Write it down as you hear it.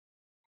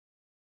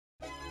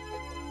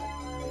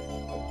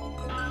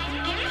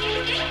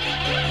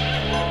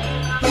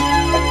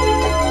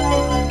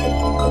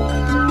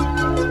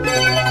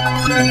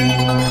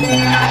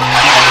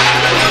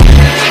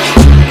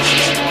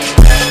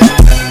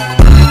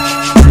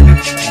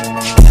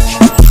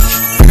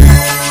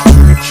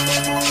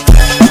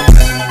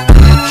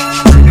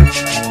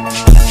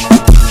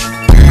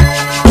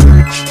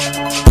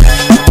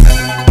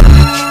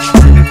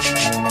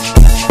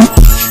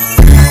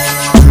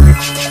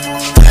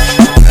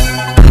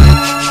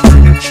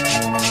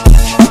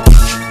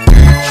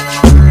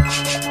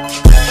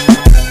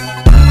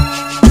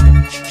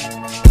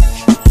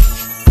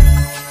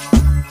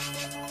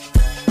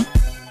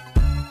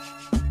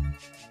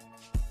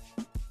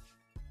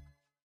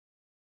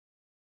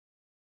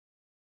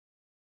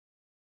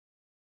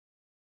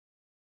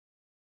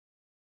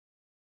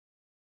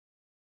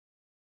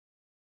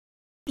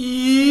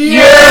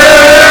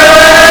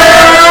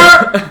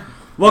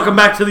Welcome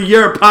back to the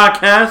Year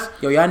podcast.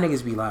 Yo, y'all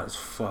niggas be loud as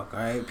fuck,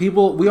 alright?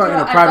 People, we are in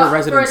a private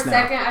residence now. For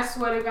a second, I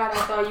swear to God, I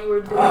thought you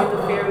were doing the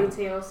fairy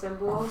tale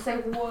symbol. I was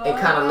like, what? It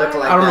kind of looked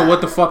like I don't know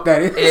what the fuck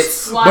that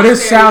is. But it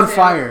sound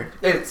fire.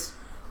 It's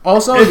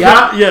also,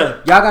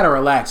 y'all gotta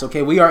relax,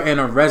 okay? We are in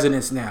a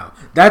residence now.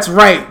 That's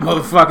right,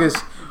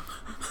 motherfuckers.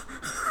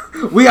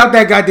 We out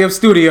that goddamn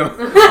studio.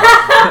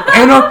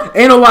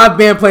 ain't no live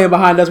band playing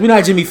behind us. We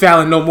not Jimmy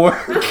Fallon no more.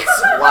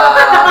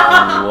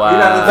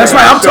 Wow. That's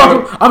right.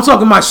 I'm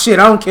talking my shit.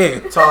 I don't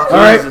care. All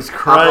right. Jesus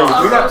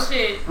Christ.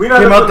 We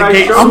came out the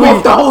gate. I'm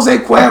off the Jose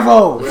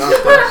Cuervo.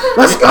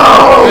 Let's go.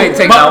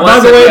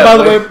 By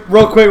the way,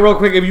 real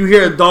quick. If you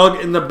hear a dog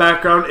in the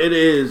background, it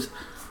is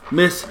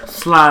Miss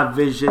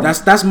Slavision.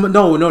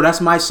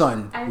 That's my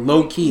son.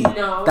 Low key.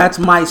 That's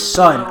my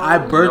son. I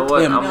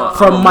birthed him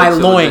from my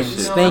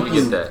loins. Thank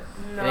you.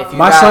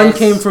 My son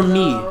came from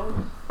me.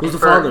 Who's the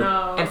father?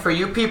 No. And for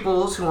you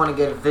peoples who want to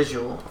get a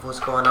visual of what's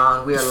going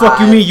on, we are fuck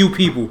live you mean, you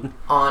people?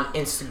 On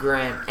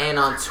Instagram and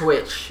on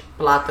Twitch.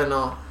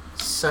 Platano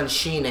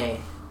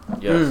Sunshine.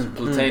 Yes,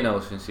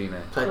 Platano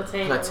Sunshine.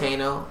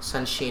 Platano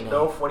Sunshine.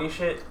 No funny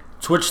shit.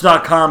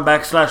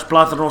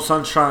 Twitch.com/Platano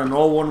Sunshine.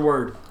 All one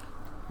word.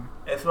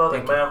 It smells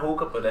like man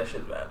hookah, but that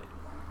shit's valid.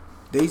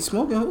 They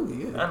smoking hookah,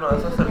 yeah. I know,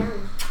 that's what I said.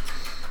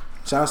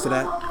 Shouts to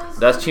that.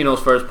 That's Chino's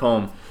first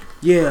poem.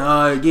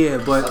 Yeah,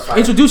 but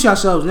introduce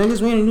yourselves,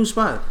 niggas. We in a new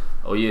spot.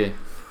 Oh, yeah.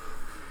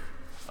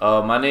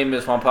 My name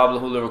is Juan Pablo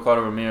Julio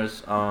Ricardo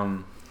Ramirez.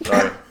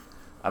 Sorry.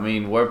 I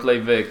mean,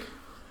 Wordplay Vic.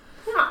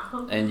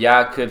 And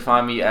y'all could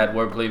find me at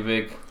Wordplay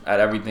Vic at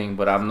everything,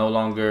 but I'm no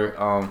longer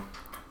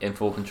in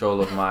full control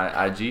of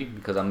my IG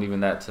because I'm leaving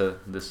that to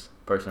this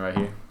person right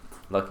here.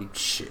 Lucky.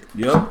 Shit.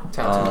 Yep.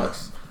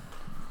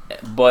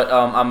 But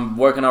I'm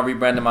working on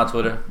rebranding my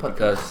Twitter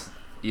because,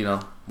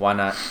 why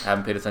not? I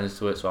haven't paid attention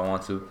to it, so I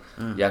want to.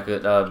 Y'all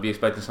could be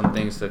expecting some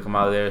things to come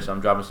out of there. So I'm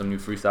dropping some new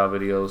freestyle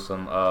videos,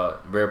 some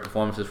rare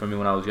performances from me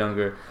when I was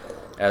younger,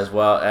 as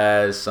well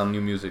as some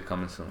new music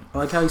coming soon. I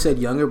like how he said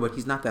younger, but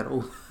he's not that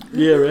old.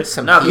 Yeah, right.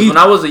 When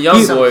I was a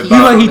young boy,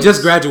 he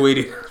just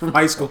graduated from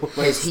high school.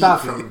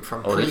 Stop from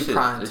this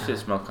shit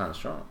smells kind of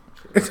strong.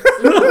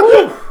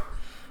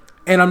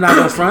 And I'm not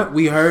gonna front.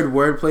 We heard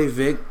Wordplay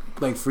Vic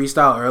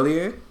freestyle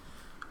earlier.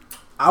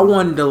 I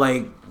wanted to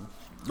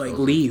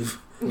leave.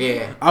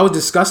 Yeah. I was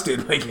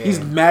disgusted. He's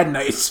mad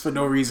nice for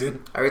no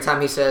reason. Every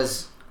time he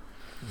says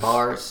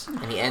bars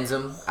and he ends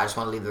them, I just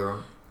want to leave the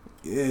room.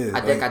 Yeah.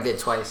 I think I did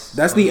twice.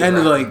 That's the end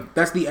of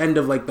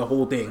the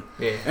whole thing.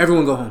 Yeah.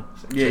 Everyone go home.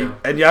 Yeah.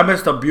 And y'all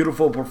missed a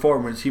beautiful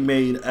performance he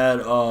made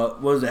at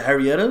what was it,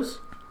 Henrietta's?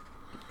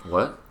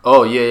 What?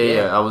 Oh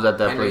yeah. I was at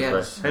that place,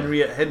 right?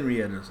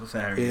 Henrietta's. What's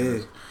that?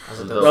 Henrietta's.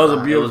 Yeah. That was a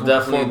beautiful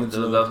performance. It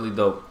was definitely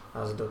dope. That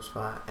was a dope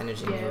spot.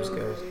 Energy was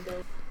good.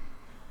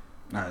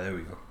 Nah, there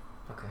we go.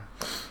 Okay.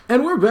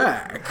 And we're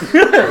back.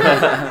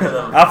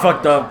 I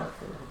fucked up.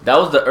 That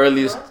was the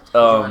earliest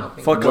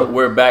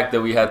we're back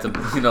that we had to do.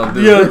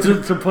 Yeah,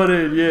 to put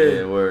in,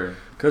 Yeah, word.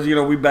 Because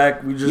we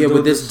back, we just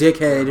with this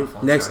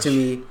dickhead next to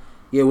me.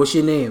 Yeah, what's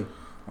your name?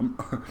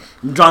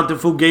 I'm Jonathan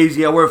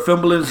Fugazi. I wear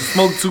Fimblins,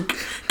 smoke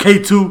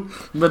K2,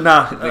 but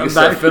nah, I'm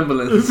not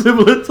Fimblins.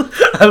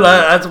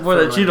 I had to point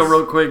that Cheeto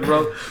real quick,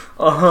 bro.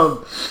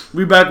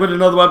 We back with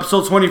another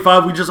episode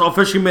 25. We just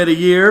officially made a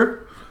year.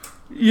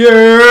 You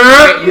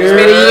just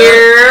made a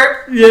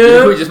year.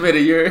 Yeah. We just made a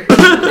year.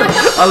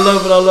 I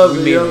love it.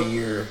 We made a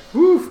year.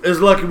 Woof. It's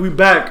lucky we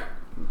back.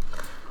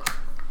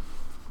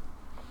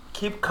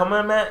 Keep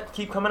coming at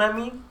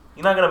me.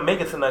 You're not gonna make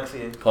it to next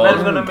year.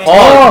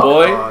 Talk,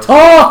 boy.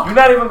 Talk. You're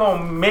not even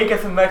gonna make it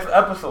to the next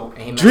episode.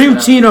 Dream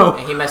Chino.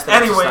 And he messed up.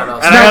 Anyway, and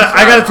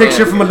I gotta take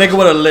shit from a nigga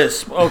with a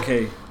lisp.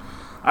 Okay.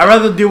 I'd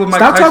rather deal with my.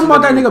 Stop talking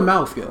about that nigga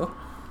mouth, yo.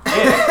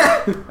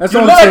 Yeah. That's you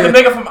what look I'm like saying. the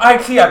nigga from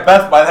IT at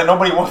Best Buy that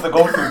nobody wants to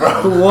go to,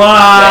 bro.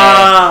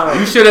 Wow.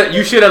 You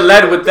should have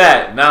led with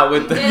that, not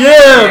with the.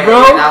 Yeah,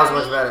 bro. That was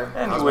much better.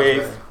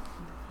 Anyways,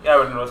 y'all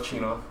already know it's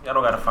Chino. Y'all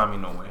don't gotta find me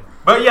nowhere.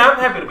 But yeah, I'm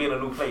happy to be in a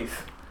new place.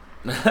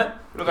 We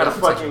don't got a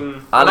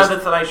fucking. Not the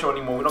Tonight Show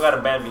anymore. We don't got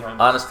a band behind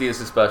me. Honesty is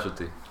his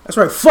specialty. That's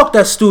right. Fuck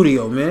that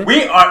studio, man.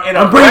 We are in a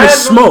I'm bringing the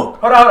smoke.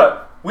 Hold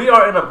on. We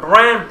are in a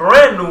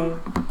brand new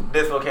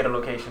dislocated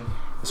location.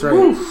 That's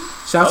right.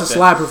 Shout out to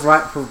Sly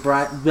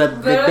provide I'm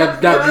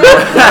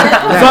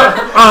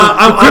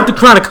the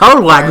chronic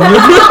color lag.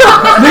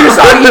 Nigga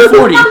sound like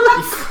E40.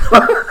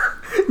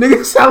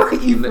 Nigga sound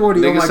like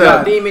E40. Oh my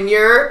god. Demon,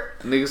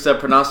 Nigga said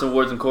pronouncing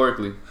words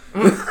incorrectly.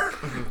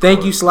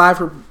 Thank you, Sly,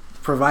 for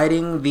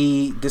providing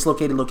the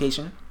dislocated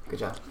location. Good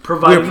job.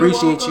 We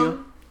appreciate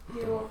you.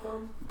 You're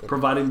welcome.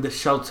 Providing the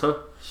shelter.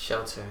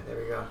 Shelter. There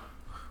we go.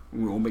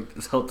 We will make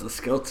this helter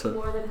skelter.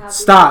 More than happy.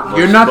 Stop.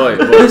 You're not.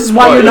 This is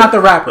why you're not the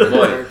rapper.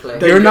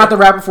 You're not the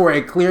rapper for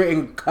a clear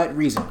and cut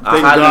reason.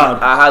 Thank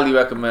God. I highly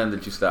recommend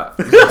that you stop.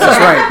 That's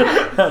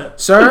right,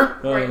 sir.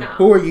 Right now.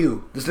 Who are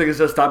you? This nigga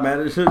says stop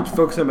managing.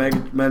 Focus on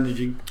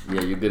managing.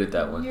 Yeah, you're good at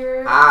that one.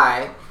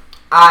 I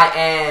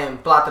am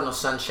Platano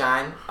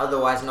Sunshine,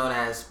 otherwise known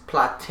as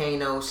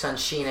Platano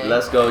Sunshine.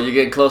 Let's go. You're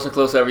getting closer and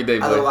closer every day,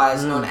 boy.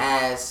 Otherwise known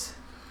as...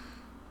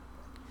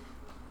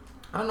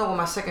 I don't know what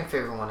my second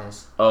favorite one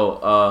is.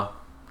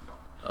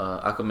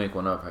 I could make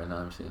one up right now.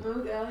 I'm seeing.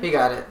 Okay. He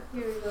got it.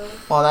 Here we go.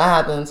 While that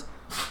happens,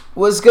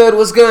 what's good?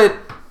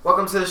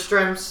 Welcome to the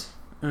streams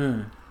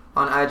on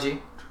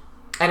IG.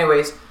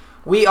 Anyways,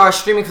 we are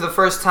streaming for the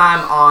first time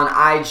on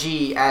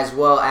IG as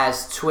well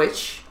as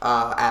Twitch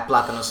at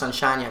Platano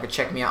Sunshine. You can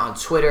check me out on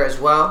Twitter as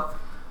well.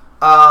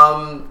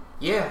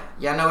 Yeah,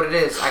 y'all know what it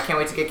is. I can't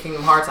wait to get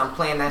Kingdom Hearts. I'm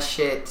playing that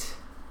shit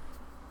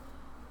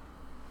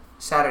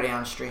Saturday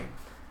on stream.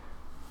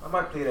 I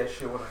might play that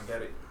shit when I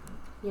get it.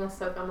 Yeah,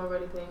 suck. I'm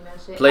already playing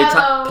that shit.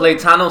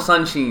 Playtano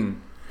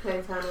Sunshine.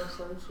 Playtano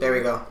Sunshine. There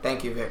we go.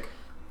 Thank you, Vic.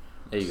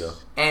 There you go.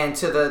 And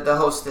to the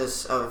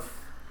hostess of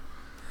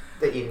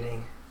the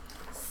evening.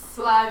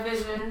 Sly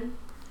Vision.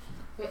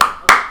 Wait,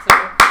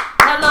 sorry.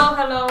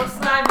 Hello.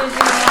 Sly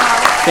Vision.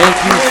 Thank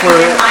you for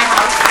in my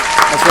house.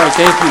 That's right.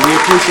 Thank you. We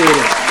appreciate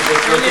it.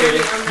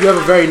 I'm You have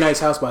a very nice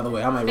house, by the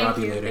way. I might rob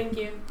you later. Thank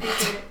you.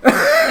 Appreciate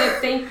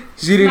it.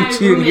 She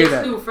didn't hear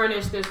that. To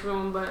furnish this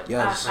room, but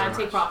Yes. I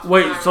take props.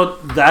 Wait, so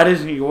that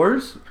isn't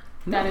yours?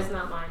 That is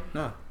not mine.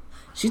 No,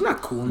 she's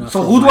not cool enough.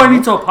 So who do I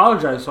need to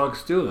apologize so I can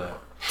steal that?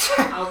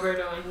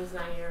 Alberto, and he's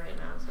not here right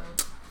now, so.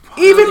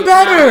 Even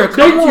better.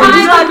 Come on,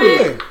 he's not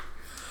here.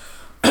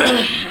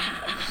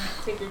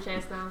 Take your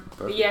chance now.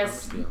 But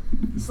yes,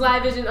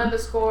 Slyvision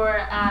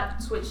 _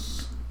 at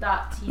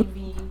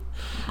twitch.tv.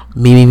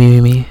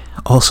 Me.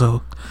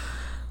 Also,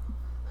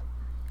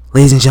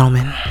 ladies and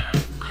gentlemen,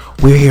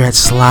 we're here at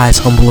Sly's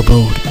humble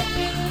abode.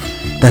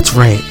 That's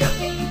right,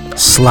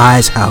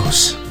 Sly's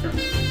house.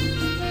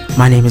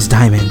 My name is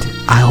Diamond.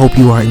 I hope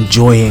you are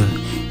enjoying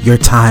your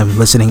time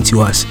listening to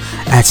us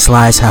at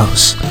Sly's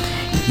house.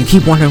 You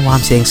keep wondering why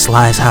I'm saying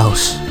Sly's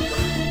house.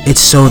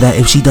 It's so that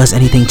if she does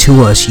anything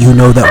to us, you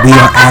know that we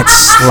are at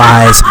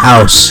Sly's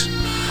house.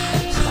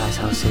 Sly's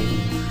house saved me.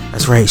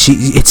 That's right.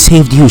 It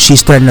saved you.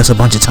 She's threatened us a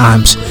bunch of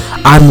times.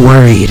 I'm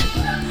worried.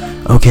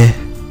 Okay.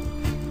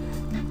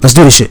 Let's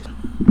do this shit.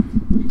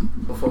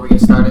 Before we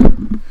get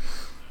started,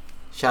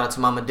 shout out to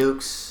Mama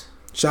Dukes.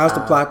 Shout out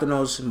to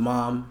Platano's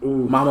mom.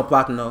 Mama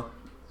Platano.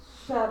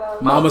 Shout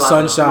out. Mama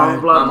Sunshine.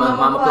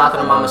 Mama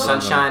Platano, Mama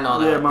Sunshine, all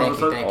that. Yeah, Mama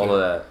Thank you. All of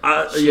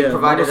that. She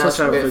provided Mama us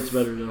Sunshine fits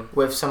better though.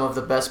 with some of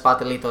the best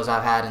patelitos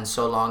I've had in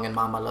so long, and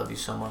Mom, I love you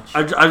so much.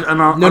 No.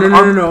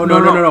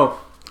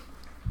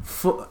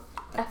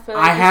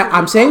 I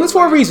I'm saying this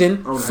for a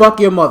reason. Okay. Fuck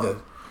your mother.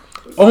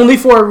 Only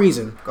for a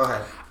reason. Go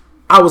ahead.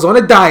 I was on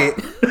a diet.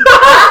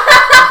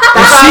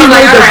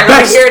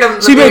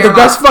 She made the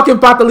best fucking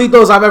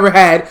patelitos I've ever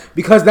had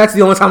because that's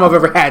the only time I've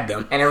ever had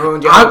them. And it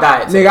ruined your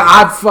diet. Nigga,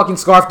 I'd fucking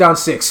scarfed down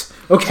 6.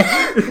 Okay?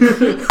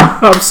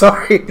 I'm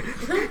sorry.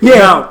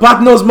 Yeah,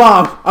 Platano's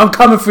mom, I'm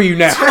coming for you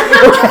now.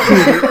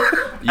 Okay?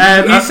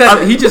 And he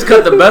said he just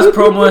cut the best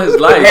promo of his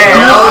life.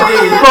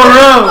 Yeah, for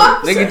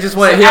real. Nigga just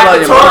went here on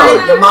your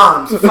mom. Your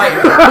mom's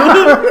fighting.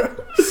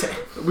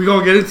 We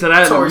gonna get into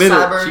that in a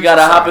minute. She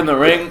gotta hop in the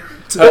ring.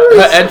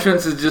 Her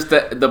entrance is just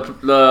the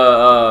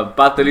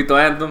Patelito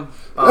anthem.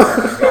 Oh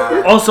my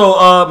God. Also,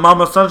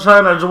 Mama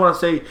Sunshine, I just want to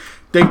say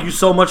thank you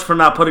so much for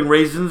not putting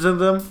raisins in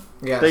them.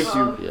 Yes. Thank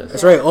you. Yes.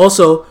 That's right.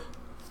 Also,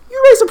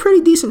 you raised a pretty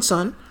decent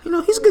son. You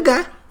know, he's a good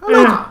guy. I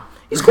like him.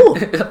 He's cool.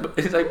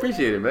 He's like,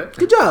 appreciate it, man.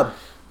 Good job.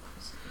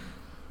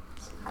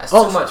 That's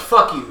too much.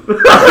 Fuck you.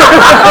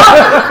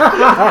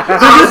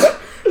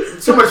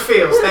 Too much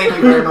feels. Thank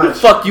you very much.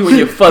 Fuck you and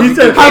your fuzzy.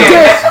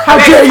 How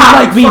dare you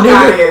like me,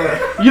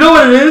 nigga? You know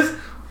what it is?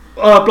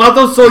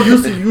 Plato's so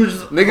used to you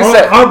just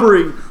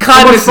harboring.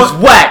 Kindness is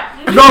whack.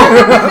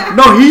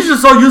 No, he's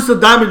just so used to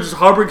Diamond just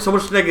harboring so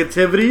much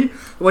negativity.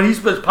 When he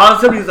spits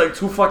positivity, he's like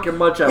too fucking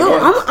much at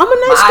once. I'm a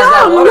nice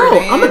guy,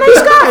 I'm a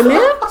nice guy,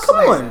 man. Come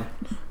on.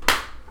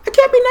 I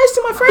can't be nice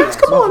to my friends.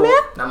 Come on,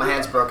 man. Now my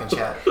hand's broken,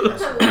 chat.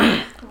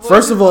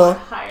 First of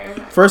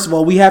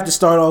all, we have to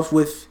start off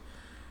with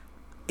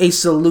a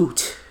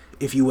salute,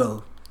 if you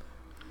will.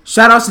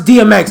 Shout outs to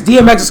DMX.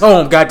 DMX is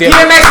home, goddamn.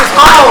 DMX is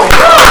home.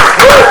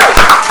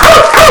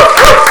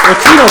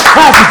 Chino,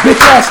 clap, you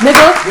bitch ass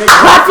nigga.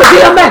 Clap for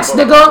DMX,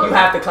 nigga. You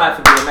have to clap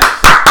for DMX.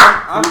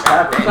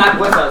 Clap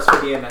with us for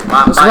DMX.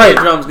 My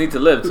eardrums need to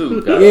live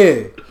too. God.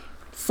 Yeah.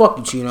 Fuck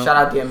you, Chino. Shout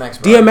out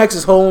DMX, bro. DMX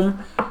is home.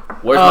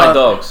 Where's my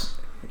dogs?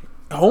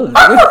 Home.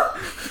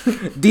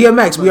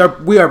 DMX,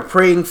 we are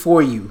praying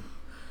for you.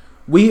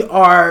 We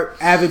are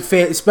avid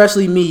fans,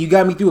 especially me. You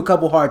got me through a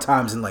couple hard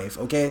times in life,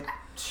 okay?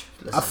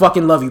 Listen, I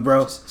fucking love you,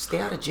 bro. Just stay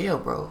out of jail,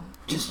 bro.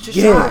 Just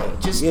try.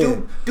 Just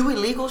do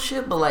illegal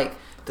shit, but like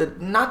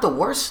not the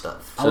worst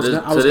stuff. To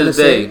this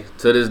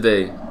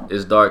day,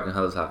 it's dark and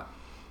hell is hot.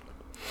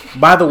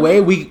 By the way,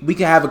 we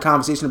can have a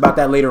conversation about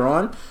that later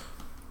on.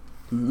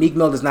 Meek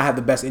Mill does not have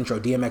the best intro.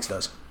 DMX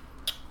does.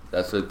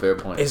 That's a fair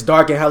point. It's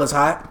dark and hell is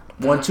hot.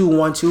 1 2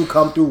 1 2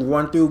 come through,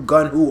 run through,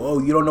 gun who? Oh,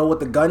 you don't know what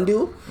the gun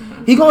do?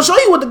 He gonna show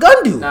you what the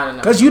gun do.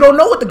 Cause you don't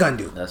know what the gun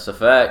do. That's a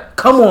fact.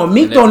 Come on,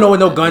 Meek don't know what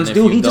no guns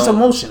do. He's just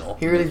emotional.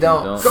 He really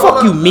don't.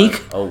 Fuck you,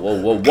 Meek. Oh,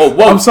 whoa.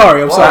 I'm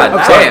sorry.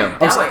 Damn.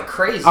 That went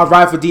crazy. I'll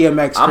ride for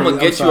DMX. I'm gonna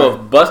get you a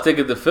bus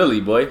ticket to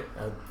Philly, boy.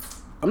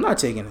 I'm not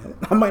taking it.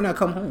 I might not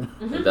come home.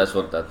 That's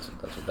what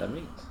that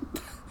means.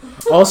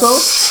 Also,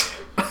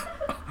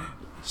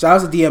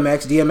 shout out to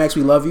DMX. DMX,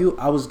 we love you.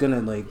 I was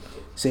gonna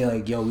say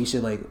yo, we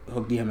should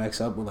hook DMX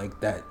up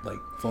with that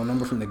phone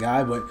number from the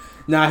guy, but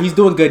nah, he's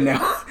doing good now.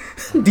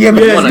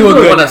 DMX is doing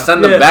good. You wanna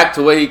send him back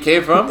to where he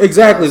came from?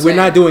 Exactly. We're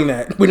not doing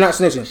that. We're not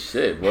snitching.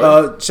 Shit,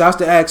 boy. Shouts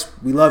to X.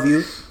 We love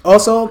you.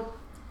 Also,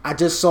 I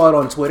just saw it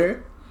on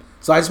Twitter,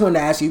 so I just wanted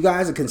to ask you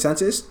guys a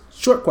consensus.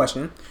 Short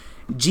question: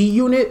 G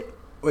Unit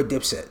or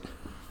Dipset?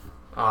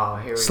 Oh,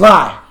 here we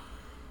Sly.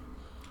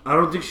 go. I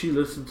don't think she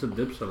listened to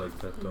Dipset like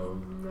that though.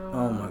 No.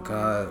 Oh my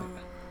god.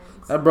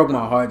 That broke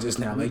my heart just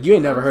now. You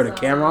ain't never heard of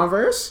Cameron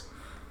verse?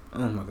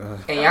 Oh my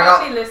god. And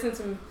I've actually listened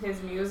to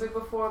his music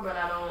before, but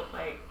I don't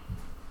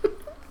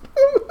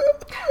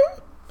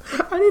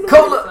I need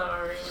Cola.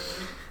 Sorry.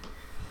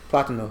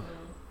 Platino.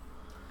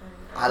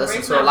 I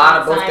listen to a lot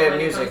of both their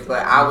music,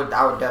 but I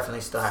would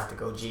definitely still have to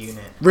go G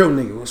Unit. Real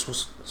nigga. That's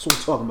what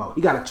we're talking about.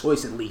 You got a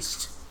choice at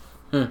least.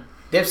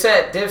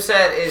 Dipset is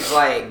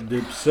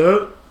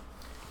Dipset.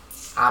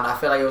 I don't know. I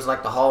feel like it was the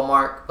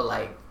hallmark,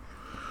 but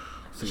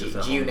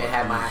G Unit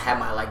had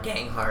my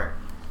gang heart.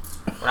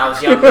 When I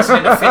was young,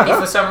 listening to 50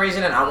 for some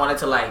reason, and I wanted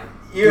to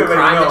do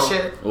crime and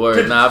shit.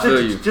 Word, nah, I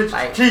feel you.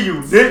 G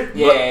Unit.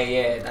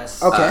 Yeah,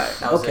 that's okay.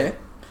 That was okay. It.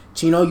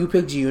 Chino, you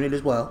picked G Unit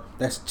as well.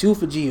 That's 2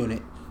 for G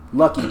Unit.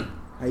 Lucky,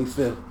 how you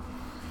feel?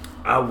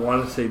 I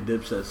want to say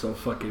Dipset so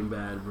fucking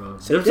bad, bro.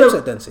 Say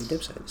Dipset then. Say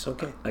Dipset. It's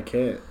okay. I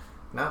can't.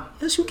 No.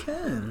 Yes, you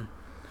can.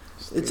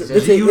 It's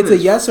a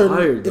yes or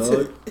no.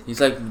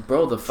 He's like,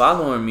 bro, the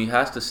following me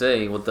has to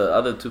say what the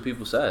other 2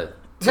 people said.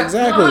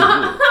 Exactly.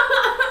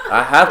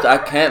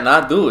 I can't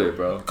not do it,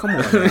 bro. Come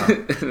on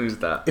now.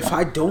 Stop. If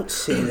I don't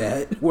say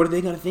that, what are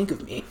they gonna think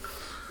of me?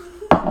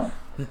 I'm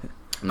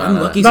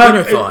Lucky's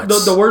inner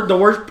thoughts. The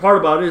worst part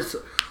about it is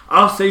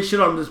I'll say shit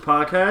on this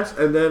podcast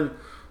and then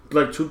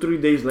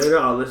 2-3 days later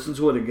I'll listen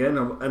to it again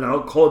and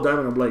I'll call down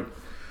and I'm like,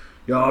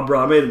 yo,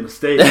 bro, I made a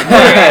mistake.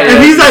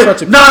 And he's like,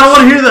 nah, I don't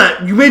want to hear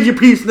that. You made your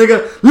peace,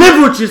 nigga.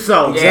 Live with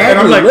yourself. Yeah, and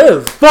I'm like,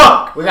 live.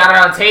 Fuck. We got it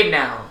on tape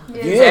now.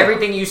 Yeah.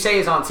 Everything you say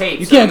is on tape.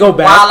 You can't go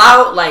back. While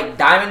out, like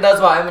Diamond does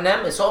about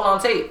Eminem, it's all on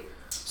tape.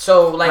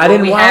 So,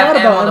 when we have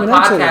M on the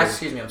podcast,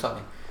 excuse me, I'm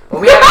talking.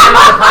 When we have M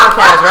on the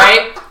podcast,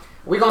 right?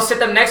 We gonna sit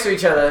them next to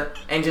each other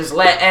and just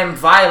let M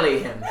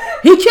violate him.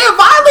 He can't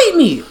violate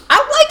me.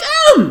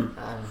 I like M.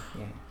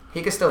 Yeah.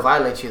 He can still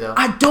violate you though.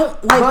 I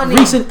don't like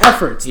recent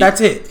efforts.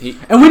 That's it.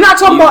 And we're not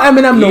talking about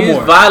Eminem no more. He's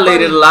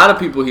violated a lot of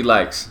people he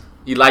likes.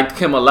 He liked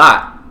Kim a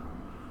lot.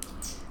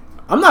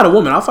 I'm not a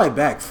woman. I'll fight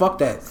back. Fuck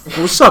that.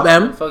 What's up,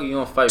 M? The fuck you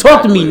gonna fight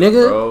Talk back to me, with,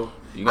 nigga. Bro?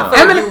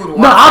 Eminem.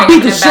 No, I'll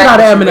beat the shit out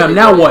of Eminem.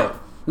 Now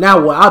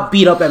what? I'll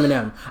beat up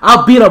Eminem.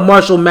 I'll beat up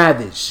Marshall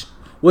Mathers.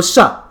 What's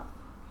up?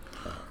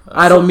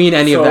 I don't mean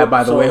any of that,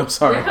 by the way. I'm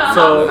sorry.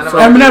 So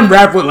Eminem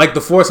rap with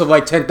the force of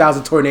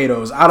 10,000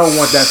 tornadoes. I don't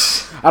want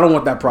that. I don't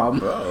want that problem.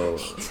 Bro.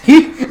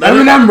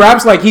 Eminem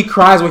raps like he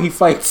cries when he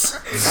fights.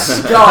 Yo,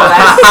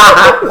 that's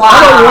I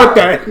don't want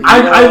that.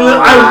 I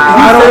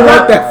don't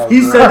want that.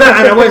 He said that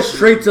and I went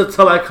straight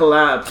till I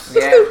collapsed.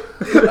 Yeah.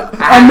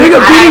 A nigga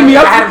beating me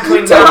up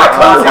till I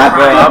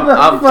collapse. Bro,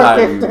 I'm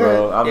tired of you,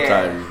 bro. I'm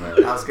tired of you, man.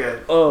 That was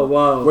good. Oh,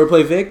 wow.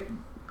 Wordplay Vic?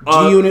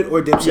 G Unit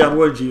or Dipset? Yeah, I'm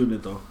going G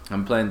Unit though.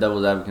 I'm playing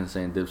devil's advocate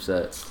saying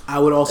Dipset. I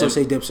would also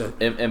say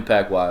Dipset.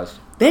 Impact wise.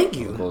 Thank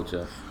you.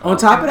 Culture. On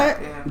top of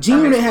that, G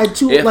Unit had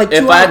two If two I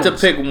had to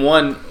albums. pick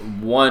one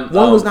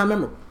was not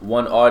memorable.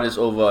 One artist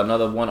over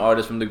another one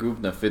artist from the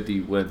group, then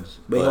 50 wins.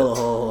 Wait, hold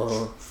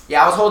on.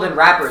 Yeah, I was holding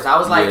rappers. I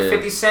was like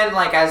 50 Cent,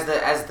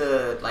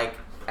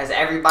 as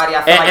everybody.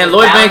 I feel and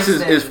Lloyd Banks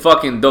is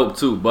fucking dope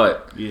too,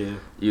 but yeah,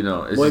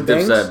 it's Lloyd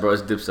Dipset, bro.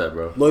 It's Dipset,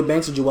 bro. Lloyd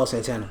Banks or Joel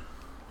Santana,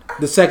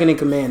 the second in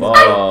command. Fuck.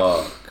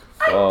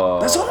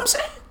 That's all I'm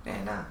saying.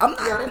 Yeah, nah. I'm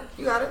not.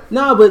 You got it.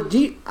 Nah, but I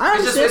It's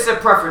understand. it's a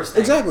preference thing.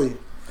 Exactly.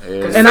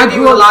 Yeah. And I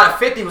grew up.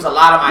 50 was a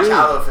lot of my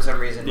childhood for some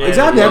reason. Yeah.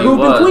 Exactly. I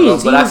grew up in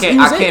Queens. But I can't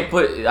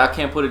it. I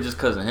can't put it just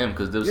because of him,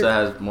 because Dipset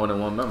has more than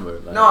one member.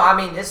 No, I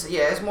mean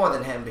it's more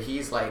than him, but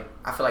he's I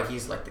feel like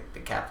he's the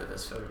captain of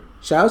this film.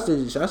 Shouts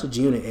to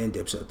G Unit and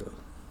Dipset though.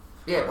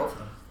 Yeah, both of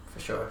them for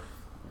sure.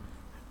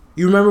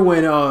 You remember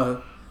when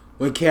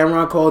when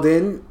Cameron called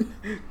in,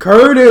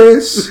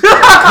 Curtis,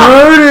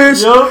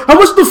 how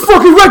much the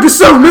fucking record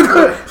sell,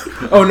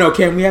 nigga? Oh no,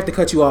 Cam, we have to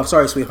cut you off.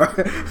 Sorry,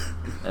 sweetheart.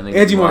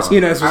 Angie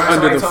Martinez was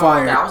under the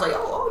fire. I was like,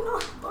 oh no,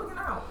 bugging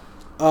out.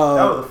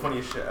 That was the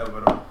funniest shit ever,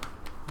 though.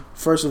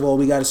 First of all,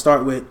 we got to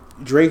start with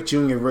Drake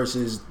Jr.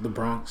 versus the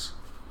Bronx.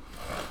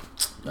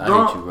 I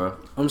hate you, bro.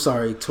 I'm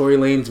sorry, Tory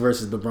Lanez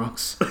versus the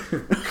Bronx.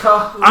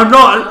 I'm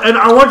not, and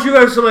I want you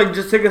guys to like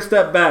just take a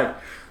step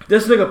back.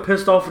 This nigga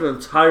pissed off an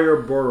entire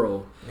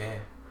borough. Yeah.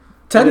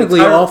 Technically,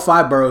 all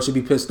 5 boroughs should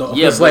be pissed off.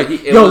 Yeah, it's like,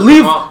 yo,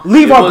 leave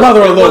our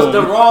brother alone. It was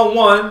the wrong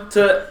one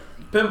to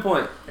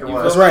pinpoint.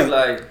 That's right.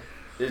 Like,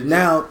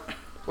 now,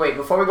 wait,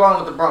 before we go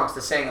on with the Bronx,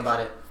 the saying about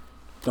it.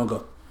 Don't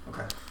go.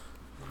 Okay.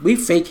 We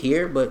fake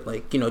here, but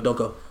like, don't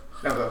go.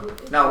 Don't go.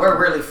 No,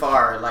 we're really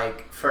far,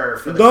 like,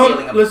 for the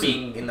feeling of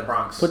being in the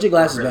Bronx. Put your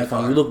glasses back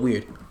on. You look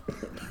weird.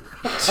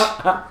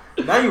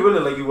 Now you really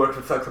like you work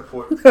for tech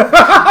support.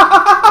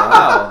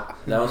 Wow,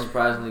 that was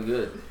surprisingly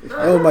good.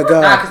 Oh my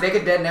god. Nah, because they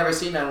could dead never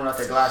see none without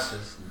their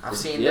glasses. I've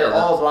seen they're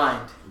all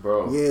blind.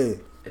 Bro. Yeah.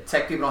 The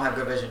tech people don't have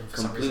good vision. For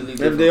Completely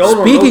some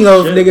different. Speaking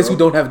of niggas who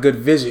don't have good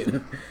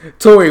vision,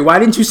 Tori, why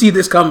didn't you see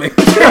this coming?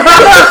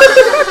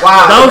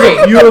 Wow, that was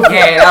a beautiful.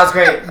 Yeah, that was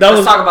great.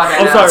 Let's talk about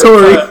that. I'm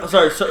now.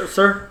 sorry,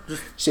 sir.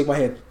 Just shake my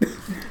hand.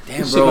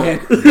 Damn, shake bro. my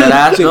hand. That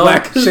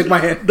ass, shake my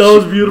hand. That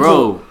was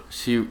beautiful, bro.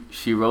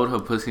 She rode her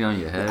pussy on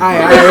your head.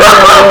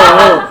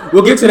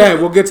 We'll get to that.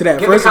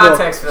 Give the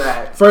context for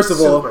that. First of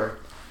all,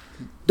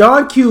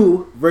 Don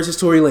Q versus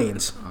Tory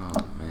Lanez. Oh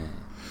man.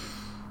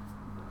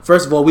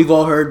 First of all, we've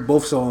all heard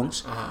both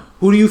songs.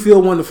 Who do you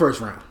feel won the first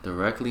round?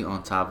 Directly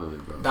on top of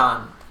it, bro.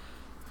 Don.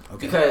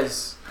 Okay.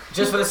 Because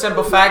just for the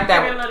simple fact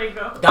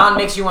that Don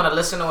makes you want to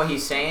listen to what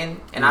he's saying,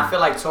 and I feel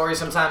like Tory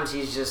sometimes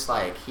he's just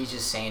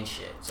saying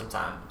shit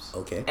sometimes.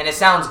 Okay. And it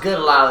sounds good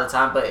a lot of the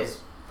time, but it's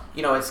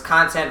it's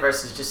content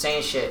versus just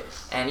saying shit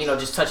and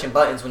just touching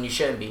buttons when you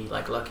shouldn't be,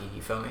 like Lucky.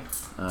 You feel me?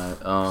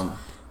 Alright.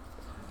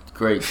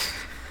 Great.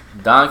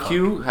 Don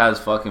Q has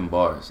fucking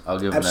bars. I'll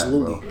give him that,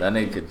 bro. That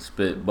nigga could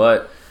spit,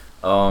 but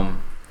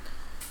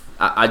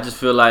I just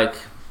feel like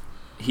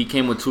he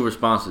came with 2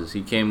 responses.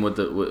 He came with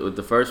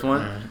the first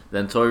one,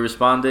 then Tory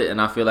responded, and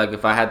I feel like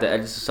if I had to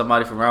edit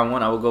somebody from round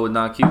 1, I would go with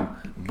Don Q.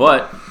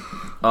 But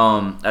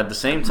at the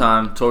same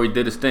time, Tory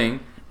did his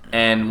thing,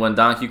 and when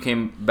Don Q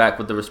came back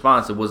with the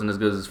response, it wasn't as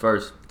good as his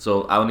first.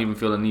 So I don't even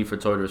feel the need for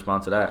Tory to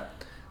respond to that.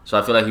 So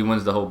I feel like he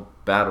wins the whole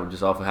battle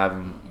just off of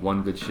having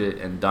one good shit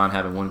and Don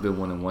having one good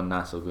one and one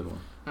not so good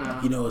one.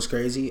 You know what's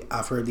crazy?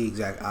 I've heard the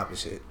exact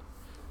opposite.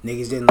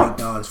 Niggas didn't like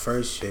Don's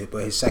first shit,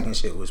 but his second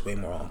shit was way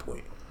more on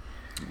point.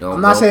 No,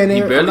 I'm not saying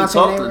he barely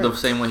talked the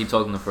same way he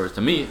talked in the first.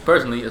 To me,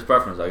 personally, it's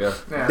preference, I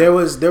guess. Yeah. There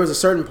was a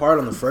certain part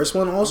on the first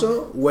one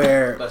also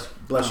where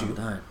bless you.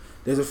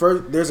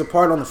 There's a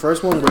part on the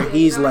first one where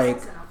he's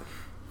like,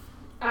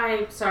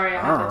 I'm sorry,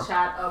 I have the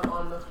chat up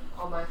on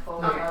my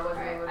phone.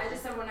 Okay. I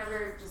just said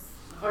whenever.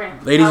 Okay.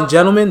 Ladies and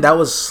gentlemen, that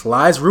was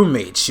Sly's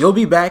roommate. She'll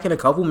be back in a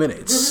couple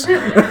minutes.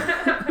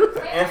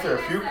 Answer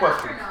a few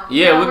questions.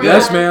 Yeah, we're good.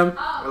 Yes, ma'am.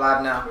 We're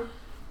live now.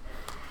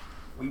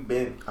 We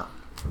been.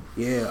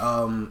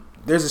 Yeah.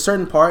 There's a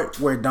certain part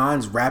where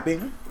Don's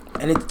rapping,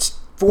 and it's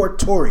for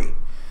Tory,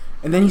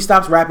 and then he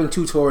stops rapping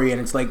to Tory,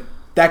 and it's like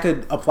that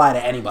could apply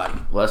to anybody.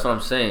 Well, that's what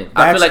I'm saying.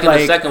 I feel like in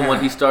the second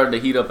one, he started to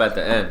heat up at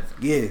the end.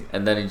 Yeah.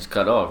 And then he just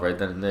cut off right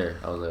then and there.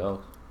 I was like,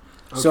 oh.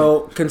 Okay.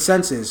 So,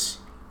 consensus.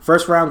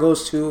 First round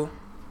goes to...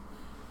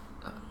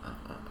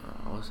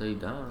 I would say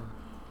Don.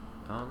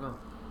 I don't know.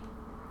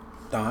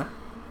 Don?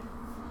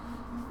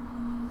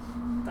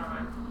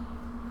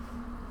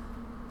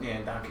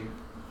 Yeah, Don Q.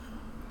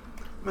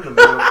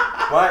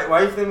 Why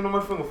are you thinking on my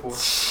finger for?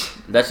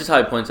 That's just how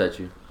he points at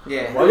you.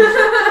 Yeah.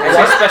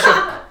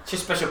 It's your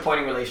special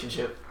pointing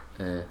relationship.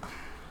 Yeah.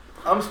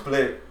 I'm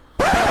split.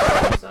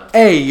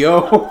 Hey,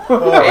 yo.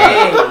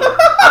 Hey.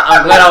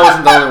 I'm glad I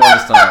wasn't the only one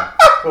this time.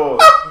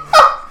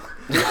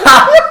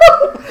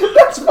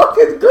 That's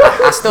fucking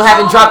good. I still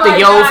haven't dropped the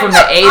yo from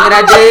the A that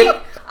I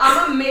did. I'm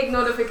gonna make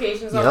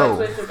notifications on my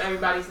Twitch of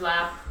everybody's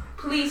laugh.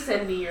 Please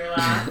send me your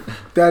laugh.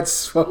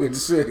 That's fucking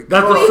sick.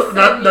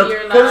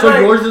 So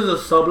yours is a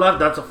sub laugh.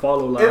 That's a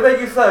follow laugh. It's like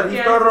you said, he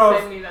started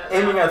off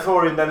aiming at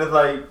Tory, and then it's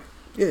like,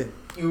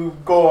 you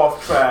go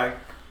off track.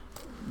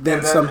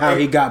 Then somehow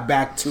he got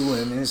back to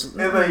him. It's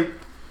like,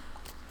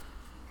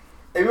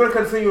 if you would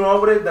have continued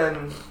on with it,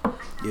 then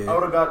I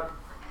would have got.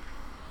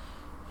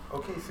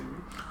 Okay, Siri.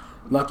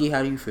 Lucky,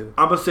 how do you feel?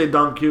 I'm gonna say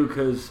Don Q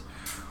because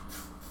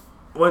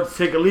went to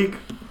take a leak,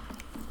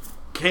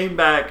 came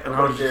back, and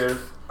I was just.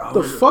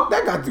 The fuck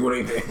that got to do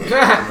with anything?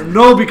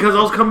 No, because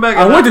I was coming back.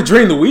 I went to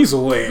drain the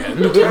weasel land.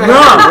 No,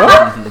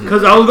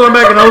 because I was going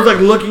back and I was like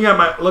looking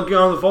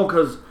on the phone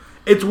because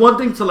it's one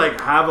thing to like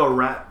have a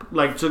rap,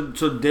 like to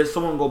diss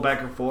someone and go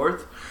back and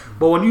forth.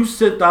 But when you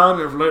sit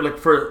down and like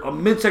for a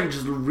mid-second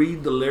just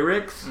read the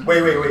lyrics.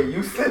 Wait.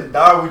 You sit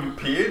down when you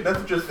peed? That's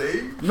what you're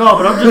saying? No,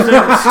 but I'm just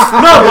saying.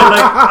 No, but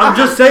like I'm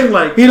just saying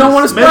like he don't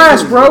want to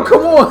splash, bro.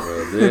 Come on.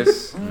 Bro,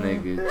 this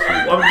nigga.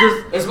 I'm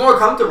just. It's more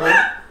comfortable.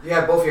 You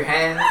have both your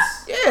hands.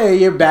 Yeah,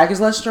 your back is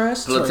less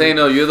stressed.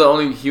 Platano, you're the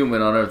only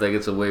human on earth that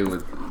gets away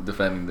with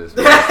defending this.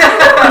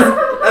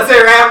 That's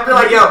it, right? I'm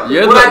like, yo,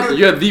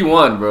 you're the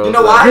one, bro. You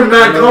know why? On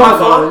my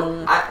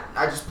phone.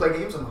 I just play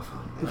games on my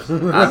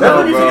phone. I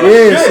know, bro.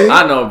 Yeah,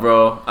 I know,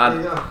 bro.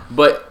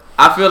 But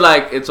I feel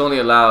like it's only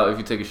allowed if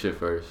you take a shit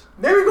first.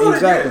 There we go.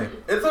 Exactly.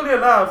 It's only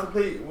allowed to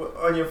play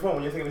on your phone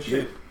when you're taking a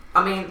shit.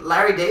 I mean,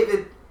 Larry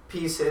David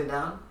pees sitting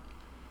down.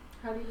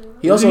 How do you know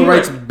that? He also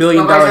writes $1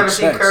 billion checks.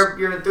 Seen Curb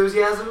Your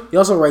Enthusiasm? He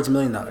also writes $1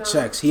 million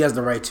checks. He has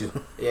the right to.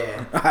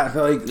 Yeah. I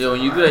feel like Yo,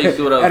 when you do that, you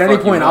do it at any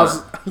point.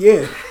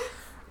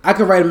 I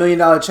could write $1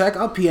 million check.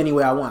 I'll pee any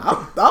way I want.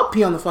 I'll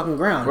pee on the fucking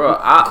ground. Bro,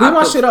 clean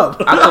my shit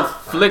up. I could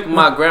flick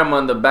my grandma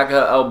in the back of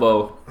her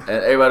elbow, and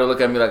everybody will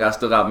look at me like I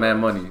still got mad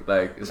money.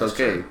 Like it's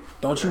okay.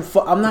 Don't you?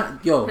 I'm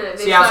not. Yo.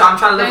 See, I'm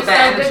trying to live with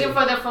that energy. They start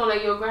looking for their phone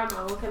like, yo,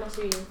 grandma, what can I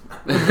see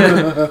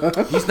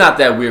you? He's not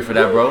that weird for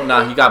that, bro.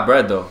 Nah, he got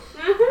bread though.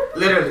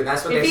 Literally,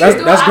 that's what they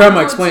say. That's grandma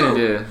explaining.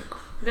 Yeah.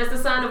 That's the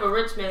sign of a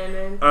rich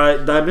man.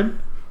 Alright, Diamond.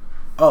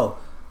 Oh,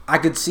 I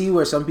could see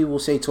where some people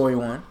say Tory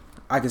won.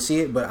 I can see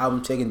it, but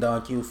I'm taking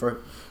Don Q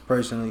for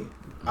personally.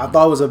 I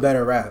thought it was a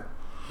better rap.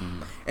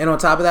 And on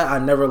top of that, I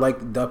never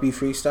liked Duppy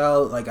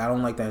freestyle. Like, I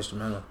don't like that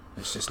instrumental.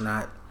 It's just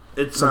not.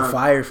 It's some not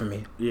fire for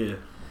me. Yeah.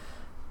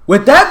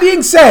 With that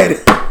being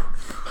said,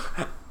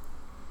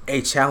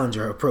 a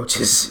challenger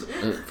approaches.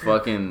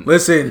 Fucking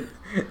listen,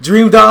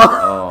 Dream Doll.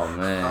 Oh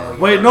man.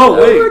 Wait, no,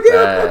 wait.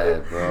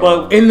 Bad, bro.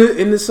 But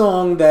in the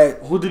song that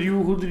who did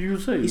you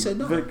say? He said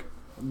Don. Vic.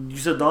 You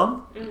said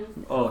Don?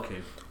 Mm-hmm. Oh,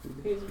 okay.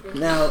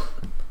 Now,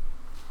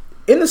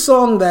 in the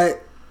song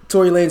that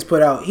Tory Lanez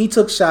put out, he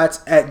took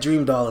shots at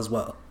Dream Doll as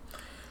well.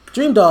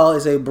 Dream Doll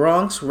is a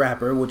Bronx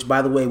rapper, which,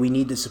 by the way, we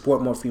need to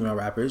support more female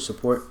rappers.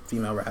 Support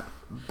female rap.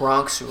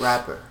 Bronx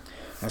rapper.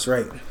 That's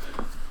right.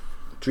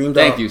 Dream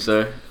Doll. Thank you,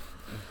 sir.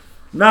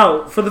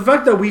 Now, for the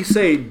fact that we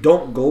say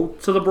don't go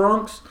to the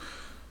Bronx,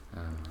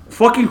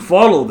 fucking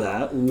follow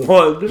that.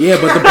 One. Yeah,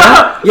 but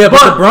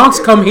the Bronx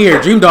come here.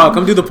 Dream Doll,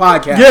 come do the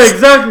podcast. Yeah,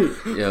 exactly.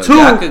 Yo,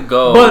 Two. I could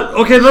go. But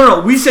okay,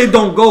 no. We say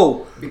don't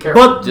go. Be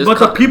careful. But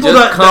the people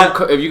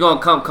that if you're gonna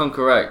come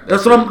correct.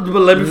 That's what I'm. But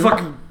let me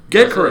fucking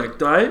get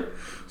correct, right?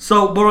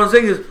 So, but what I'm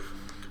saying is,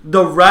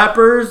 the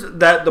rappers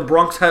that the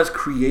Bronx has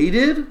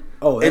created.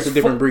 Oh, it's a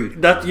different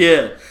breed.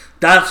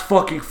 That's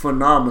fucking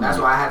phenomenal. That's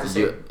why I had to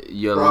say.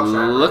 You're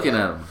looking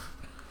at them.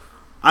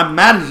 I'm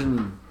managing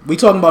them. We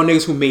talking about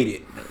niggas who made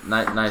it.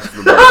 Nice.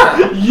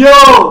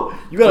 Yo,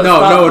 you gotta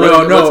stop.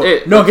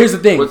 No. No, here's the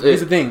thing. Here's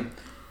the thing.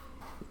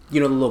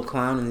 You know the little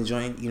clown in the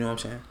joint. You know what I'm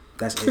saying?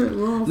 That's it.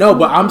 No,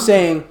 but I'm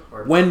saying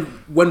when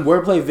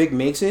Wordplay Vic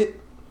makes it,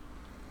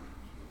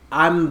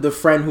 I'm the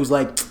friend who's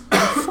like,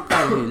 fuck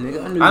out of here,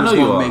 nigga. I know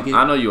you are. Make it.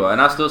 I know you are, and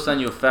I still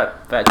send you a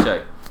fat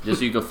check just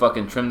so you can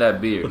fucking trim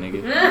that beard,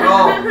 nigga.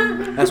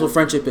 Oh, that's what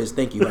friendship is.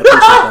 Thank you. I appreciate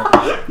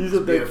that. He's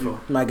a beautiful,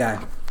 my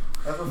guy.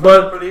 That's what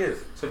friendship really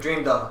is. So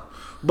Dream Doll.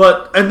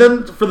 But and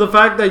then for the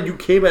fact that you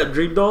came at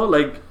Dream Doll,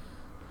 like,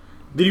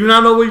 did you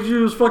not know what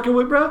you was fucking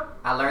with, bro?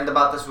 I learned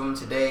about this woman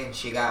today, and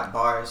she got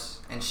bars,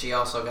 and she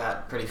also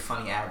got pretty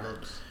funny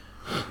ad-libs.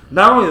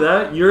 Not only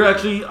that, you're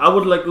actually, I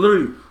would like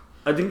literally,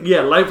 I think,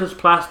 yeah, Life is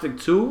Plastic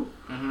too.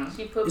 Mm-hmm.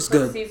 She put it's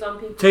pussies good. on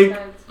people's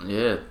heads.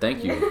 Yeah,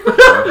 thank you.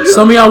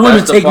 Some of y'all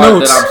women take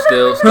notes. That I'm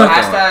still stuck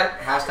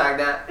Hashtag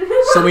that.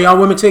 Some of y'all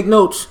women take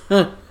notes.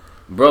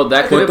 Bro,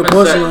 that could have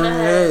been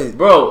said.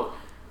 Bro,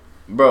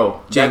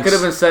 that could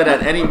have been said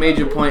at any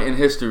major point in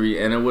history,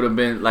 and it would have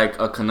been like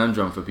a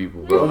conundrum for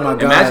people. Bro. Oh my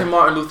God. Imagine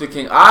Martin Luther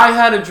King. I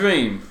had a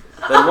dream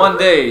that one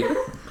day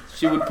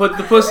she would put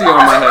the pussy on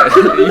my head.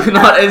 You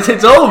know,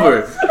 it's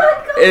over.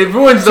 It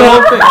ruins the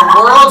whole thing.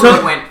 The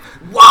world went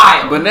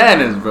wild.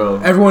 Bananas, bro.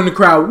 Everyone in the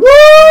crowd,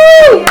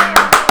 woo!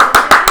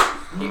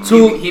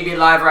 He'd be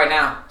live right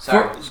now.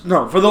 Sorry.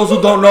 For those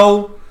who don't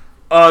know,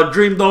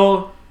 Dream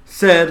Doll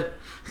said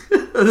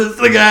this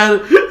thing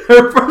had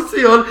her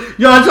pussy on.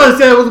 Yo, I tried to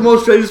say it with the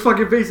most straightest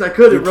fucking face I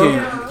could, bro.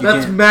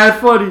 That's mad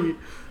funny.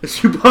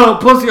 She put a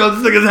pussy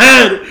on this nigga's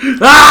head.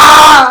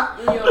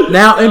 Ah!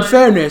 Now, in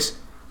fairness,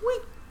 we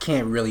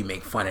can't really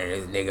make fun of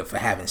this nigga for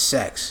having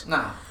sex.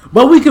 Nah.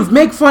 But we can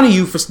make fun of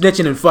you for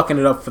snitching and fucking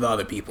it up for the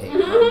other people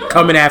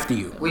coming after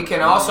you. We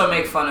can also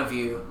make fun of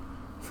you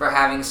for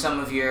having some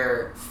of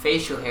your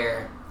facial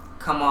hair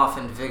come off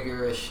in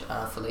vigorous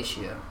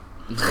fellatio.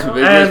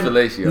 Vigorous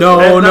fellatio.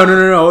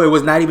 No. It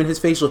was not even his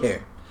facial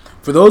hair.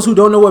 For those who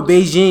don't know what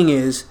Beijing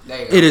is,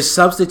 it is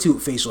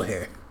substitute facial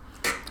hair.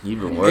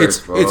 Even worse,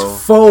 bro. It's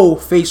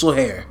faux facial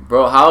hair.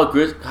 Bro, how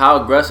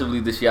aggressively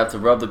did she have to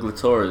rub the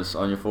clitoris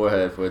on your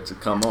forehead for it to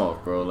come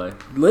off, bro?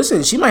 Like,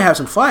 listen, she might have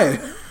some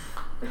fire.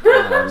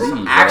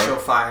 Actual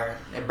fire.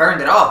 It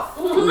burned it off.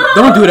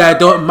 Don't do that.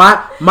 Don't.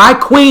 My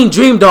queen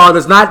Dream Doll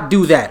does not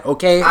do that.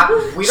 Okay.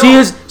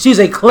 She's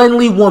a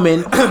cleanly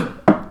woman.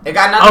 It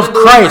got nothing of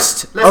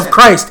Christ. Listen, of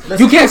Christ.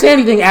 You can't say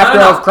anything after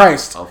of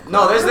Christ.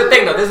 No, this is the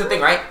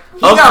thing, right?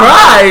 Of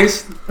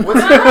Christ.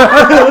 What's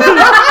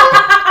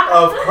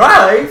of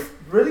Christ?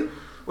 Really?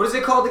 What is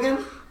it called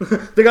again?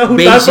 The guy who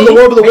died for the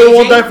world, but the world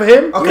won't die for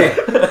him? Okay.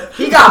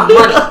 He got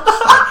money.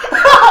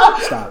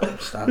 Stop.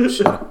 Stop.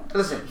 Shut up.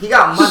 Listen, he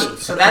got money,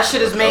 so that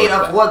shit is made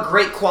of what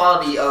great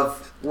quality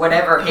of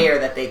whatever hair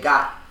that they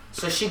got.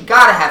 So she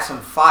gotta have some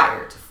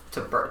fire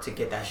to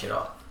get that shit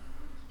off.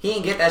 He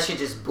ain't get that shit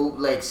just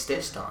bootleg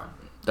stitched on.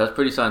 That's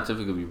pretty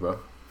scientific of you, bro.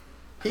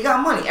 He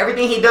got money.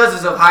 Everything he does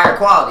is of higher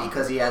quality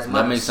because he has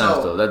money. That makes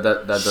sense, though. That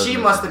does. She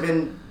must have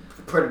been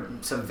putting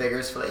some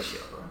vigorous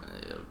fellatio, bro.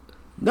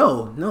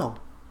 No.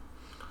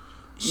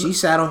 She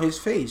sat on his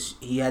face.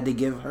 He had to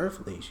give her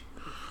fellatio.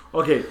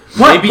 Okay.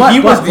 Maybe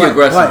he was the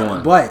aggressive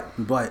one. But.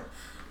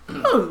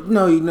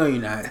 No, you're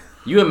not.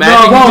 You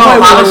imagine?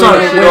 I'm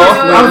sorry.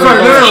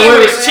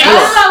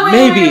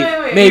 Maybe.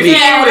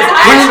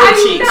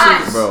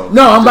 Bro.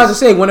 No, I'm about to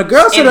say, when a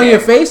girl sit on your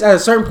face at a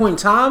certain point in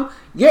time,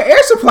 your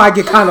air supply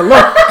get kind of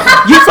low.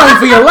 You fighting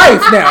for your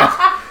life now.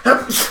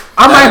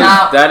 I might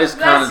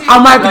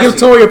have to give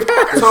Tori a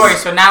pass. Tori,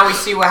 so now we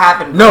see what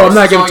happened. No, I'm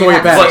not giving Tori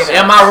a pass. But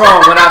am I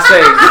wrong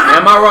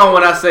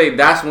when I say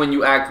that's when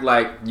you act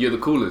like you're the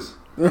coolest?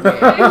 Yeah.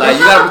 Like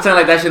you gotta pretend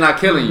like that shit not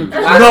killing you.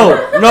 No.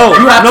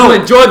 You have to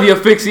enjoy the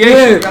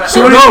asphyxiation.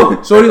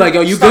 Yeah. Shorty, like,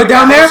 yo, you good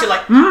down there?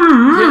 Like,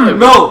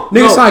 No.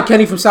 Nigga sound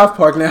Kenny from South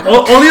Park now.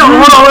 Only on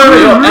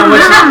wait.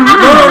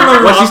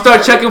 And when she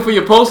start checking for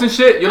your pulse and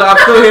shit, you're like,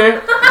 I'm still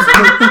here.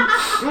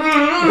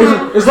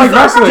 It's like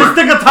wrestling. Just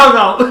stick a tongue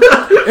out.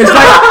 It's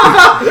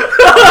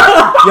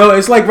like,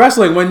 it's like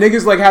wrestling. When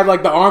niggas like have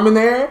like the arm in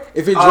the air,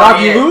 if it drop,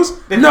 you lose.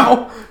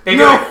 No. They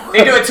do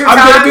it 2 times.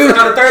 And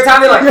on the 3rd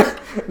time, they're like,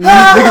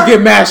 niggas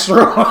get mad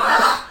strong.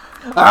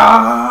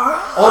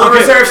 All the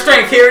reserve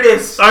strength. Here it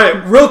is. All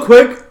right, real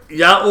quick,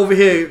 y'all over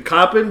here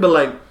copping, but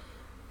like,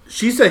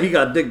 she said he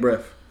got dick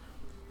breath.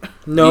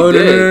 No. She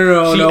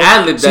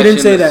ad-libbed that. She didn't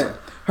say that.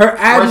 Her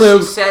ad-lib.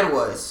 What she said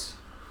was,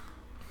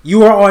 you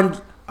were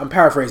on. I'm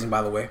paraphrasing,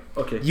 by the way.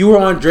 Okay. You were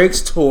on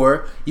Drake's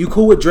tour. You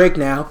cool with Drake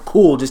now?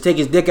 Cool. Just take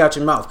his dick out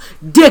your mouth.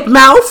 Dick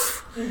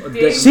mouth.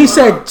 She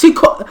said she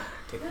called.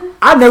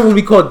 I never would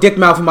be called dick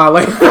mouth in my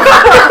life.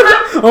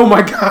 Oh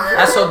my god.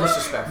 That's so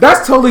disrespectful.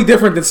 That's totally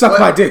different than suck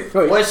my dick.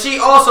 What she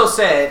also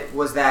said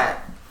was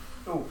that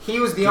he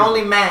was the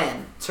only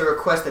man to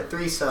request a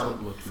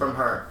threesome from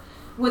her.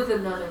 With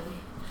another man.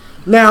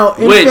 Now,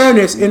 in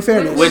fairness, and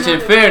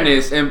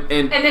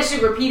then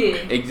she repeated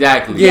it.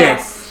 Exactly.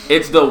 Yes.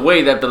 It's the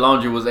way that the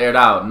laundry was aired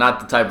out, not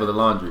the type of the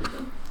laundry.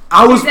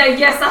 She said,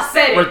 yes, I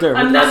said it. Right there.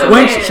 Another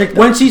when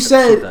man. she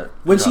said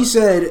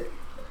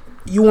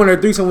you want a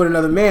threesome with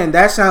another man,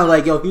 that sounded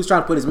like he was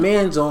trying to put his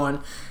mans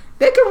on.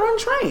 They can run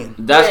train.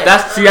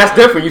 That's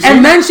different. You see?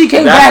 And then she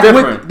came back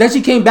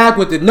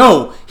with it.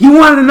 No, he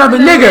wanted another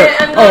nigga.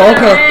 Oh,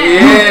 okay.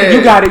 Yeah.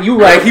 You got it. You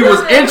right. Like he was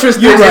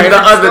interested in the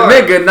other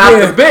nigga, not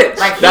the bitch.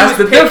 Like that's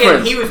the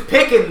difference. He was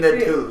picking the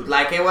dude.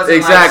 Like it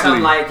wasn't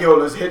like yo,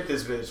 let's hit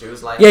this bitch. It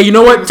was like, yeah, you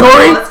know what,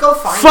 Tori? Let's go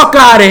find fuck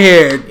out of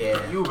here.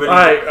 Yeah. All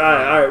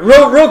right.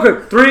 Real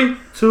quick. 3,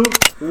 2,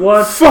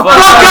 1. Fuck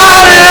out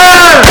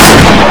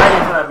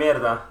of here.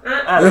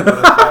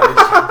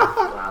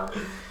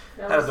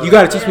 You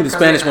gotta teach me the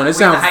Spanish one. It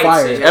sounds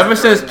fire. Ever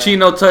since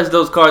Chino touched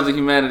those cards of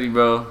humanity,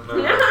 bro.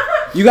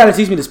 You gotta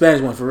teach me the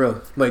Spanish one for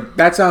real. Like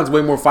that sounds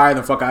way more fire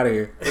than fuck out of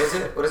here.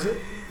 What is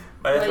it?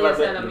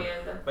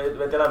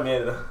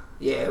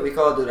 Yeah, we can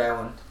all do that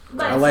one.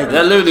 I like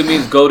that. Literally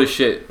means go to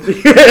shit.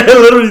 It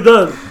literally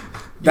does.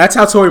 That's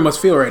how Tori must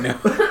feel right now.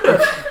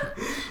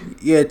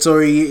 Yeah,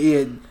 Tori.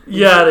 Yeah.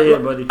 You out of here,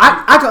 buddy.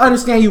 I can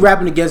understand you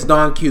rapping against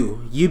Don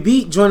Q. You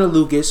beat Joyner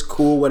Lucas,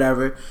 cool,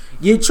 whatever.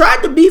 You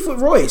tried to beef with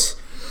Royce.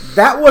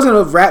 That wasn't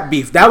a rap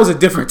beef. That was a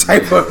different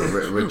type of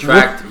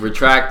retract. He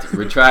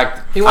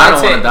I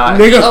don't want to die.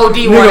 Nigga,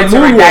 OD wanted to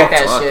redact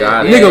that shit.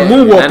 Nigga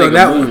moonwalked on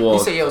that one. You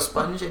say yo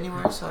sponge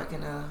anywhere so I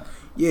can.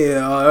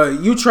 Yeah,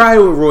 you tried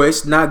with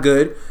Royce, not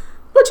good.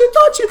 But you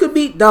thought you could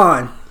beat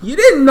Don. You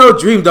didn't know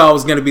Dream Doll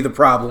was gonna be the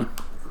problem.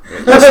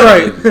 That's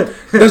right.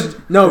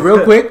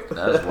 Real quick.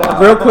 That's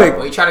wild. Real quick.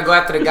 Well, you trying to go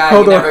after the guy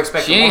you never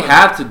expected. She ain't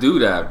have to do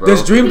that, bro.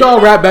 Does Dream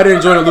Doll rap better than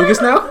Joyner Lucas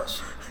now?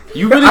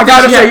 You really I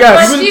gotta say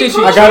yes.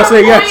 I gotta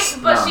say yes.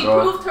 But she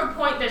proved her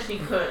point that she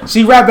could.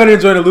 She rap better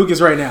than Joyner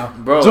Lucas right now.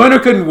 Bro. Joyner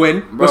couldn't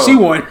win, but she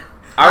won.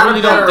 I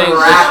really don't think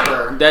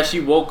that she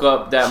woke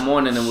up that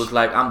morning and was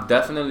like, I'm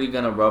definitely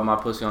gonna rub my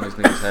pussy on this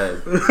nigga's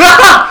head.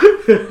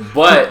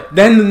 But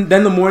then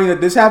the morning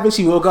that this happened,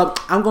 she woke up,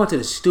 I'm going to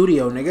the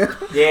studio, nigga.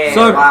 Yeah,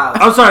 so, wow.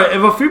 I'm sorry,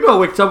 if a female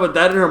wakes up with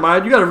that in her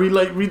mind, you gotta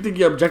rethink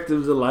your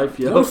objectives in life,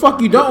 yo. No, the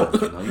fuck you don't.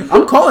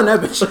 I'm calling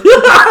that bitch.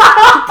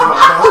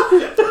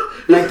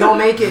 Like, don't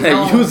make it.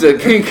 No. Use a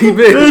kinky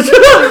bitch.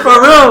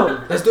 For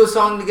real. Let's do a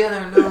song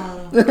together. No.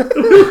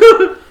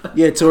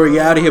 Yeah, Tori, you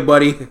out of here,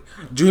 buddy.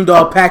 Dream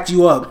Doll packed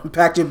you up,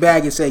 packed your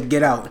bag, and said,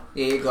 "Get out."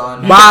 Yeah, you're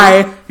gone.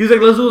 Bye. He's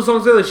like, "Let's do a song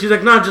together." She's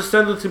like, "Nah, just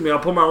send it to me. I'll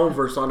put my own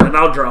verse on it, and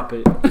I'll drop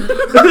it."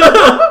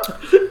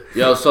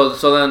 Yo, so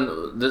then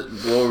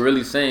what we're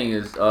really saying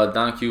is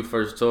Don Q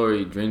first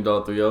Tori, Dream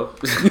Doll 3-0.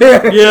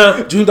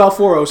 Yeah. Dream Doll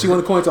 4-0. She won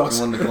the coin toss.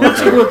 She won the coin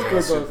toss.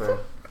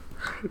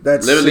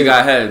 That's literally sick.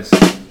 got heads.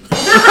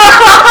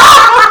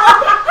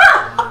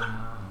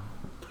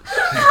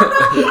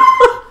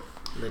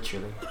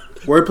 Literally.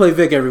 Wordplay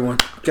Vic, everyone.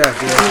 God damn.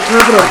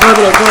 Clap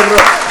it up.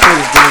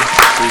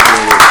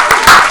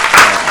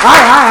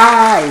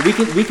 Alright.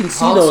 We can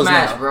see Hulk those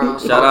smash, now. bro.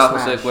 Shout out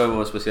Hulk Jose smash.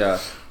 Cuervo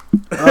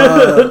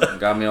Especial.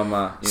 Got me on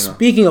my,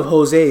 Speaking of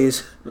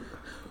Jose's,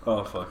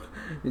 Oh fuck.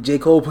 J.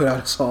 Cole put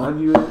out a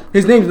song.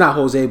 His name's not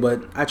Jose,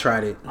 but I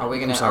tried it. Are we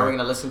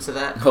gonna listen to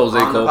that Jose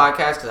on Cole. the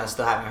podcast? Because I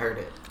still haven't heard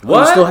it.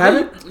 What? You still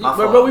haven't? My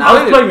Bro, fault. we I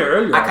was played playing it. it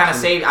earlier.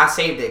 I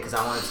saved it because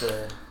I wanted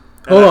to.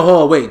 Hold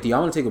on. Wait, do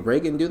y'all want to take a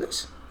break and do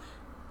this?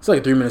 It's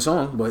like a 3-minute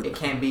song, but It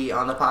can't be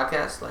on the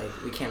podcast. Like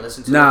we can't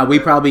listen to. nah, it. we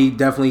probably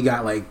definitely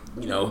got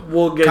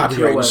We'll get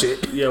copyright to and it.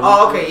 shit. Yeah.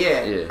 Oh,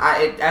 okay, Yeah.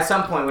 at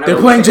some point, whenever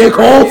They're playing J.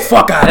 Cole.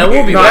 Fuck out. And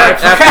we'll be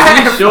back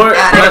after these short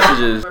Got it.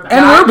 messages.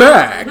 And we're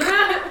back.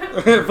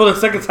 For the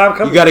second time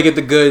coming. You got to get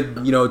the good,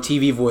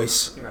 TV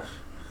voice.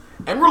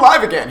 And we're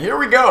live again. Here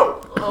we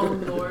go. Oh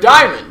Lord.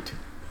 Diamond.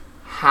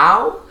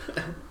 How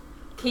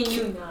Can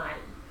you not?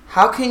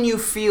 How can you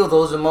feel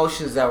those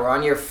emotions that were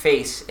on your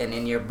face and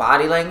in your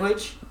body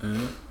language?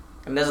 Mm-hmm.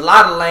 And there's a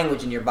lot of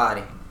language in your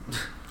body.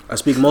 I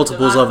speak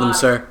multiples of them,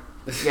 sir.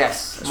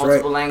 Yes, That's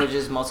multiple right.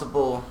 languages,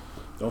 multiple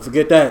Don't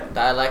forget that.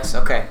 dialects.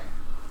 Okay.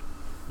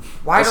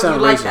 Why That don't you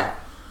sound like racist.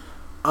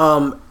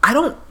 that?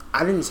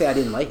 I didn't say I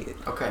didn't like it.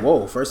 Okay.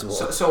 Whoa, first of all.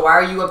 So why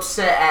are you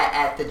upset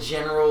at the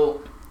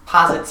general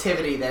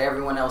positivity that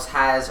everyone else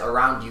has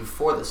around you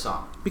for the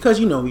song? Because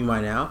you know me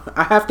by now.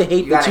 I have to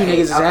hate that gotta you hate.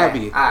 niggas is Okay.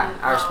 happy.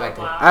 I respect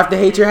it. I have to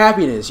hate your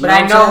happiness. You But know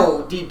I what I'm saying?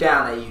 know deep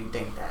down that you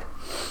think that.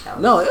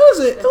 No, it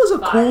was a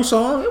cool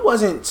song. It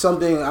wasn't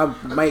something I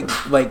might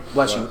like.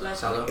 Bless you.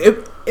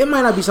 Salute. It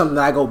might not be something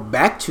that I go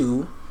back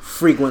to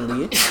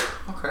frequently,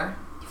 Okay.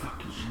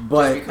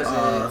 but Just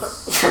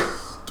because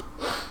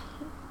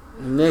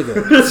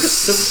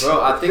nigga,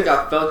 Bro, I think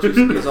I felt you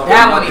squeeze off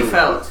that my one he knuckle.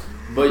 felt.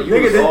 But you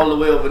was all the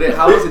way over there.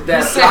 How is it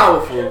that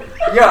powerful?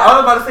 Yeah, I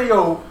was about to say,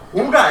 yo,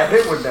 who got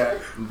hit with that?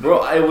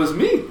 Bro, it was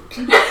me.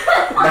 Nah,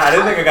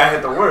 this nigga got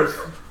hit the worst.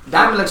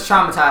 Diamond looks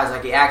traumatized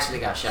like he actually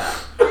got shot.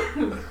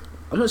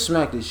 I'm gonna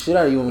smack the shit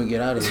out of you when we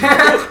get out of here.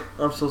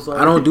 I'm so sorry.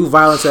 I don't do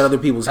violence at other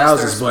people's That's the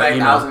houses, but respect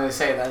you I was know, gonna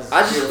say. That's I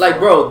just beautiful. like,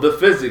 bro, the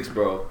physics,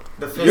 bro.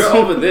 The You're physics.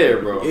 over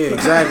there, bro. yeah,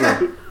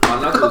 exactly.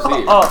 My knuckles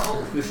here.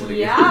 Oh, This nigga.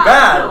 Yeah.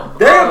 bad.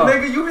 Damn,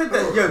 nigga, you hit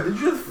that. Yo, did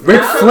you just...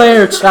 Ric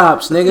Flair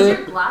chops, Did nigga.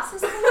 your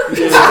glasses?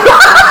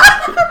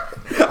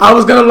 I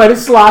was gonna let it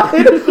slide,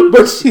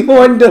 but she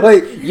wanted to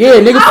like, yeah,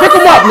 nigga, pick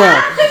him up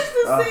now. It's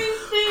the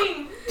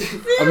same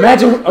thing.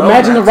 Imagine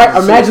the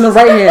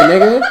right hand,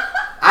 nigga.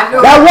 I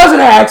know. That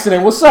wasn't an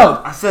accident. What's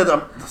up? I said,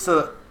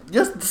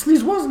 yes, the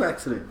sneeze was an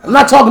accident. I'm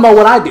not talking about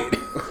what I did.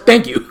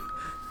 Thank you.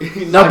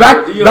 Now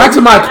back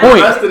to my The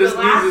point. rest of the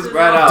sneezes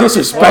right out.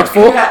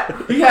 Disrespectful.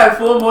 He had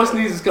 4 more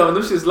sneezes coming.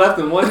 Them shit's left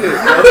in one hit,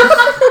 bro.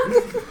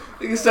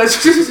 Nigga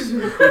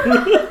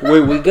said,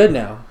 Wait, we good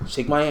now.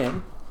 Shake my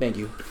hand. Thank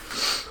you.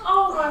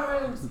 Oh my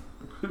ribs.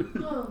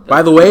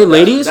 By the way,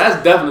 ladies,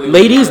 That's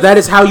that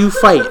is how you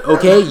fight.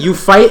 Okay, you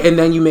fight and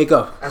then you make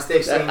up. That's the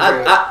exchange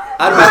rate.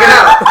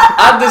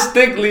 I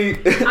distinctly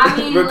I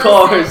mean,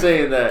 recall her listen.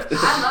 saying that.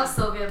 I love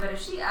Sylvia, but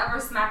if she ever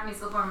smacked me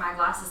so far my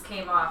glasses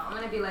came off, I'm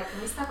gonna be like,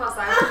 can we step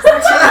outside for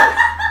a second?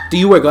 Do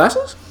you wear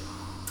glasses?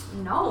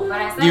 No, but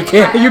I said You if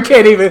can't. I You ever-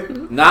 can't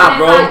even. Nah, if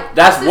bro, I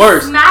that's just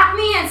worse. Smack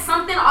me and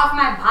something off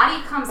my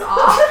body comes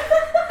off.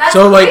 That's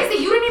So, like-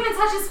 crazy. You didn't even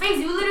touch his face.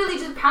 You literally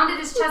just pounded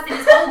his chest and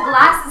his whole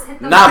glasses hit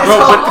the Nah, bro,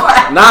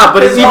 floor.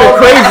 but it's even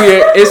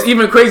crazier. It's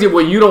even crazier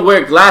when you don't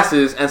wear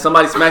glasses and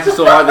somebody smacks you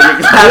so hard that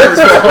your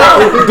glasses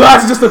fall off.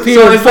 Glasses just appear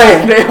So in it's like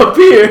full. they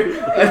appear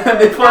and then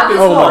they That fucking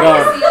was Oh my fall.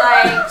 God. crazy.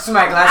 Like,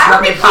 Somebody I glasses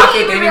up think in their pocket. he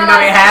They didn't didn't even know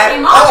they realize had. it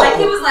came off. Like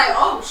he was like,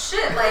 oh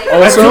shit, like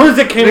As soon as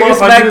it came Nigga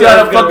off, I smacked knew you out that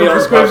of was gonna be fucking on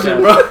the prescription,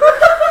 podcast.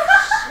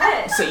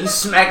 bro. shit. So you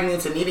smacked me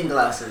into needing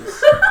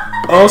glasses.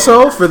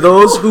 Also, for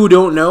those who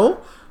don't know,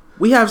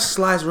 we have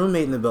Sly's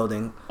roommate in the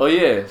building. Oh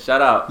yeah,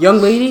 shout out. Young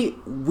lady,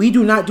 we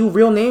do not do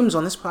real names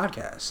on this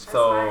podcast.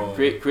 So...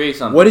 Create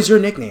something. What is your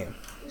nickname?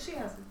 She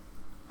has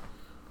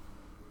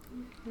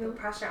No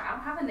pressure. I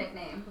don't have a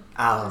nickname.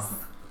 Oh.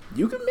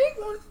 You can make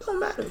one. Don't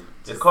matter.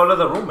 Just call her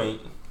the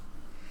roommate.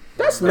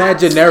 That's mad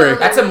generic.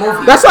 That's a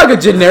movie. That's like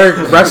a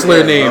generic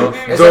wrestler name.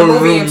 There's The a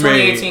movie in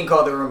roommate. 2018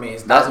 called The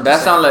Roommates. That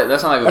sound like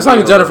That's like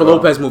a Jennifer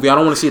Lopez movie. I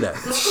don't want to see that.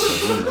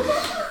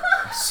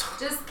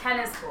 Just Ken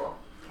is cool.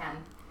 Ken.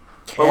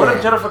 But what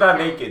if Jennifer got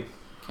naked?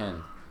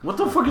 Ken. What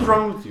the fuck is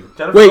wrong with you?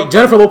 Wait,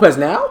 Jennifer Lopez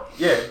now?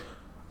 Yeah.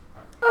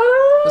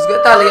 What's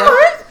good, Talia?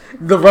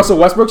 The Russell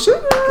Westbrook shit?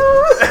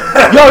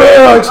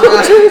 Yo,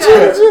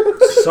 chill.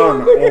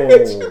 Son,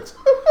 oh.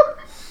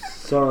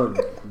 Son,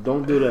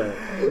 don't do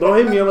that. Don't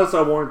hit me unless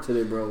I warranted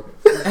it, bro.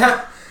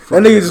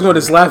 That nigga just going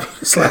to slap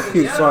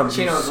you. Son,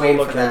 Chino was so waiting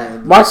for lucky.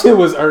 that. My shit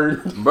was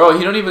earned. Bro,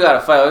 he don't even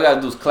gotta fight. All you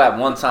gotta do is clap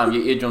one time.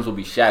 Your eardrums will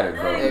be shattered,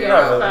 bro. There you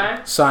Yeah, go.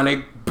 okay.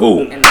 Sonic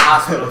boom. In the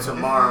hospital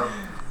tomorrow.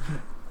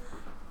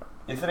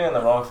 You're sitting in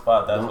the wrong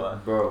spot, that's why.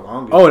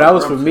 Bro, Oh, that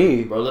was for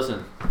me. bro,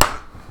 listen.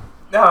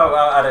 No,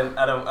 I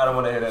don't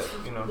want to hear that,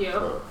 you know. Yeah.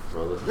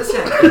 Bro, listen.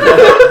 Listen,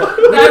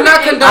 we do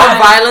not condone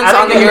violence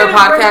I on the didn't Hero get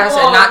podcast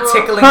and not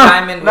tickling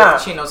Diamond Nah.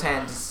 with Chino's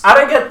hands. I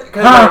didn't get...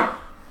 Cause, Huh.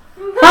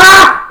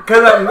 like,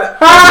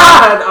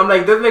 Cause I'm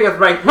like, this nigga's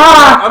right here.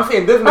 I'm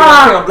seeing this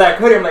nigga a black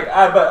hoodie. I'm like,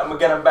 I bet I'm gonna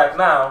get him back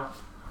now.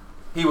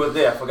 He was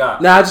there. I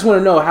forgot. Now I just want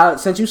to know how.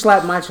 Since you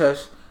slapped my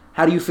chest,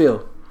 how do you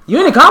feel? You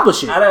didn't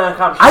accomplish it. I didn't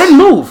accomplish. I didn't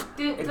move.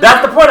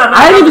 That's the point.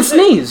 I didn't even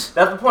sneeze.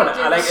 That's the point.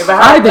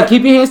 Alright, then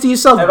keep your hands to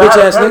yourself, bitch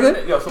ass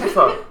nigga. Yo, so what's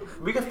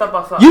up? We can step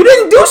outside. You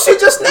didn't do shit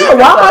just now.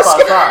 Why am I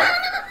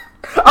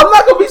scared? I'm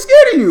not gonna be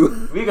scared of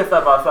you. We can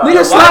step outside.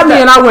 Nigga slapped me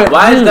and I went.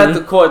 Why is that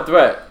the core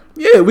threat?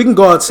 Yeah, we can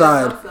go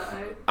outside.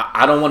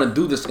 I don't want to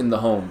do this in the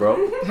home, bro.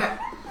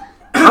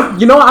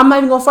 You know what? I'm not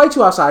even gonna fight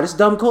you outside. It's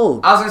dumb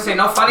cold. I was gonna say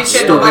no funny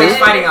shit. Nobody's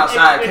fighting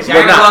outside because you're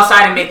gonna go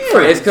outside and make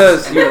friends. It's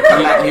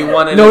because you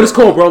wanted. No, it's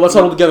cold, bro. Let's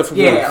huddle together for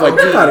yeah, like,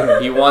 get out of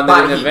here. He wanted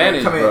an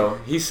advantage, bro.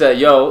 He said,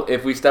 "Yo,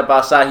 if we step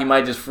outside, he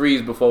might just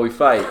freeze before we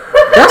fight."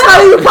 That's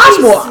not even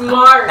possible.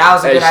 Smart. That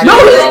was a good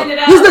idea.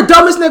 No, he's the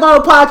dumbest nigga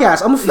on the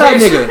podcast. I'm a fat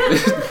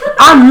nigga.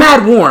 I'm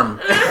mad warm.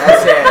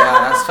 That's it.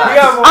 That's fine.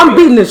 I'm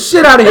beating the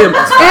shit out of him,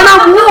 and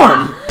I'm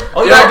warm.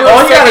 All you gotta do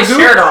is take his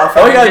shirt off.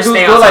 All you gotta do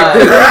is go like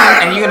this,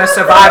 and you're gonna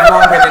survive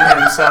longer than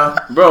him. So,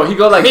 bro, he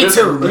go like this.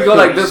 Too. He go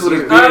like this with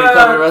his beard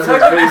covering the rest of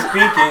his face.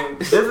 Speaking,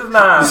 this is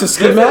not. This is a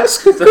ski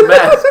mask. It's a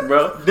mask,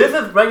 bro. This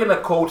is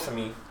regular cold to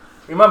me.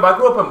 Remember, I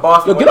grew up in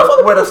Boston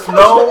Yo, where the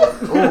snow.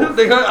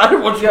 I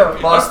didn't want you.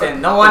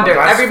 Boston. No wonder.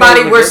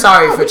 Everybody, we're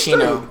sorry for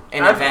Chino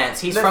in advance.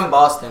 He's from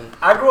Boston.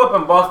 I grew up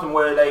in Boston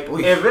where, like,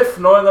 if it's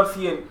snowing up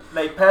here,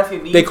 like, past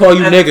your knees. They call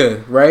you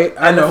nigga, right?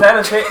 I know.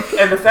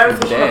 And the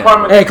sanitation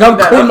department. Hey, come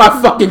clean my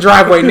fucking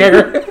driveway,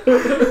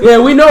 nigga. Yeah,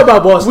 we know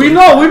about Boston. We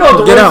know.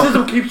 The Get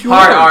racism keeps you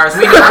Hard in. R's.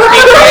 We know the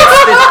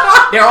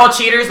Patriots. They're all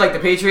cheaters like the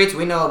Patriots.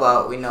 We know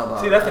about.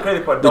 See, that's the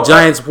crazy part. The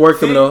Giants worked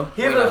them though.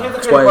 Here's the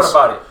crazy part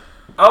about it.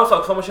 I always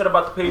talk so much shit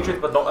about the Patriots,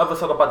 but don't ever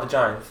talk about the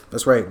Giants.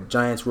 That's right.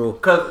 Giants rule.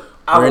 Cause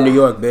we're in New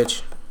York,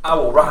 bitch. I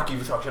will rock you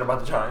if you talk shit about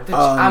the Giants.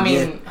 I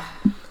mean,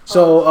 yeah.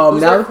 So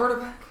who's now their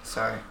quarterback?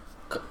 Sorry,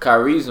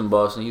 Kyrie's in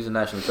Boston. He's a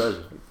national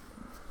treasure.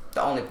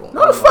 the only one.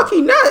 no, the fuck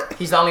he not.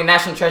 He's the only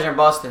national treasure in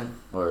Boston.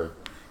 Or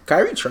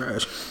Kyrie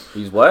trash.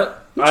 he's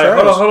what? He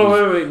Alright, trash. hold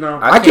on, wait, no.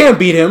 I can't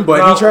beat him, but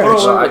No, he trash.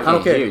 hold on, I wait, can't I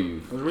don't care. hear you.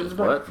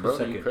 What, bro?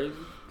 Second. You crazy?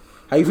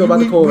 How you feel about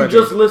the Cole We record?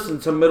 just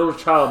listened to Middle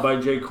Child by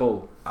J.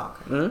 Cole.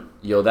 Okay.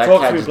 Yo, that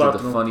Talk cat to me, just did the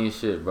Platinum.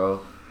 funniest shit,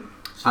 bro.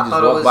 She I just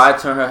thought it walked was- by,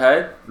 turned her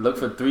head, looked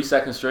for 3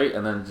 seconds straight,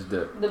 and then just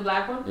did. The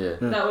black one? Yeah.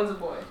 That one's a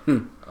boy.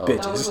 Oh.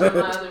 Bitch. That was one of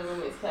my other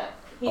roommate's cat.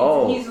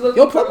 Oh. He's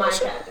looking for put my my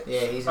shit- cat. Yeah,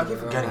 he's a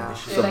different one now. They're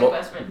So like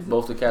best friends.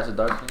 both the cats are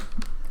dark skin?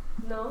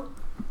 No.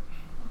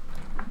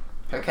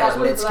 Her cat's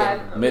That was mid-skin.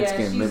 black. Mid-skin,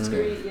 Yeah, she's mid-skin.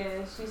 three. Yeah,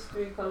 she's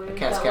 3 colors. Her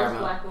cat's that caramel.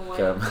 was black and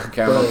white.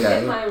 Caramel In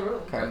cat. my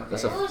room. Caramel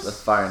That's cat. a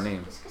fire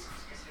name.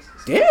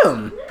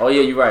 Damn. Oh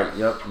yeah, you're right.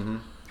 Yep.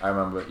 I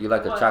remember. You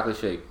like a What? chocolate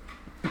shake.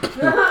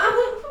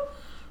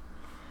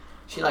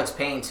 She likes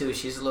pain too.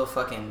 She's a little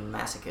fucking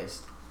masochist.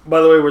 By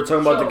the way, we're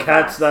talking about the Sure.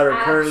 cats that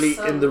are currently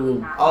in the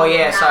room. Oh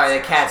yeah, sorry,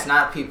 the cats,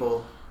 not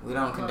people. We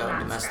don't condone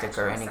domestic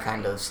or any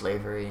kind of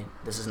slavery.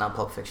 This is not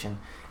Pulp Fiction.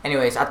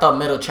 Anyways, I thought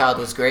Middle Child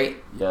was great.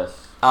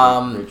 Yes.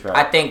 Great track.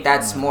 I think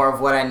that's more of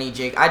what I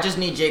need. I just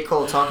need J.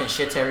 Cole talking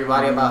shit to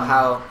everybody about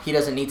how he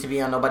doesn't need to be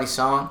on nobody's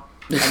song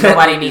and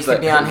nobody needs to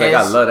be on his.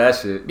 I love that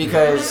shit.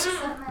 Because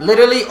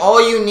literally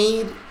all you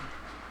need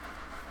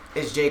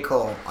is J.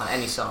 Cole on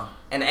any song,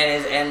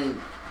 and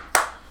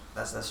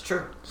that's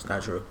true. It's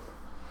not true.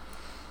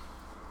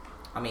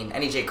 I mean,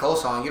 any J. Cole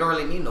song, you don't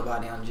really need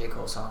nobody on J.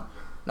 Cole song.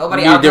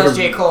 Nobody You need a outdoes different-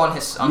 J. Cole on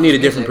his. You On need a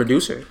his different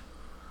music. producer.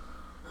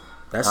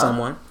 That's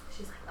someone.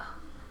 She's like, oh,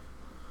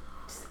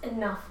 just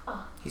enough.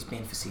 Oh. He's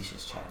being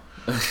facetious, Chad.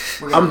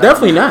 I'm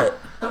definitely not.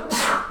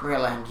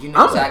 Real you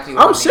know exactly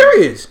what I I'm mean.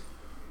 serious.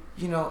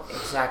 You know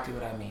exactly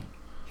what I mean.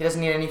 He doesn't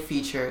need any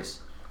features.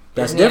 He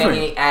That's doesn't different.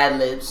 need any ad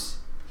libs.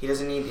 He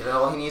doesn't need.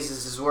 All he needs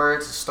is his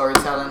words, his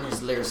storytelling,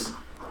 his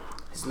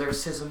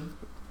lyricism.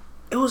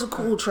 It was a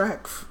cool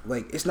track.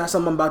 Like, it's not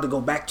something I'm about to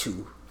go back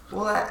to.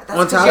 Well, that's On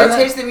top because of your that-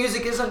 taste in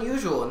music is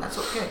unusual, and that's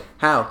okay.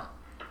 How?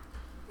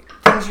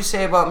 Things you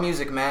say about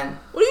music, man.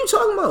 What are you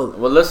talking about?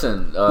 Well,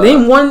 listen.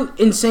 Name one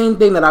insane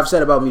thing that I've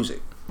said about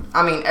music.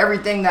 I mean,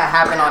 everything that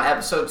happened on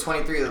episode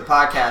 23 of the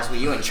podcast with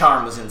you and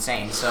Charm was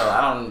insane. So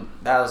I don't.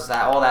 That was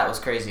that. All that was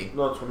crazy.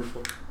 No,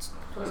 24.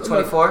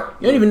 24.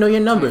 You don't even know your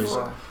numbers.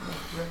 24.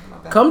 My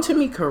bad. Come to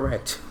me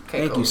correct. Okay,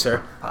 Thank Kobe. you,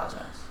 sir.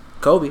 Apologize.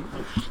 Kobe.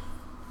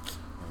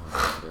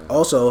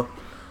 Also,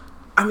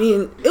 I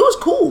mean, it was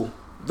cool.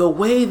 The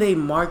way they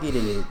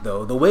marketed it,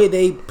 though. The way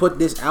they put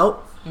this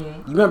out.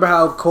 Mm-hmm. You remember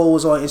how Cole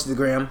was on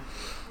Instagram?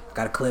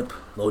 Got a clip,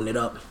 loading it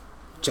up,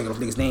 checking off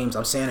niggas' names.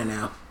 I'm Santa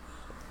now.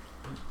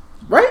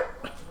 Right?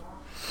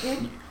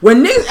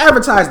 When niggas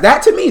advertise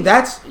that to me,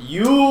 that's...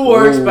 You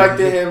were Ooh.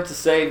 expecting him to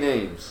say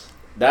names.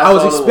 That's I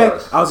was all it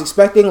was. I was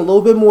expecting a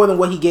little bit more than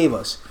what he gave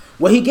us.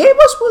 What he gave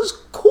us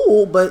was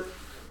cool, but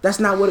that's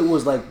not what it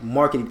was like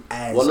marketed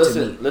as Well, to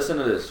me. listen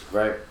to this,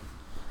 right?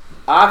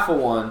 I, for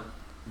one,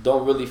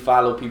 don't really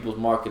follow people's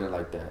marketing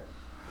like that.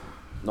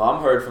 No,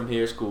 I'm heard from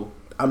here. It's cool.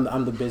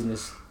 I'm the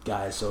business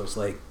guy, so it's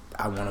like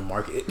I want to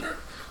market.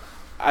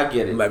 I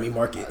get it. Let me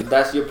market.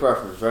 That's your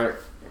preference, right?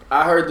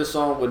 I heard the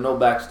song with no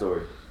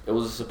backstory. It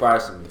was a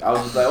surprise to me. I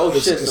was just like, oh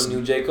shit, some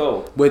new J.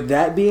 Cole. With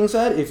that being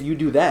said, if you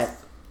do that,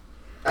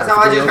 that's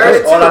how I just heard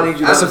it. All I need you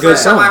to That's a good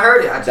song. I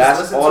heard it.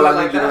 That's all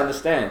I need you to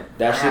understand.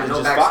 That shit is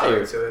just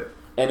fire.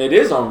 And it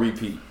is on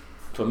repeat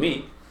for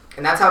me.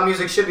 And that's how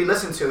music should be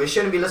listened to. It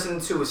shouldn't be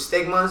listened to with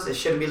stigmas. It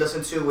shouldn't be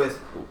listened to with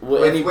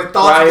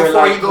thoughts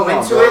before you go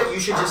into it. You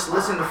should just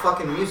listen to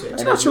fucking music.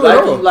 That's not true at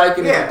all. You like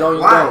it, if you don't,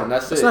 you don't.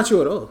 That's it. That's not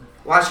true at all.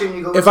 Why shouldn't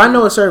you go? If I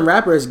know a certain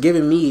rapper is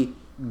giving me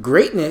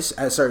greatness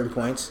at certain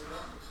points,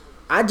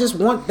 I just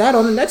want that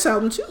on the next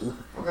album too.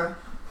 Okay.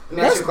 Let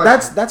me ask you a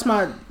question. That's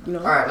my, you know.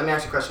 All right, let me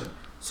ask you a question.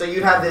 So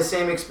you'd have the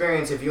same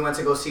experience if you went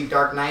to go see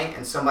Dark Knight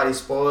and somebody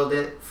spoiled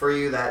it for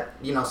you that,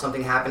 you know,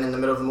 something happened in the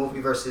middle of the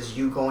movie versus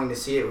you going to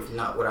see it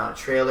without a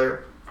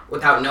trailer,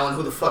 without knowing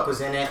who the fuck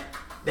was in it.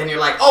 Then you're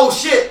like, oh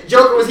shit,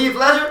 Joker was Heath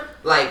Ledger?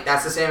 Like,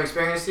 that's the same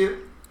experience to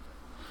you?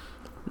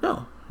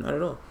 No, not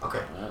at all. Okay.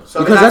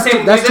 So because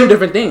that's two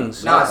different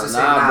things. No, it's the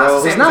same. Bro.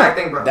 It's the same exact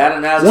thing, bro.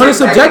 One is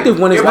subjective,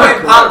 one is not. You're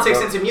putting politics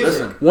into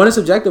music. Listen, one is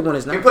subjective, one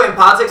is not. You're putting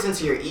politics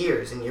into your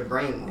ears and your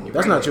brain.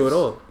 That's not true at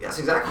all. That's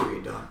exactly what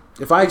you're doing.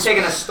 If you're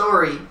taking a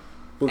story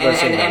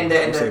and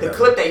the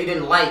clip that you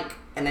didn't like,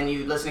 and then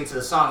you listening to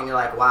the song and you're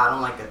like, wow, I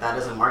don't like that. That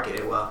doesn't market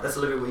it well. That's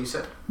literally what you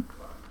said.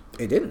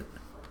 It didn't.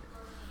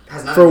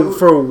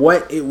 For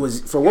what it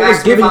was, for what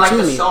was given to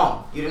me. The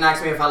song. You didn't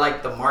ask me if I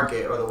liked the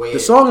market or the way. The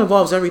song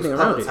involves everything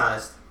around it.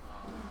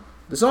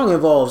 The song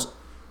involves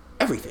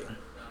everything.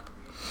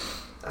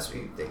 That's what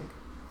you think.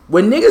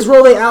 When niggas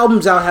roll their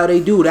albums out how they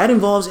do, that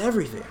involves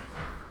everything.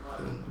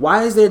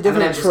 Why is there a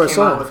difference for a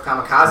song? With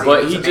Kamikaze,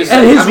 but he just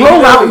and his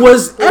rollout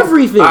was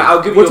everything.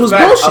 I'll give you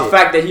a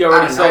fact that he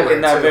already said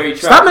in that very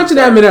track. Stop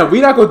mentioning Eminem.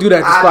 We're not gonna do that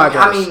this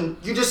podcast. I mean,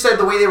 you just said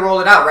the way they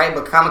roll it out, right?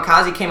 But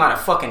Kamikaze came out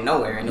of fucking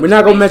nowhere. And we're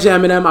not gonna mention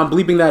Eminem. I'm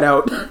bleeping that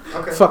out.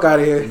 Okay. Fuck out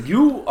of here.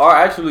 You are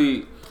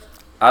actually,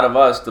 out of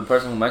us, the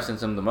person who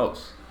mentions him the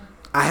most.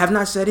 I have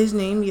not said his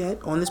name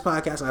yet on this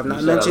podcast. I have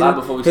not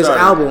mentioned his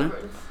album.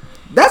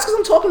 That's because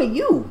I'm talking to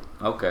you.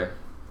 Okay.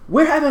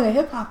 We're having a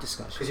hip hop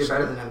discussion. Because you're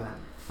better than Eminem.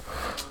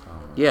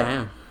 Yeah, I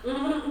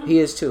am. He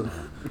is too.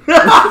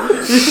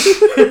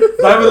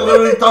 I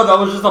literally thought that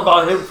was just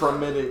about him for a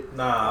minute.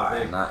 Nah,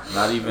 Vic.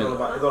 Not even.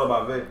 It's all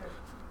about Vic.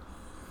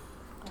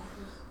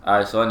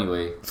 Alright, so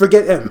anyway.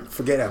 Forget him.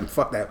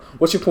 Fuck that.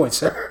 What's your point,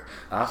 sir?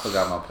 I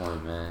forgot my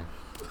point, man.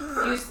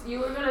 You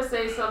were gonna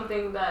say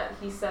something that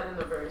he said in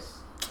the verse.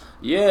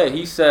 Yeah,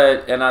 he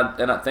said, and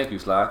I thank you,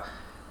 Sly.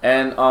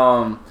 And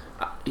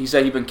he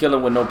said he been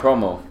killing with no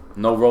promo,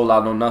 no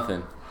rollout, no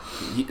nothing.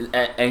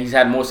 And he's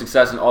had more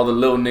success than all the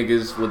little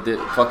niggas with the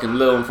fucking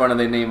Lil in front of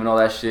their name and all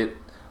that shit.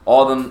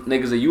 All them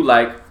niggas that you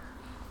like.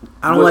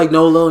 I don't like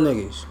no little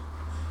niggas.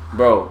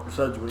 Bro,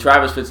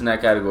 Travis fits in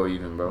that category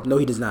even, bro. No,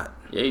 he does not.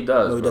 Yeah, he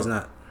does. No, he does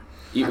not.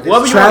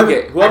 Whoever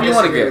you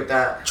want to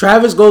get.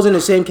 Travis goes in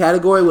the same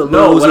category with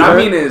Lil Uzi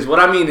What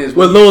I mean is.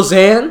 With Lil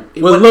Xan?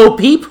 With Lil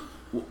Peep?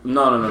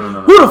 No.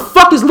 Who the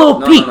fuck is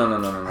Lil Peep?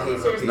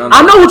 No.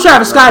 I know who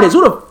Travis Scott is.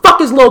 Who the fuck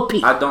is Lil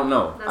Peep? I don't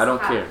know. I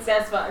don't care.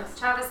 That's facts.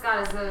 Travis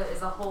Scott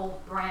is a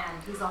whole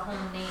brand. He's a whole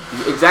name.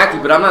 Exactly,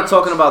 but I'm not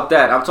talking about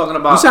that. I'm talking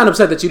about. You sound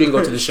upset that you didn't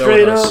go to the show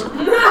with us.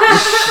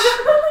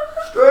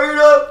 Straight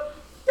up.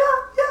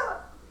 Yeah.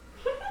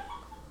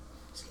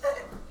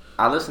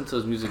 I listen to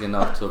his music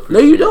enough to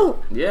appreciate. No, you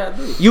don't. Yeah, I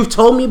do. You've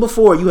told me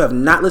before you have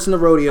not listened to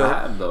Rodeo. I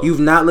have, though.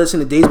 You've not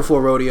listened to Days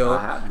Before Rodeo. I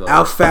have, though.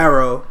 Al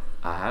Faro.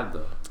 I have,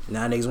 though.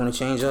 Now niggas want to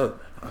change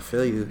up. I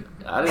feel you.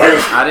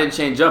 I didn't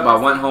change up. I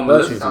went home and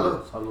listened to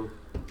it.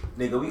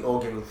 Nigga, we all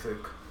getting sick.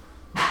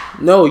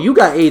 No, you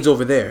got AIDS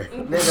over there.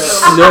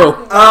 Nigga.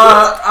 No.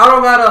 I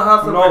don't got a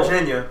house in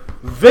Virginia.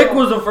 Vic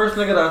was the first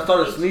nigga that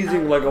started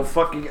sneezing like a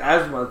fucking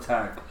asthma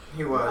attack.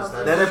 He was.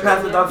 Then it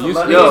passed it down to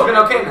Buddy. He's been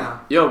okay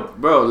now. Yo,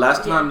 bro,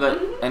 last time that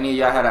any of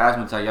y'all had an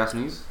asthma attack, y'all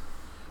sneezed?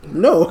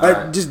 No,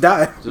 I just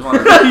died. Just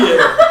wanted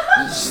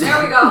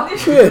There we go.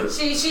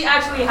 She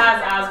actually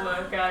has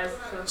asthma, guys.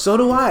 So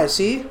do I,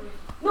 see?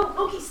 No,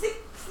 okay, sit.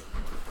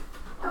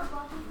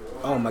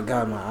 Oh my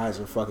god, my eyes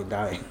are fucking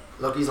dying.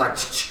 Look, he's like,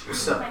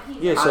 what's up?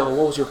 Yeah, so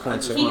what was your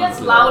point, sir? He gets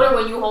louder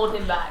when you hold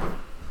him back.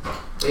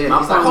 Yeah,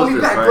 he's like, hold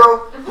me back,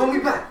 bro. Hold me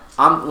back.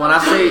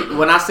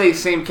 When I say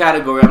same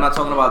category, I'm not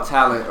talking about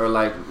talent or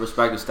like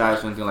respective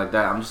status or anything like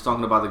that. I'm just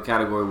talking about the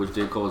category which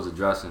J. Cole is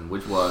addressing,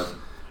 which was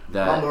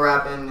that mumble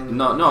rapping. And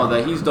no,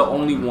 that he's the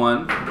only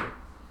one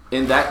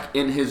in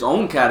his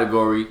own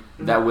category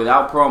that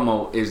without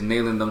promo is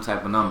nailing them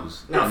type of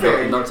numbers, no,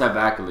 them type of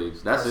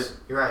accolades. That's it.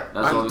 You're right.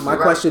 That's my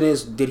question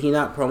is, did he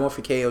not promo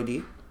for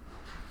KOD?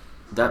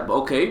 That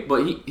okay,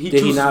 but he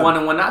chooses one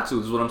and one not to.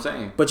 Is what I'm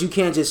saying. But you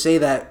can't just say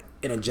that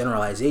in a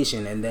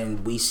generalization and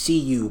then we see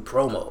you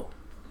promo.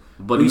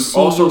 But we see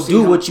also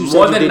you do what you said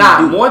more you than didn't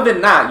not. do. More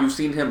than not, you've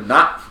seen him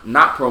not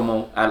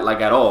promo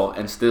at all,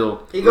 and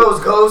still he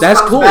goes. That's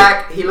comes cool.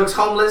 back. He looks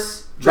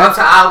homeless. Drops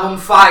an album,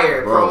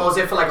 fire. Bro. Promos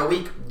it for like a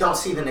week. Don't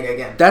see the nigga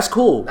again. That's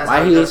cool. That's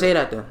why he didn't say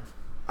that then?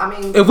 I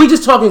mean, if we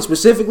just talking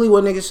specifically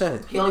what nigga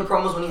said, he only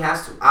promos when he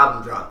has to.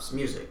 Album drops,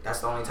 music. That's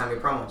the only time he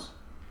promos.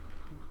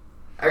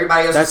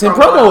 Everybody else That's is him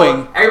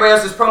promoting. Everybody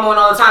else is promoting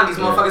all the time. These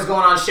motherfuckers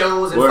going on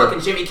shows and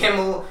fucking Jimmy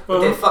Kimmel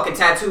with their fucking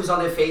tattoos on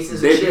their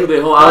faces and shit.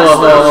 Their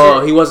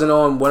whole he wasn't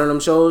on one of them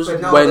shows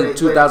when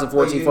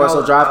 2014 Forest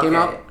Hill Drive came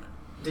out?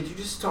 Did you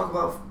just talk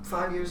about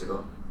 5 years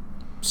ago?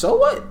 So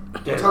what?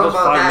 Yeah, talk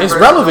about that. It's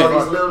relevant. All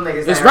these little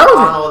niggas it's that relevant.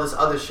 are on all this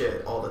other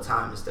shit all the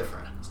time. It's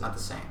different. It's not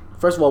the same.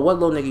 First of all, what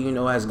little nigga you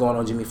know has gone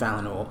on Jimmy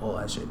Fallon or all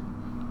that shit?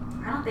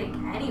 I don't think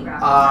any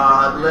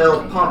rapper.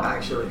 Lil Pump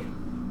actually.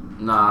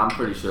 Nah, I'm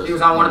pretty sure. He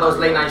was on one of those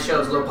late night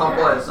shows. Lil Pump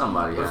was.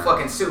 Somebody. With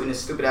fucking suit and his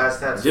stupid ass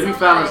tattoos. Jimmy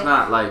Fallon's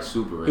not like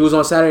super rich. He was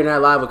on Saturday Night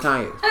Live with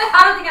Kanye.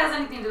 I don't think it has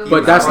anything to do with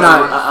But that's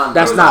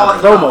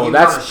not promo.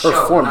 That's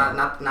performance.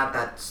 Not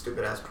that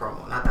stupid ass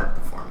promo. Not that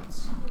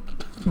performance.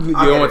 You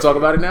don't want to talk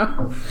about it now?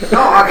 No,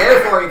 I'll get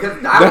it for you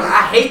because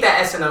I hate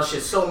that SNL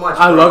shit so much.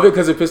 I love it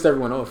because it pissed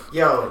everyone off.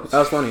 Yo, that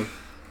was funny.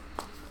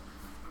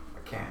 I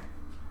can't.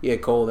 Yeah,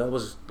 Cole, it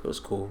was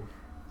cool.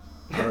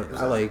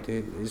 I liked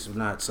it. It's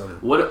not something.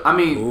 What I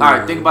mean, all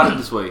right. Think about it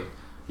this way: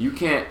 you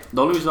can't.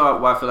 The only reason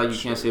why I feel like you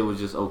can't say it was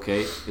just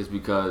okay is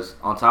because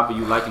on top of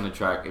you liking the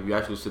track, if you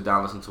actually sit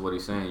down and listen to what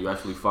he's saying, you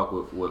actually fuck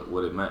with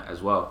what it meant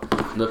as well.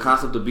 The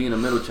concept of being a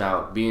middle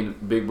child, being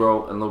big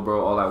bro and little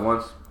bro all at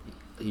once.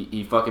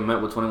 He fucking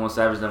met with 21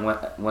 Savage then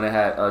when it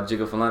had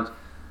Jigga for lunch.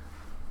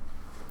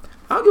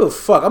 I don't give a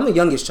fuck. I'm the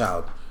youngest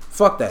child.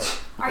 Fuck that.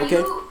 Are you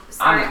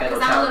sorry?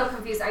 Because I'm a little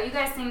confused. Are you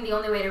guys saying the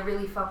only way to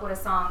really fuck with a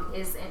song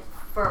is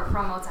for a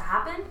promo to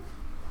happen?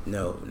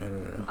 No.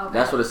 Okay.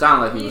 That's what it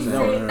sounded like he was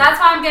saying. No. That's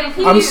why I'm getting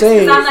confused.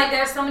 Because I'm like,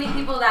 there's so many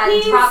people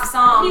that drop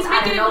songs. He's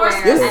making it more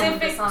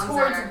specific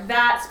towards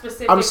that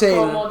specific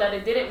promo that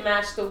it didn't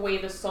match the way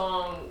the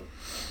song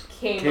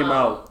came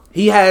out.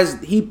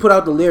 He put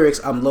out the lyrics.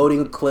 I'm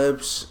loading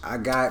clips. I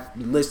got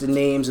listed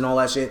names and all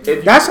that shit.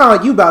 That sound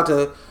like you about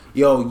to,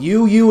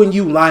 you and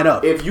you line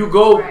up. If you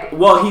go,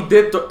 well, he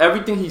did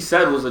everything he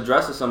said was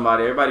addressed to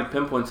somebody. Everybody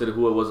pinpointed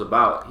who it was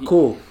about.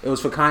 Cool. It was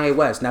for Kanye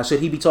West. Now,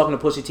 should he be talking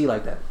to Pusha T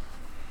like that?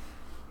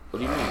 What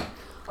do you mean?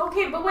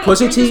 Okay, but wait.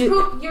 Pusha T.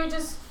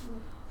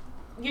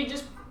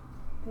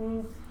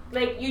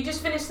 You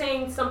just finished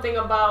saying something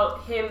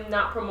about him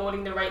not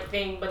promoting the right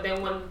thing, but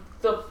then when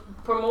the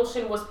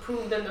promotion was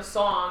proved in the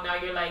song, now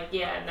you're like,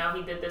 yeah, now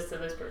he did this to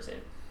this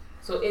person.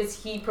 So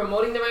is he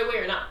promoting the right way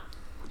or not?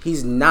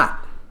 He's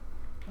not.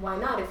 Why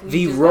not? If there's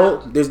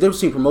a difference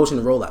between promotion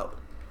and rollout.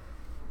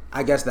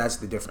 I guess that's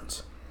the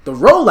difference. The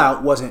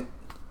rollout wasn't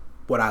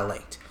what I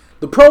liked.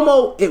 The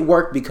promo, it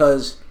worked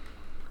because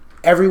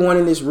everyone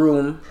in this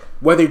room,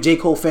 whether J.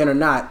 Cole fan or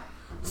not,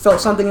 felt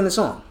something in the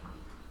song.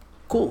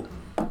 Cool.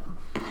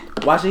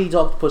 Why should he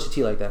talk to Pusha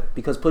T like that?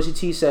 Because Pusha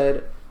T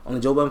said on the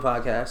Joe Budden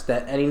podcast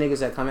that any niggas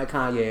that come at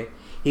Kanye,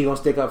 he gonna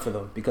stick up for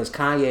them because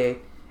Kanye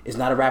is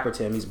not a rapper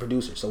to him; he's a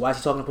producer. So why is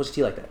he talking to Pusha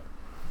T like that?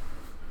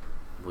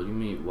 What do you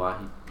mean? Why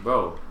he,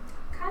 bro?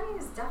 Kanye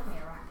is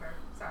definitely a rapper.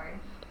 Sorry.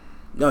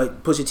 No,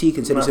 Pusha T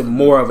considers him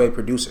more of a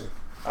producer.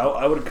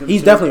 I would.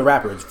 He's definitely a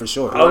rapper for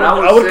sure.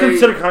 I would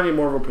consider Kanye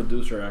more of a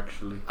producer,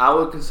 actually. I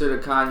would consider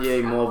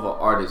Kanye more of an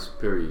artist.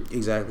 Period.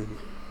 Exactly.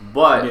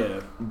 But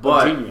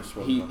genius.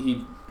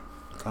 He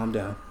calm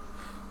down.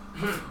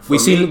 We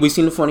seen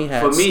the funny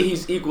hats. For me,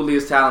 he's equally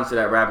as talented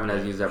at rapping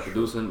as he is at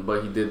producing,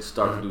 but he did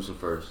start producing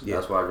first. Yeah.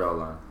 That's why I draw a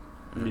line.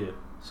 Yeah.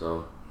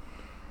 So,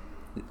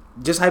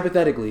 just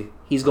hypothetically,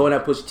 he's going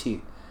at Pusha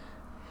T.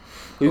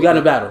 Who you got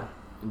in a battle?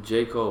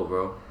 J. Cole,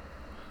 bro.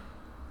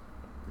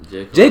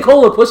 J.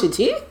 Cole or Pusha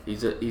T?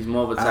 He's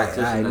more of a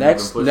tactician than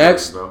next, even Pusha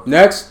next, is, bro.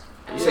 Next.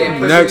 You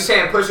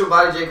saying Pusha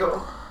body J.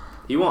 Cole?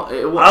 He won't.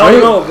 I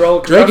don't know,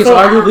 bro. Drake is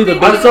arguably the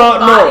best.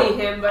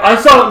 I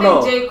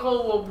don't think J.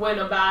 Cole will win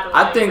a battle.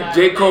 I think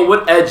J. Cole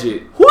would edge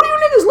it. Who do you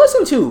niggas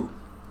listen to?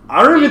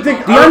 I don't even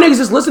think. Do y'all niggas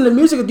just listen to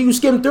music or do you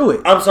skim through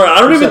it? I'm sorry. I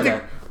don't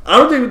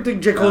even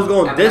think J. Cole's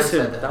going to diss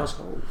him. That was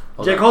cold.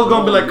 J. Cole's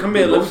going to be like, come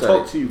here, let me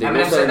talk to you.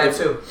 Eminem said that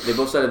too. They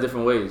both said it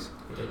different ways.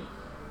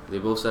 They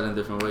both said it in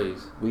different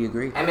ways. We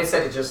agree. Eminem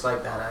said it just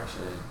like that,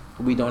 actually.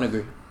 We don't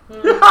agree.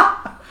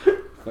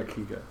 Like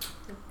he got.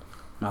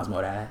 Miles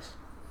more ass.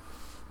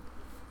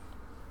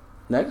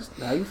 Next,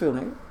 how you feel,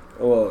 nigga?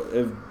 Well,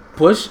 if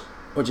Push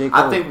or J. Cole?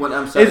 I think when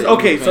M said it's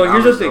okay. So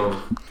here's the thing.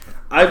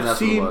 I've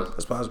seen.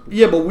 That's possible.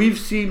 Yeah, but we've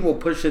seen what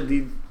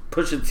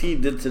Pusha T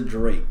did to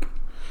Drake,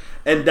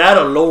 and that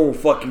alone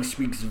fucking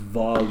speaks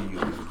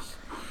volumes.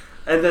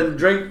 And then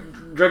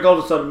Drake all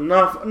of a sudden,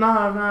 nah.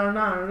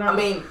 I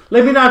mean,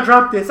 let me not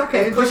drop this.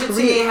 Okay, if Pusha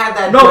T ain't had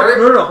that dirt,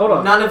 no, hold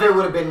on. None of it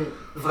would have been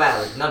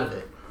valid. None of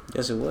it.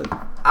 Yes, it would.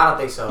 I don't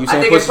think so. I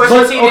think if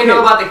Pusha T didn't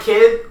know about the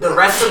kid, the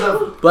rest of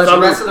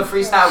the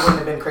freestyle wouldn't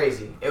have been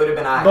crazy. It would have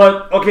been alright.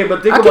 But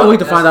I can't wait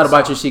to find out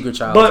about your secret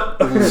child. But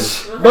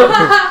that's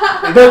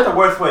the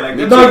worst way. Like,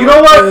 no, you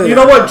know what? You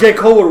know what? J.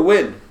 Cole would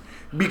win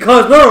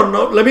because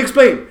no. Let me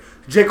explain.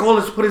 J. Cole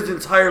has put his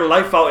entire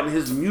life out in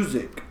his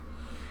music.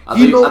 I thought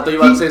you were about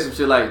to say some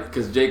shit like,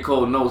 because J.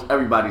 Cole knows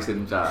everybody's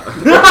hidden child.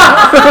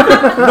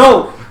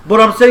 No,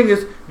 what I'm saying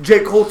is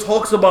J. Cole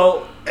talks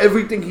about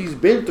everything he's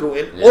been through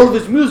in all of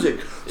his music.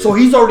 So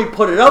he's already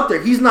put it out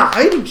there. He's not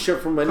hiding shit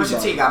from anybody.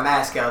 Pusha T got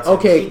mad skeletons.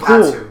 Okay,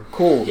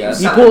 cool. Yes.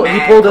 He pulled the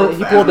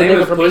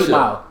nigga from 8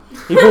 Mile.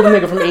 He pulled the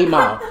nigga from 8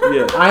 Mile.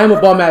 Yeah. I am a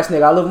bum ass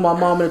nigga. I live with my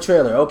mom in a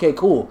trailer. Okay,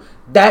 cool.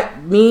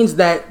 That means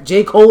that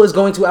J. Cole is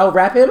going to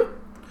out-rap him?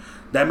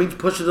 That means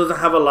Pusha doesn't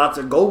have a lot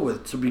to go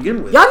with to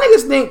begin with. Y'all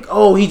niggas think,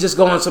 he's just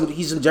going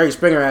he's some Jerry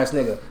Springer ass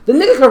nigga. The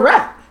nigga can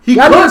rap.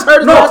 Y'all niggas heard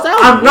his last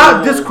album. I'm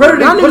not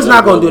discrediting Y'all niggas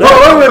not gonna do that.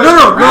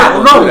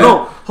 Wait,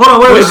 no. Hold on,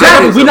 wait.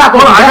 Exactly. We not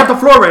gonna do that. I got the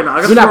floor right now.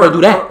 We're not gonna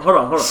do that. Hold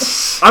on.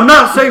 I'm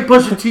not saying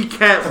Pusha T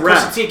can't rap.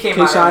 Pusha T came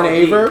out Keyshawn and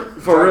Aver?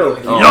 For real.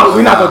 Yo,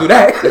 we're not gonna do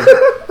that.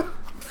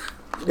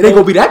 It ain't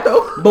gonna be that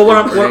though. But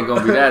it ain't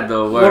gonna be that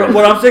though.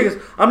 What I'm saying is,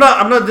 I'm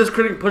not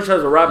discrediting Pusha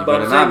as a rap,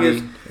 but I'm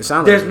saying is,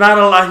 there's not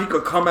a lot he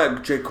could come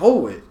at J.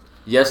 Cole with.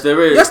 Yes,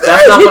 there is. Yes, there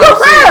is. He can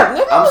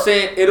rap. I'm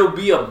saying it'll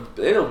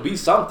be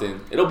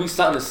something. It'll be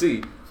something to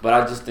see. But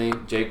I just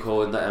think J.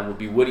 Cole in the end will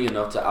be witty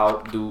enough to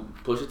outdo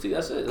Pusha T.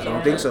 That's it. I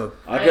don't think so.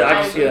 I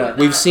can see that.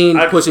 We've seen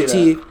Pusha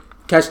T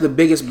catch the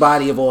biggest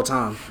body of all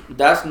time.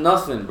 That's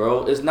nothing,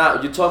 bro. It's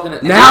not. You're talking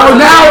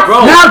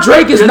now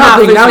Drake is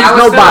nothing. Now he's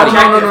nobody.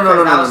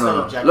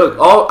 No. Look,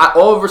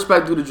 all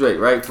respect due to Drake,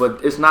 right? But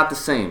it's not the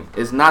same.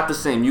 It's not the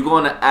same. You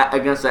going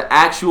against an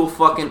actual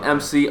fucking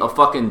MC, a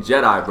fucking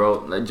Jedi, bro.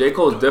 Like J.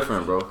 Cole's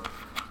different, bro.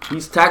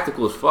 He's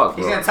tactical as fuck,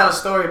 bro. He's gonna tell a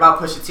story about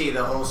Pusha T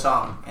the whole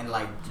song and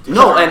like.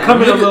 Low key,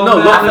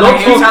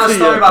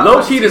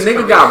 the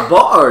nigga got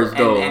bars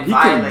though.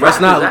 That's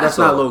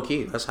not low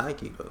key. That's high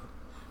key though.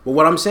 But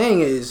what I'm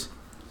saying is,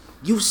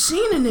 you've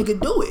seen a nigga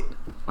do it.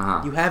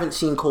 You haven't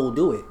seen Cole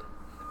do it.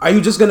 Are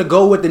you just gonna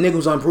go with the nigga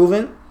who's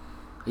unproven?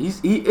 He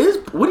is.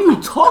 What are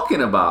you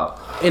talking about?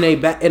 In a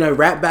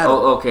rap battle.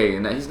 Oh, okay.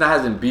 And he's not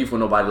having beef with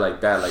nobody like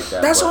that.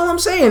 That's all I'm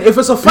saying. If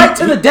it's a fight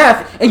to the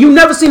death, and you've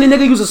never seen a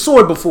nigga use a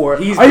sword before,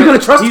 are you gonna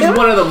trust him? He's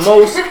one of the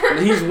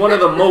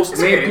most.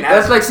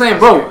 That's like saying,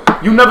 bro,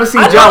 you never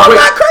seen John Wick.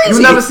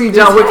 You never seen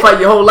John Wick fight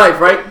your whole life,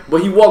 right?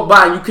 But he walked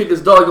by and you kick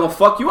his dog, he's gonna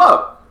fuck you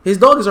up. His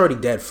dog is already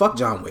dead. Fuck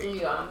John Wick.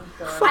 Yeah,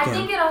 I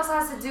think it also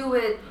has to do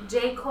with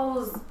J.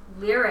 Cole's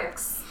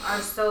lyrics are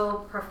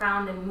so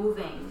profound and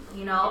moving,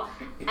 you know?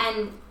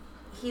 And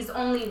he's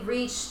only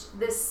reached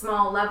this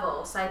small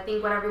level. So I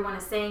think what everyone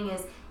is saying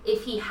is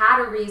if he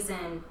had a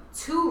reason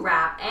to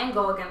rap and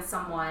go against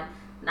someone,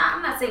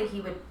 I'm not saying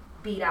he would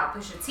beat out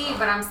Pusha T,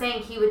 but I'm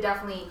saying he would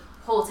definitely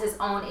hold his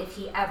own if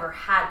he ever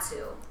had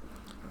to.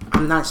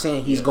 I'm not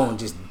saying he's going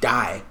to just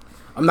die.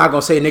 I'm not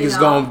going to say niggas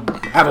going to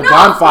have a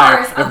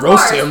bonfire and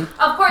roast him.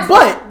 Of course.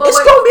 But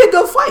it's going to be a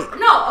good fight.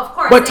 No, of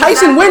course. But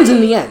Tyson wins in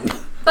the end.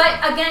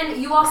 But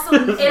again, you also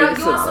just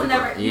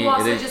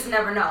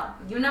never know.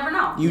 You never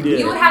know.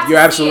 You would have to You're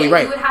absolutely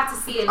right. You would have to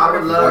see it. I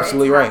would love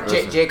absolutely right.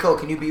 J. Cole,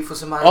 can you beef for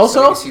somebody?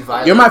 Also,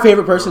 you're my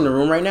favorite person in the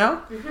room right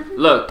now.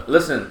 Look,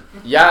 listen,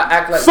 y'all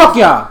act like fuck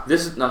y'all.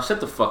 Shut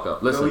the fuck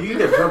up. Listen, no, you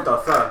get jumped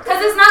off fast.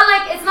 Because it's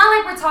not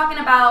like we're talking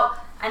about.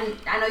 And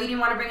I know you didn't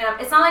want to bring it up.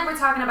 It's not like we're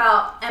talking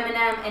about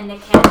Eminem and Nick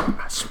Cannon.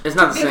 It's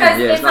not the same. Because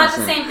it's not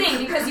the same thing.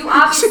 Because you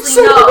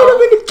obviously know.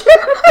 But it's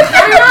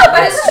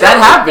true. That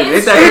happened.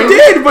 It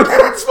did, but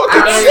that's fucking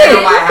shit. I don't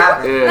know why it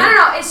happened. Yeah.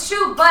 No, it's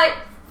true. But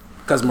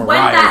when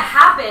that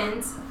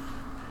happened,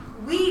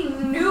 we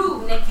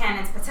knew Nick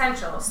Cannon's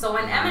potential. So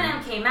when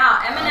Eminem came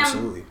out,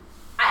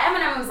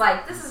 Eminem was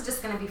like, this is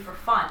just going to be for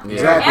fun.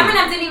 Exactly.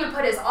 Eminem didn't even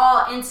put his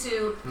all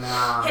into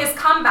his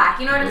comeback.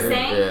 You know what I'm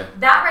saying? Yeah.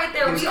 That right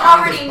there, we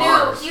already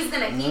knew he's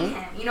going to eat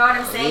him. You know what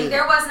I'm saying?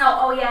 There was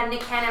no, Nick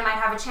Cannon might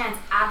have a chance.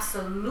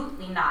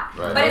 Absolutely not.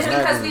 Right. But it's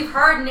because we've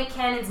heard Nick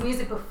Cannon's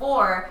music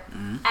before,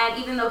 and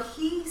even though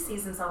he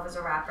sees himself as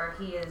a rapper,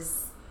 he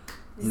is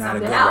not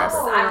something a good else.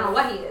 rapper. I don't know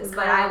what he is,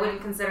 but I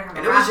wouldn't consider him a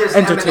rapper. It was just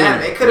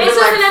entertainment. It could have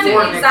been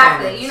like 4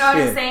 exactly. You know what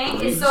I'm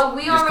saying? And so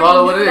we already call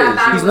it what knew it that is.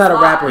 battle He's not a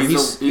was rapper.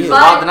 lost. He's a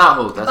wild and out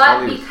host. That's all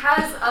But he is.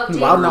 because of J.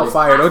 Wild and Out Cole's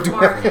Fire, don't do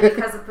platform, that. and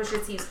because of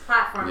Pusha T's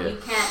platform, you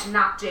can't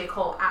knock J.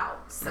 Cole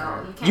out. So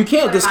you can't put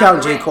him discount out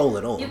of the J. ring. Cole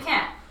at all. You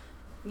can't.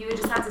 You would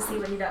just have to see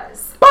what he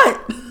does.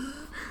 But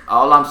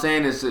all I'm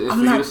saying is for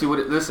you to see what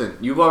it. Listen,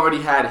 you've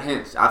already had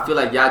hints. I feel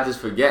like y'all just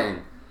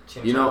forgetting.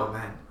 You know,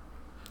 man.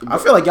 I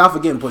feel like y'all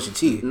forgetting Pusha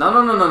T. No.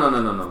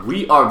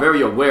 We are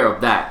very aware of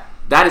that.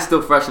 That is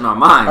still fresh in our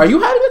minds. Are you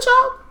having a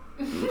child?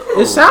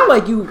 It sounds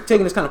like you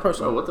taking this kind of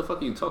personal. Bro, what the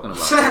fuck are you talking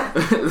about?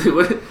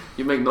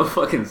 You make no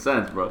fucking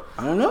sense, bro.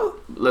 I don't know.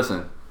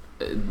 Listen,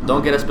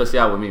 don't get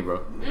especial with me,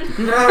 bro. It's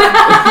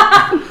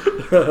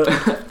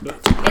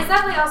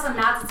definitely also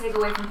not to take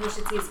away from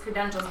Pusha T's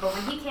credentials, but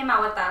when he came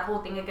out with that whole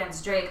thing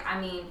against Drake, I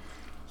mean,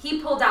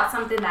 he pulled out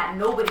something that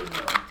nobody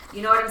knew.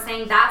 You know what I'm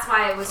saying? That's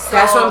why it was so...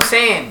 That's what I'm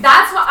saying.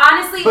 That's what,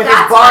 honestly, but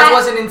that's his bars why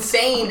wasn't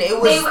insane. It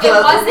was the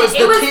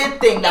kid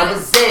thing. That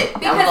was it.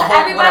 Because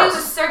everybody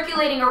was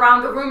circulating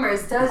around the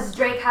rumors. Does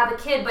Drake have a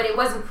kid? But it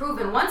wasn't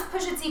proven. Once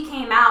Pusha T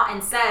came out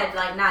and said,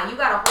 like, nah, you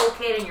got a whole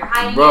kid and you're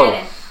hiding it.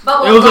 And,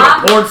 but it was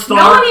like a porn star.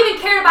 No one even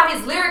cared about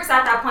his lyrics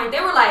at that point. They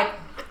were like,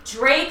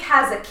 Drake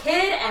has a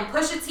kid and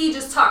Pusha T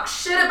just talked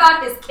shit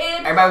about his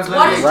kid. Everybody was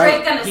what is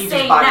Drake gonna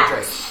say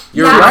next?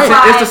 You're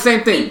right. It's the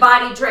same thing. He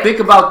bodied Drake. Think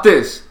about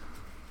this.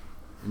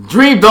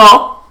 Dream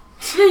Doll.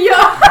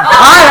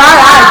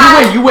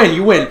 Alright. You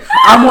win.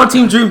 I'm on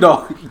Team Dream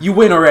Doll. You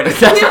win already.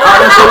 Bro,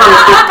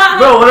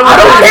 what am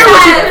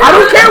I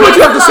don't care what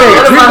you have to say.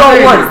 Dream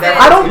Doll won.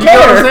 I don't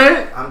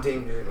care. I'm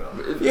Team Dream Doll.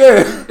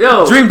 Yeah.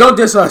 Yo. Dream, don't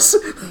diss us.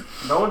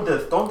 Don't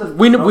diss.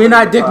 We're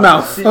not dick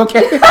mouth.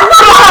 Okay.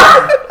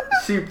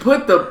 She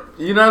put the.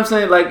 You know what I'm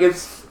saying? Like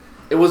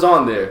it was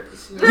on there.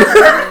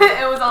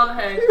 It was on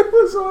her. It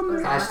was on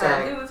there.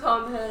 Hashtag. It was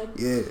on her.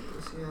 Yeah.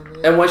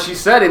 And when she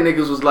said it,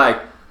 niggas was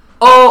like,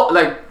 oh,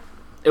 like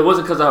it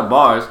wasn't because of her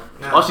bars.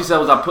 No. All she said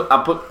was, I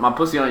put my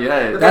pussy on your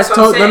head. That's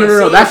no.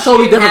 That's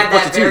totally different. Had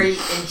that very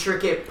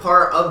intricate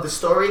part of the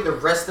story. The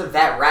rest of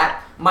that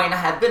rap might not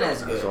have been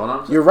as good.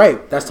 You're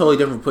right. That's totally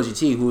different from Pusha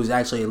T, who is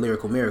actually a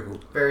lyrical miracle.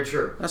 Very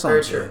true. That's all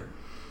I'm saying.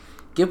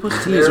 Give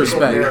Pusha T his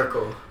respect.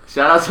 Miracle.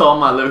 Shout out to all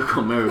my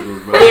lyrical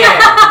miracles, bro.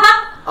 Yeah.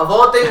 Of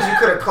all things you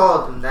could have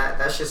called them,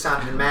 that shit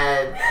sounded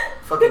mad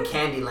fucking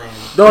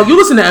Candyland. Dog, you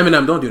listen to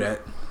Eminem. Don't do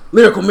that.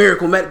 Lyrical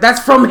miracle, man.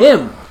 That's from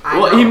him.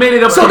 Well, he made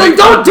it up. So then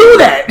don't do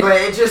that. But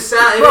it just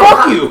sounds.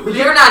 Fuck you.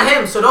 You're not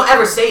him, so don't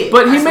ever say it.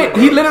 But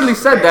he literally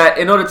said that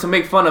in order to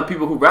make fun of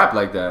people who rap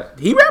like that.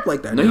 He rap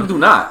like that. No, he do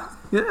not.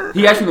 Yeah.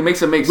 He actually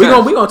makes it make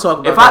sense. We gonna talk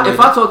about if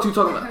I talk to you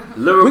talking about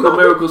lyrical,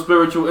 miracle,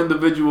 spiritual,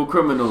 individual,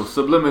 criminal,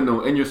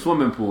 subliminal in your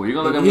swimming pool, you're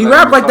gonna look at me. He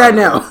rap like that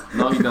now.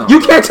 No, he don't. You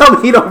can't tell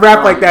me he don't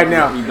rap like that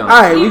now. He don't.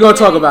 All right, we gonna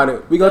talk about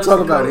it. He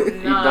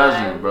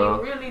doesn't,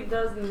 bro. He really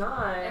does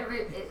not.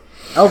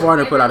 El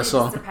Varner put out a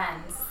song.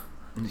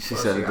 She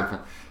said it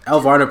depends.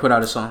 El Varner put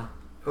out a song.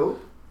 Who?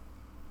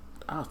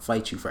 I'll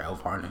fight you for El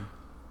Varner.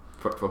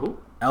 For who?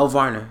 El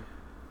Varner.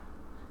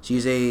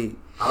 She's a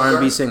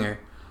R&B singer.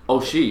 Oh,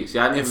 she. See,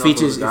 I didn't know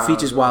it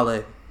features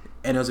Wale,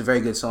 and it was a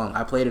very good song.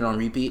 I played it on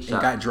repeat and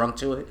got drunk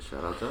to it.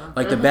 Shout out to her.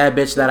 Like the bad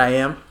bitch that I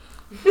am.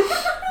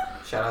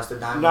 Shout out to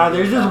Diamond. Nah,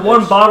 there's just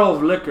one bottle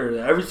of liquor.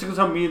 Every single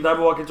time me and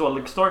Diamond walk into a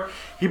liquor store,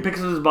 he picks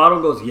up his bottle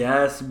and goes,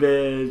 "Yes,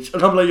 bitch."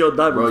 And I'm like, "Yo,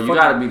 Diamond, bro, you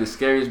gotta be the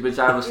scariest bitch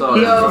I ever saw."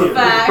 Yo,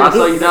 facts. I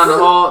saw you down the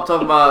hall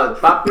talking about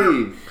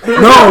papi.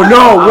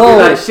 No, whoa.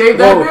 Like, shave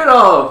that bit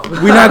off.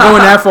 We're not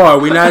going that far.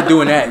 We're not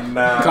doing that.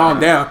 Nah. Calm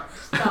down.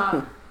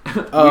 Stop.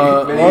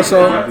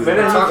 Also, talk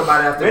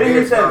about it after.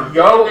 Then he said,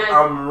 "Yo,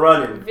 I'm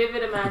running."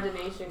 Vivid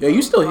imagination. Yeah,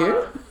 you still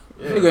here?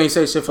 Yeah. Nigga ain't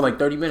say shit for like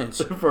 30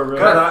 minutes. For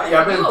real.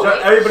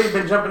 Everybody's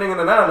been jumping in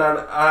and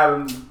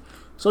out.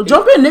 So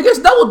jump in, nigga. It's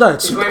double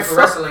dutch. He's waiting for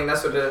wrestling.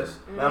 That's what it is.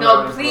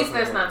 No, please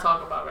let's not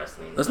talk about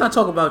wrestling. Let's not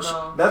talk about.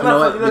 No.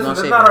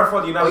 That's not our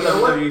fault. You're not a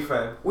WWE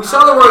fan. We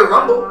saw the Royal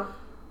Rumble.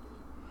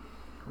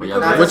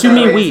 What you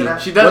mean we?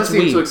 She doesn't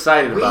seem too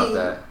excited about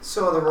that.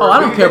 Saw the Royal I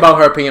don't care about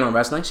her opinion on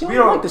wrestling. She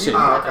don't like the shit.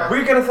 Okay.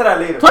 We're gonna say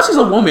that later. Plus, she's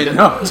a woman.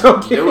 No, I'm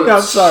joking.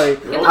 I'm sorry.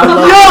 Yo,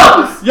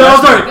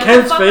 I'm sorry.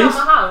 Ken's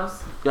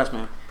face. Yes,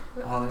 man.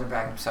 Hold me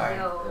back. I'm sorry.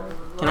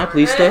 Can I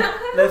please stay?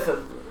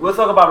 Listen, we'll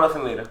talk about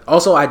wrestling later.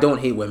 Also, I don't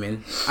hate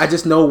women. I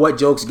just know what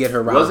jokes get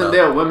her riled up. Wasn't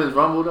there a women's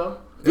rumble though?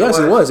 Yes,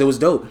 it was. It was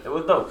dope. It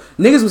was dope.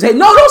 Niggas was hating.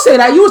 No, don't say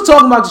that. You was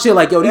talking about the shit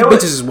like, yo, these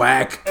bitches is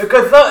whack.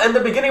 Because in the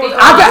beginning,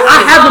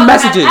 I have the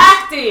messages.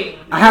 Acting.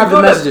 I have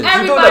the messages.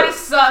 Everybody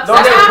sucks.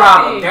 That's the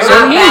problem.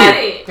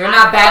 They're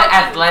not bad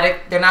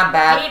athletic. They're not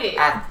bad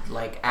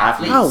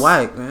athletes. Oh,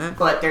 whack, man.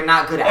 But they're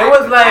not good at It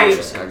was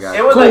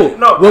like cool. Like,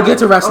 no, we'll get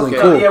to wrestling.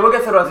 Okay. Cool. Yeah, we'll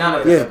get to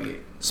wrestling. Yeah.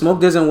 Smoke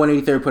Dizzle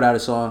and 183rd put out a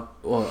song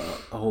or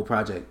a whole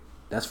project.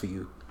 That's for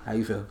you. How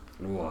you feel?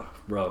 Wow,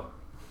 bro.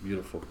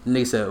 Beautiful. And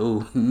they said,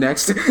 ooh,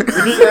 next. Nah,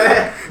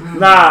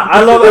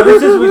 I love ever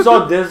since we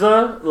saw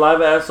Dizza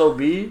live at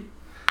SOB,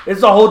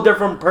 it's a whole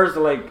different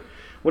person. Like,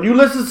 when you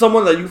listen to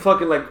someone that you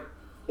fucking, like,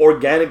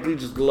 organically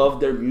just love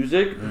their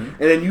music, and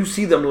then you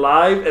see them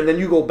live, and then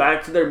you go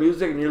back to their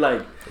music, and you're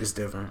like... It's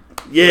different.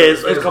 Yeah,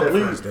 it's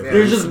completely different.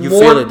 There's just you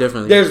more... feel it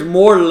differently. There's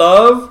more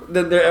love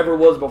than there ever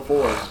was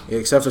before. Yeah,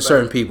 except for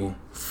certain people.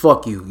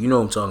 Fuck you. You know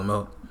what I'm talking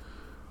about.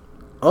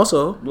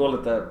 Also... You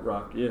want to let that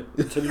rock, yeah.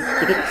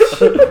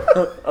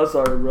 I'm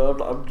sorry, bro.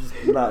 I'm just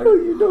not...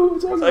 You know what I'm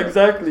talking about.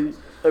 Exactly.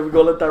 And we're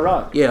going to let that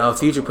rock. Yeah,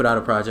 Future put out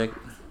a project.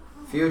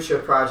 Future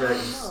project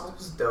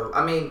is dope.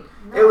 I mean,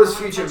 it was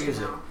Future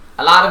music.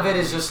 A lot of it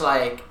is just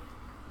like...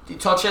 You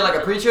talk shit like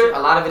a preacher. A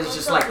lot of it is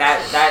just like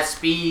that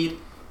speed.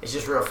 It's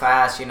just real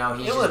fast, you know.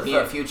 He's just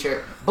being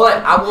Future.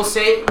 But I will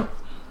say,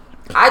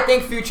 I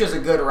think Future's a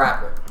good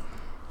rapper.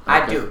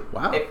 I do.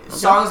 Wow.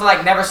 Songs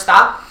like Never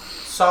Stop.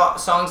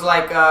 Songs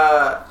like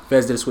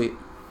Fez Did Sweep.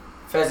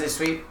 Says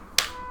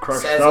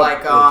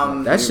like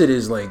that shit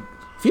is like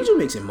Future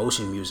makes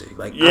emotion music.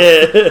 Like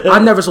yeah, I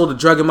never sold a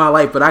drug in my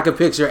life, but I could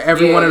picture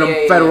every one of them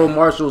federal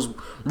marshals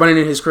running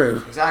in his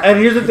crib. Exactly. And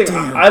here's the thing: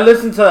 I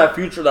listened to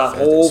that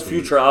whole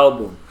Future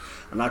album,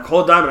 and I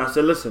called Diamond. I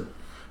said, "Listen,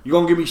 you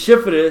gonna give me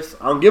shit for this?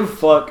 I don't give a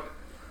fuck.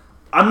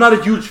 I'm not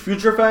a huge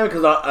Future fan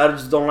because I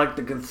just don't like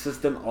the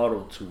consistent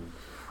auto tune.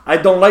 I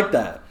don't like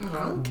that.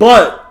 Okay.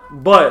 But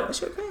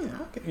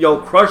Okay. yo,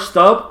 Crushed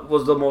Up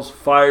was the most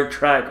fire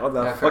track on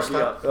that fucking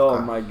album. Oh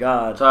my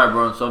god. Sorry,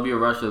 bro. So be a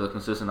Rusher. The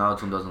consistent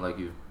auto-tune doesn't like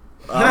you.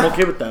 I'm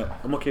okay with that.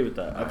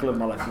 I can live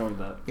my life knowing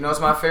that. You know what's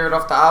my favorite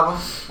off the album?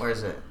 Where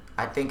is it?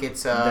 I think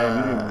it's Damn,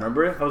 you don't even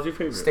remember it? How's your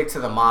favorite? Stick to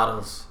the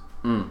Models.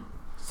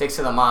 Sticks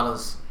to the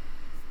models.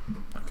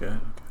 Okay.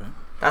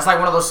 That's like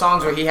one of those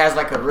songs where he has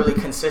like a really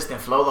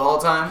consistent flow the whole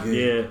time.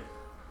 Yeah.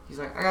 He's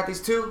like, I got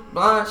these 2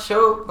 blonde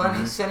show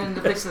bunnies sending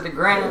the pics to the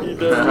gram.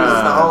 The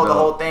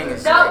whole thing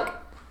is like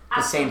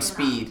the same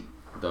speed.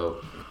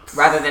 Dope.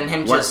 Rather than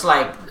him just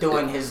like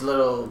doing his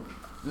little.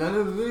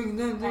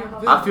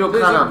 I feel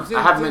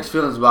I have mixed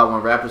feelings about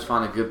when rappers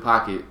find a good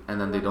pocket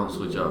and then they don't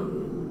switch up.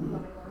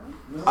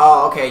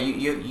 Oh, okay.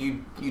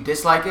 You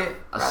dislike it?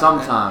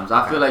 Sometimes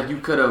I feel like you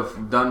could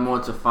have done more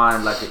to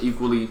find like an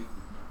equally,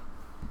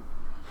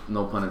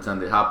 no pun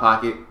intended, hot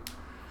pocket.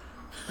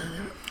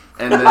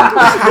 And then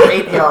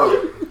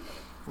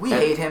we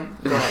hate him.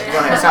 Go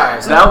ahead. Sorry.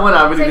 That one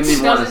I really didn't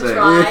even want to say.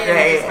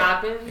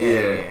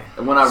 Yeah.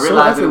 And when I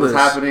realized it was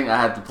happening, I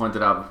had to point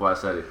it out before I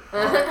said it.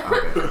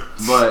 Okay.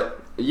 But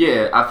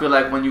yeah, I feel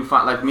like when you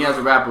find, like me as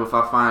a rapper, if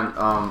I find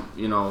a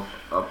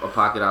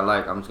pocket I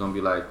like, I'm just gonna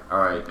be like, all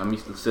right,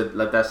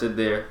 let that sit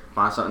there.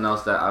 Find something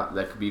else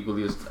that could be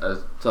equally as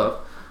tough,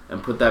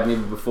 and put that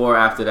maybe before or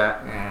after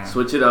that. Yeah.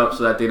 Switch it up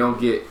so that they don't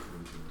get,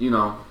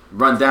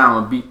 run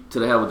down and beat to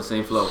the head with the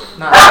same flow.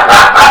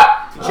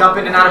 Jump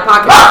in and out of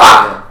pocket.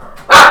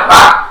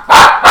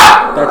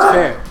 That's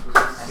fair.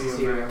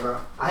 Bro.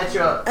 I hit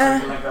you up.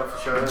 For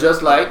sure.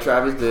 Just like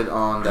Travis did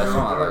on that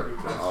song I like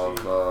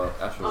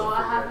of Astro.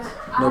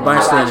 No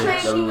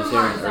bystanders. That we was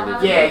hearing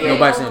earlier. Yeah. No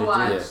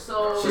bystanders.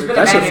 Yeah. She's been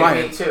a fan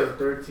of me too.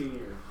 13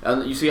 years.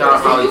 And you see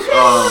how it's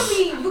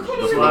you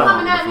can't even be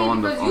coming at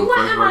me because you want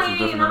first verse is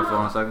different than the flow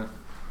on the second.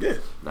 Yeah.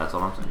 That's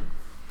all I'm saying.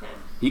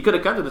 He could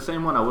have kept it the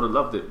same one. I would have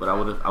loved it, but I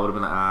would have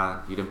been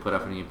like, you didn't put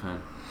effort in your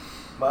pen.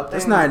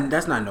 That's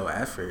not no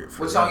effort.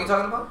 What song are you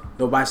talking about?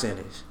 No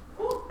bystanders.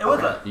 It was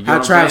that. How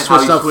Trav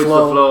switched up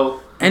flow,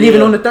 and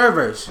even on the third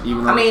verse.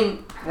 I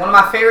mean, one of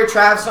my favorite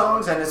Trav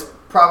songs, and it's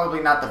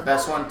probably not the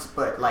best one,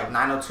 but like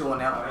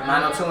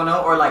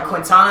 90210, or like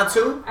Quintana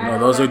 2. No,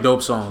 those are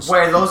dope songs.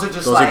 Where those are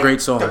just those like are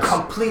great songs. The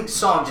complete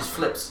song just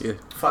flips. Yeah.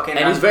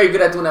 And he's very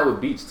good at doing that with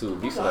beats too.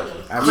 Beat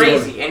selection.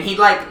 Crazy. And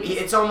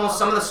it's almost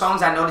some of the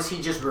songs I notice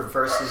he just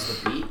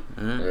reverses the beat,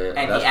 and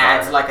he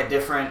adds like a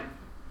different.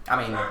 I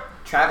mean,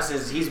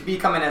 he's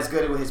becoming as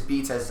good with his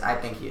beats as I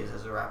think he is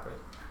as a rapper.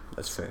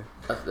 That's fair.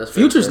 That's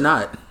Future's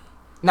not.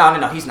 No,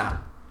 he's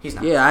not.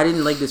 Yeah, I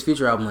didn't like this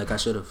Future album like I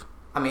should have.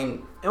 I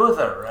mean, it was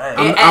alright.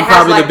 I'm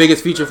probably the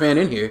biggest Future fan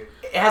in here.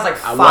 It has like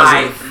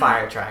 5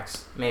 fire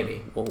tracks,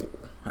 maybe. Whoa,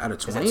 out of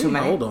 20? Is that too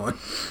many? Hold on,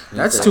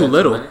 that's too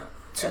little.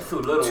 That's too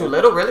little. Too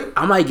little, really?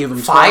 I might give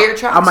him 12. Fire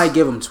tracks. I might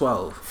give him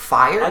 12.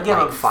 Fire? I give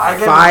him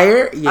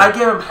fire. Yeah. I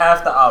give him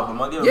half the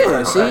album. I give him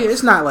yeah. See,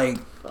 it's not like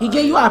he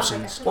gave you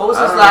options. What was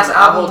his last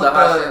album with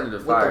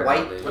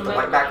the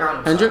white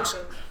background? Hendrix.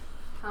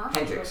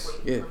 Hendrix.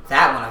 Yeah.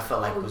 That one I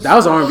felt like was. That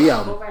was an R&B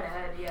album.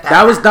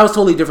 That was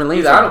totally different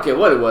lane. I don't care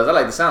what it was. I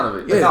like the sound of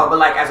it. Yeah. No, but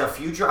like as a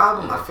Future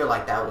album, I feel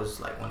like that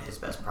was like one of his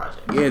best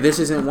projects. Yeah, this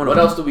isn't one of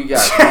them. What else do we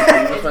got?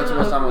 We spent too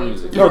much time on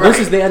music. No, this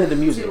is the end of the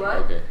music.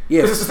 Okay.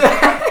 Yeah.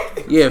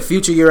 Yeah,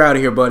 Future, you're out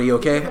of here, buddy.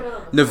 Okay.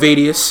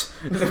 Nevadius.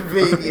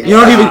 You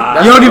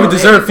don't even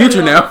deserve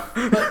Future now.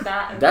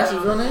 That's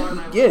his real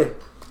name? Yeah.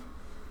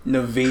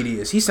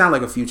 Nevadius. He sound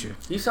like a Future.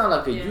 He sound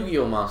like a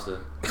Yu-Gi-Oh monster.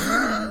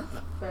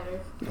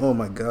 Oh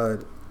my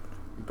god,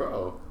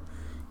 bro.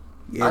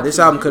 Yeah, this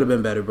album could have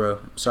been better, bro.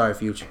 Sorry,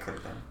 Future.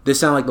 This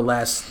sound like the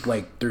last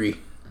 3.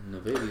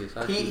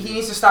 He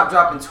needs to stop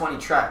dropping 20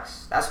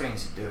 tracks. That's what he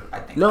needs to do, I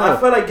think. No,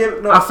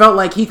 I felt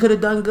like he could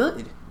have done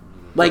good.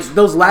 Like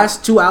those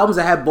last 2 albums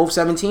that had both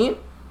 17,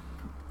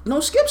 no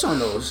skips on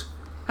those.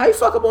 How you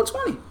fuck up on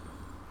 20? He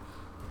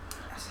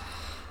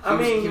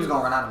was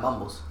gonna run out of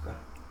mumbles.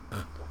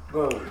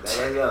 Bro,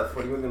 yeah,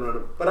 40 we're gonna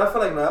run. But I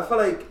feel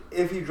like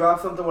if he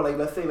dropped something with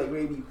let's say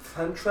maybe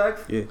 10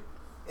 tracks, yeah,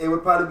 it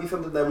would probably be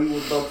something that we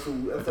would bump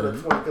to instead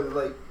of 20 because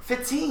it's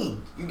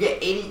 15. You get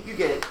 80. You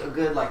get a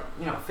good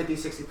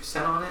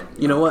 50-60% on it.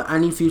 You know what? I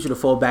need Future to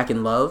fall back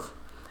in love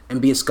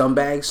and be a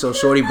scumbag so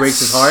Shorty breaks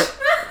his heart.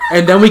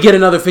 And then we get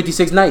another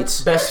 56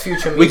 nights. Best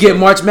Future music. We get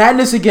March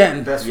Madness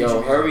again. Best Future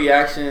music. Her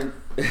reaction.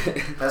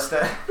 That's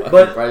that.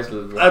 But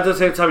at the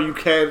same time, you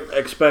can't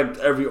expect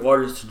every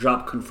artist to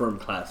drop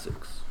confirmed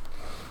classics.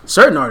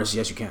 Certain artists,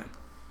 yes, you can.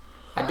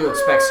 I do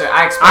expect.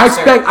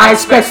 I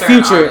expect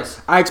Future.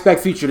 Artists. I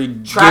expect Future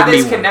to Travis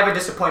give me can never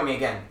disappoint me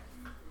again.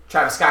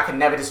 Travis Scott can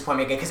never disappoint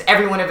me again because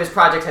every one of his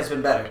projects has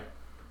been better.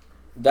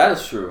 That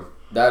is true.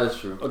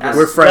 Okay,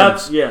 we're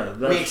friends. We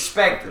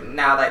expect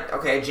now that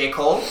J.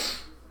 Cole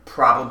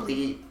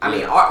probably. I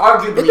mean,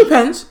 arguably. It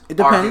depends.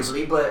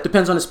 Arguably, but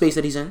depends on the space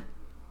that he's in.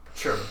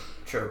 True.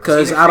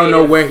 Because I don't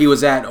know where he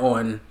was at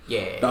on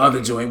the other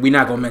yeah. joint. We're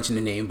not gonna mention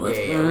the name, but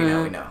we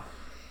know.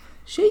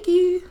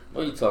 Shaky.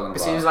 What are you talking about?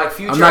 It seems like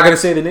Future. I'm not gonna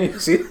say the name.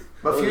 See,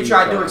 but Future,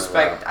 I do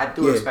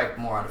expect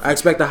more out of Future. I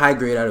expect a high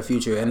grade out of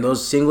Future, and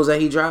those singles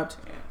that he dropped,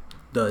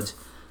 duds.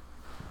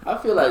 I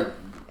feel like,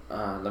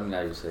 let me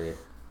not even say it.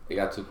 It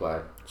got too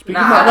quiet. Speak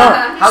your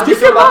mind. Speak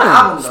your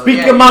mind.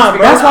 Speak your mind,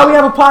 bro. That's why we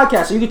have a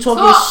podcast, so you can talk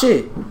your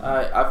shit.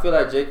 I feel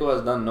like J. Cole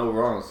has done no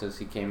wrong since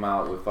he came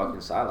out with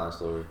fucking Sideline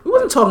Story. We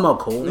wasn't talking about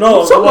Cole. No, we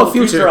was talking about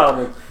Future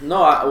album.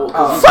 No,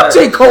 fuck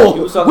J.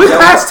 Cole. We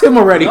passed him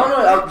already.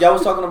 No, y'all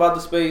was talking about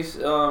the space.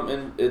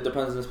 And it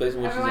depends on the space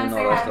in which he's in. Everyone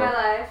say hi to my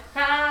life.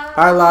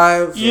 Hi,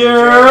 live.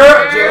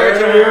 Yeah.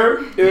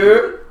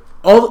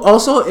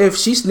 Also, if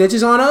she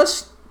snitches on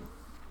us,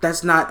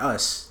 that's not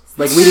us.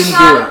 Like, we didn't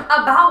do it.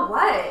 About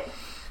what?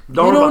 You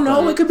don't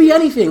know. It could be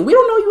anything. We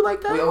don't know you like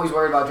that. We always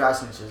worry about dry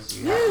snitches.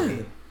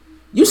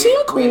 You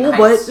seem cool,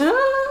 but I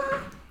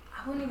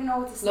wouldn't even know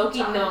what to say. Loki,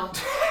 no.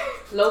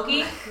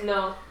 Loki,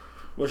 no.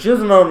 Well, she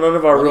doesn't know none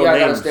of our real names.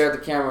 names. Gotta stare at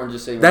the camera and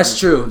just say. That's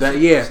true.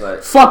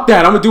 Like, fuck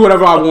that. I'm gonna do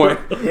whatever I want.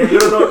 You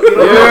don't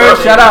know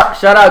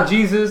shout out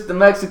Jesus, the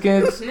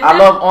Mexicans. I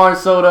love orange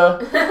soda.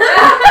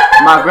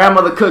 My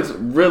grandmother cooks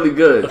really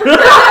good.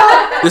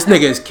 This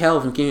nigga is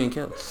Kel from King and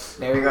Kel.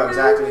 There you go.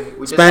 Exactly.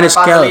 We Spanish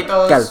Kel.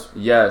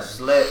 Yes.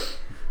 Lit.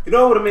 You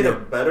know what would have made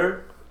it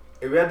better?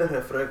 If we had the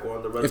refresco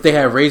on the rest. If they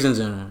had raisins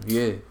in them,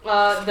 yeah.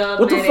 What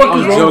the fuck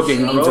is wrong?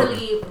 You need to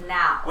leave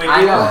now. Wait,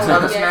 I know. Tell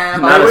this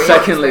man. Not a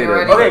second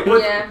later. Okay,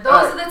 Those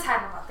are the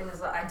type of things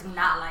that I do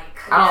not like.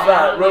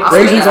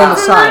 Raisins on the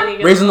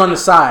side. Raisins on the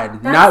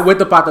side. Not with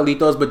the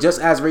patalitos, but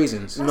just as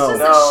raisins. That's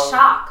just a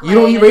shock. You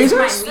don't eat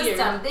raisins?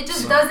 System. It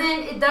just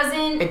doesn't. It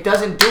doesn't. It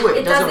doesn't do it.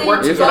 It doesn't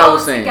work Here's what I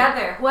was saying.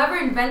 Together. Whoever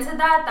invented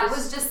that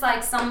was just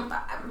like some.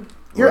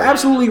 You're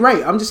absolutely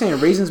right. I'm just saying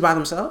raisins by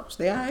themselves,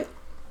 they alright.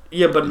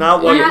 Yeah, but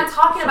not We're not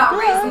talking about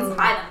raisins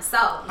by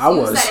themselves. I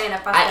was.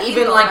 I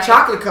even like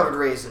chocolate covered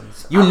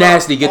raisins. You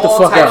nasty. Get the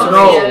fuck out.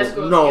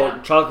 No,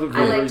 chocolate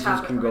covered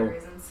raisins can go.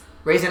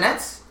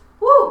 Raisinets?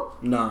 Woo.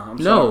 Nah, I'm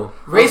no.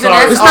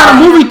 Raisinets. It's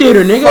not a movie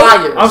theater, nigga.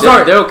 Fire. I'm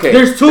sorry. They're okay.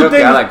 There's two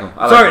things. I like them.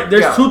 Sorry,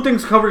 there's two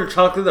things covered in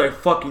chocolate that I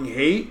fucking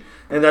hate,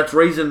 and that's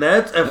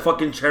Raisinets and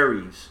fucking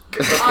cherries.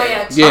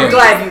 Oh yeah. I'm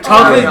glad you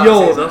chocolate.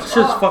 Yo, that's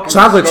just fucking.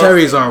 Chocolate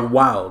cherries are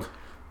wild.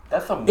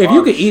 That's some if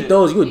you could eat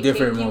those, you a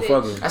different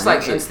motherfucker. That's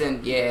like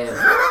instant, yeah.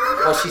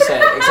 What she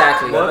said,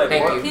 exactly.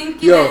 Thank you.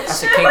 Kinky Yo,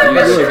 that's a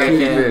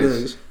kinky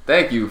bitch.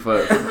 Thank you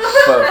for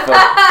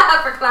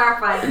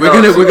clarifying. We're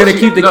gonna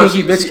keep the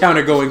kinky bitch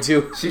counter going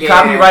too. She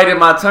copyrighted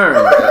my term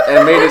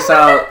and made it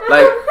sound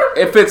like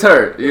it fits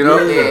her. You know?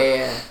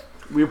 Yeah.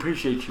 We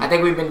appreciate you. I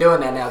think we've been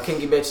doing that now.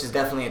 Kinky bitch is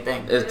definitely a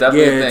thing. It's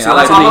definitely a thing. I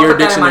like it in your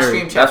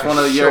dictionary. That's one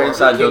of your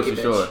inside jokes for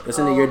sure. It's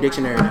in the your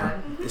dictionary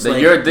now. It's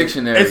your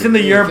dictionary. It's in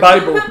the your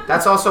Bible.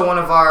 That's also one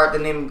of the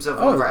names of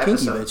one of our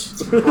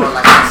episodes. Bitch. Or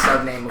like a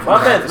sub name of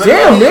one.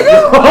 Damn,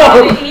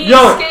 nigga.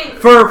 Yo,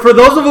 for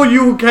those of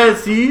you who can't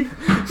see,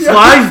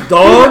 Sly's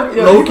dog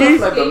Loki.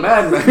 Like a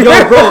madman.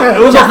 Yo, bro, it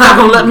was not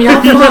gonna let me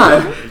have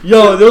fun.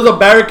 Yo, there was a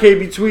barricade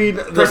between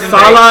the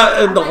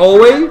sala and the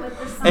hallway,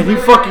 and he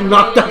fucking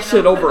knocked that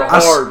shit over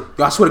hard.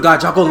 Yo, I swear to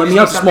God, y'all gonna let me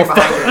out this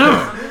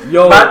motherfucker.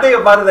 Yo, my thing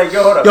about it, like,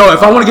 hold up. Yo,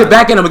 if I want to get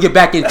back in, I'm gonna get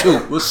back in too.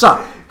 What's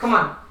up? Come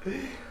on.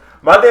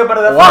 My thing about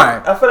it, why?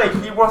 I feel like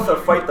he wants to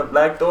fight the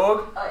black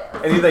dog,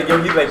 and he's like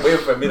waiting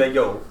for me, like,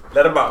 yo,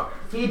 let him out.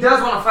 He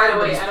does want to fight him,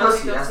 but he's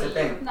pussy. That's the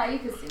thing. No, you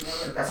can see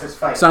me. That's his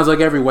fight. Sounds like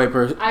every white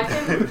person. I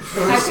can.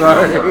 I'm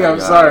sorry. I'm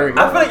sorry.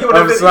 I feel like you would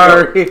have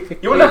sorry.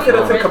 You would have said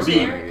it to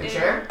Khabib.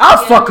 Chair? I'll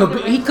fuck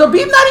Khabib.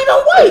 Khabib not even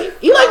white.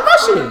 He like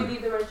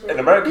Russian. In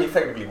America, he's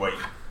technically white.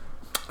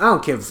 I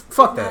don't care.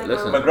 Fuck that.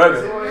 Listen,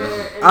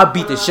 McGregor. I'll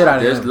beat the shit out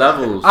of him. There's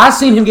levels. I've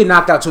seen him get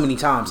knocked out too many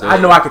times. I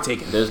know I could take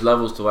him. There's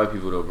levels to white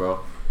people though,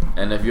 bro.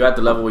 And if you're at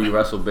the level where you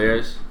wrestle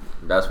bears,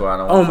 that's where I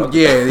don't want to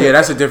yeah,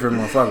 that's a different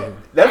motherfucker.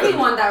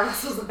 Anyone that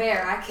wrestles a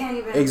bear, I can't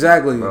even.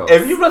 Exactly. Bro.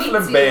 If you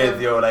wrestling bears,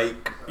 yo,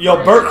 like.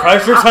 Yo, Bert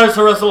Kreischer tries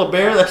to wrestle a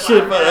bear. That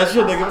shit,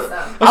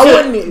 nigga. I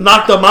wouldn't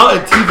knocked him out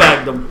and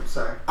teabagged him.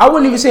 Sorry. I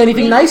wouldn't even say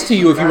anything nice to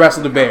you if you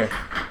wrestled a bear.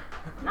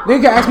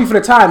 Nigga ask me for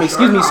the time.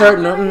 Excuse me, sir.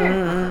 No.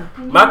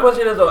 My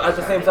question is though, at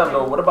the same time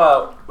though, what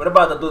about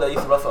the dude that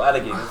used to wrestle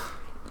alligators?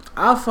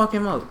 I'll fuck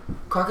him up.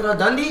 Crocodile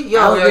Dundee?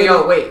 Yo,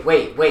 wait.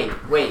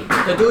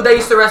 The dude that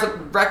used to wrestle.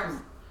 I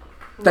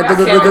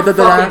can't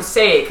fucking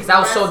say it because that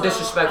was so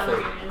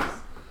disrespectful.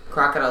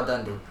 Crocodile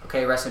Dundee.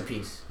 Okay, rest in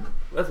peace.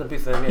 Rest in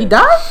peace, man. He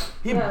died?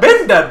 He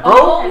been dead, bro.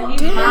 Oh,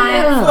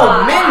 Damn. For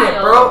a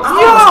minute, bro. I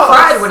almost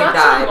cried when he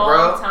died,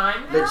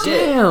 bro. Legit.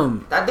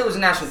 Damn. That dude was a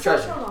national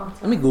treasure.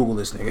 Let me Google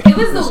this nigga. It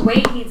was the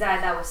way he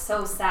died that was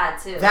so sad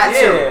too. That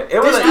Yeah, too.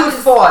 it was This like- dude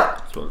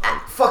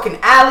fought fucking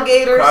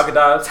alligators,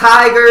 Crocodiles.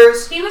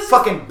 tigers, He was just-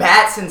 fucking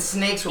bats and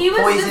snakes with He was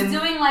poison.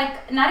 just doing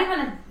like not even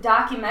a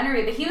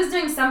documentary, but he was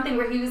doing something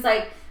where he was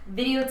like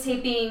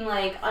videotaping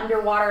like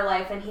underwater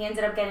life, and he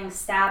ended up getting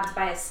stabbed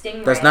by a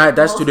stingray.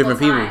 That's two different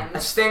people. A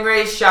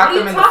stingray shot What are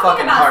him you in the talking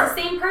fucking about? heart. It's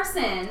the same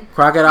person.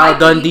 Crocodile Mikey.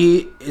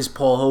 Dundee is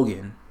Paul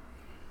Hogan.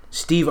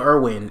 Steve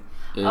Irwin.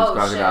 Is Oh shit!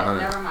 Crocodile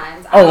Hunter. Never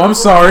mind. Oh, I'm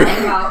sorry.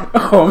 About.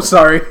 Oh, I'm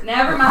sorry.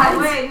 Never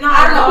mind. Wait, no,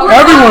 I don't know.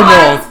 Everyone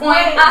knows.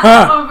 Wait,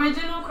 Huh.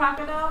 Original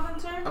Crocodile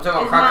Hunter? I'm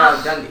talking about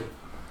Crocodile Dundee.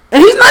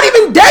 And he's not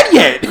even dead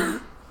yet.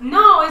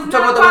 No, it's I'm not.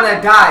 talking about the one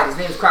that died. His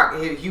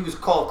name was He was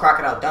called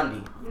Crocodile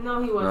Dundee.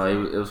 No, he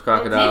wasn't. No, it was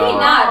Crocodile. Maybe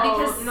not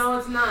because No,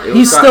 it's not.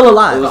 He's still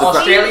alive. The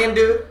Australian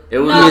dude? It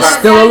was No, He's it's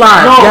still not.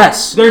 alive. No,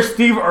 Yes. there's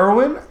Steve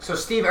Irwin So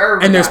Steve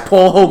Irwin. And there's died.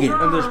 Paul Hogan.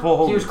 and there's Paul He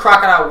Hogan. was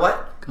Crocodile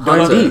what?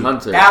 Dundee.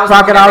 Hunter. That was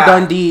Crocodile the one that died.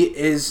 Dundee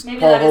is maybe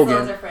Paul that is a little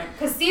Hogan. different.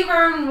 Because Steve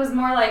Irwin was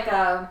more like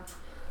a.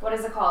 What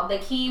is it called?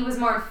 Like he was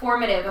more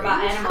informative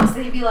about animals.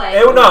 So he'd be like,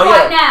 No, yeah.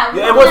 right now,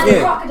 Yeah, it look was- at the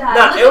yeah. crocodile.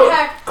 Nah, Look it was-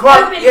 at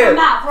her. Open her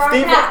mouth for our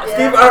cat.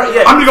 Steve Irwin,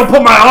 yeah. I'm gonna go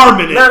put my arm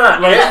in it. No,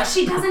 Look,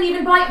 she doesn't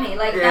even bite me.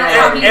 Like Yeah. that's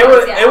how he It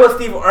was yeah. it was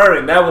Steve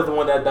Irwin. That was the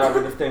one that died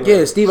with this thing.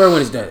 Yeah, Steve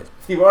Irwin is dead.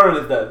 Steve Irwin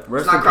is dead.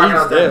 Rest It's not in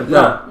Crocodile peace, damn.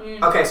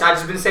 No. Okay, so I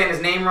just been saying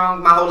his name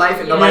wrong my whole life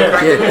and nobody Yeah.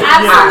 corrected me.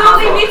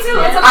 Absolutely, me too.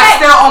 It's okay. I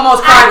still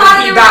almost I cried thought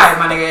when he it died,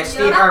 was- my nigga.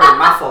 Steve Irwin,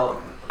 my fault.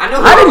 I knew.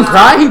 I didn't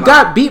cry. He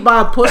got beat by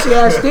a pussy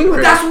ass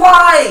stingray. That's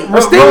why. A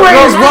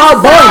stingray is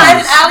wild Right in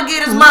boys.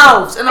 alligators'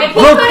 mouths and a If he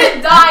Real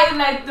couldn't die in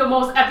like the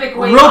most epic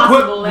way Real quick,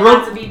 possible, it real-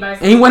 had to be by.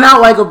 And he went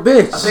out like a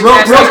bitch. think Real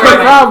that's quick, right.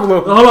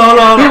 problem. Hold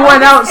on. He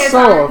went out His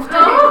soft.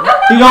 arm.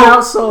 He Yo, went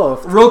out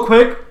soft. real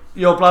quick.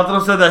 Yo,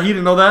 Platano said that he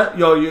didn't know that.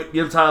 Yo,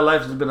 your entire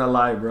life has been a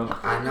lie, bro.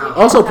 I know.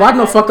 Also,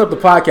 Platino fucked up the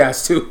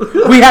podcast too.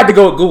 We had to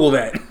go Google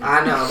that.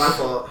 I know. My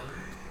fault.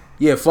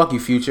 Yeah, fuck you,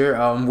 Future.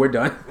 We're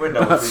done. We're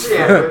done with this.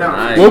 Yeah, we're done.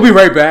 Nice. We'll be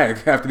right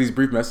back after these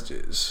brief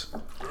messages.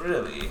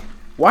 Really?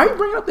 Why are you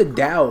bringing up the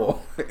Dow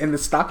in the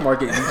stock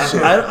market and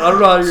shit? I don't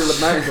know how your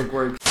MacBook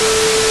works.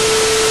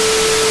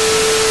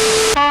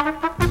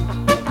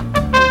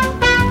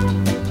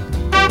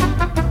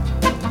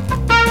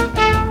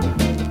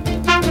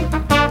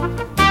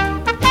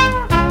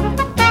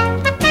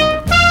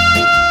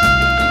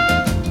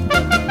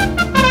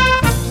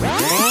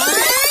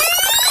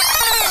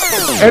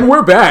 And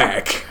we're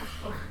back.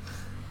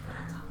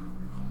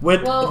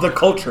 With Well- the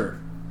culture.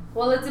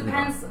 Well, it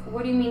depends.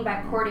 What do you mean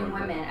by courting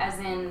women? As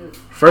in,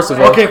 First of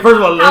how all- would I- Okay, first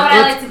of all, how would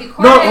I let's like to be no,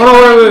 courted? hold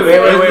on, wait.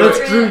 wait, Let's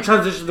wait.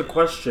 transition to the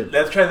question.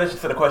 Let's transition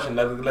to the question.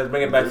 Let's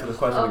bring it back to the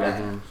question Okay.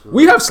 again.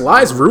 We have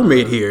Sly's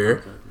roommate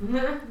here.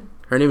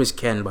 Her name is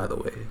Ken, by the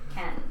way.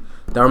 Ken.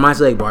 That reminds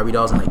me of like Barbie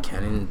dolls and like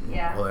Ken and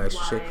Yeah. all that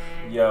extra shit.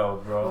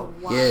 Yo, bro.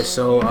 Yeah,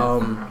 so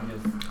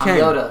I'm Ken,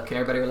 Yoda. Can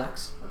everybody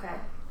relax? Okay.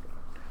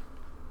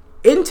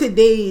 in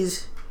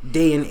today's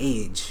day and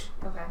age,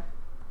 Okay.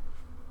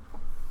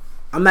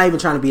 I'm not even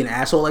trying to be an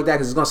asshole like that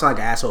because it's gonna sound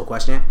like an asshole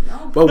question.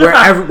 No. But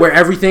where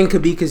everything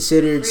could be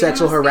considered Freedom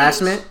sexual of speech.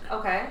 harassment,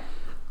 Okay.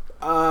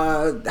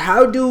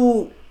 how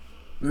do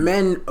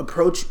men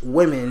approach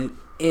women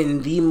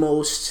in the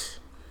most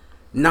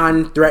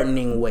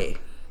non-threatening way,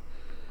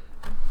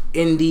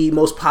 in the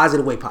most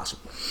positive way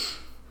possible?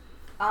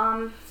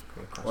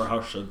 Or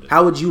how should they?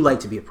 How would you like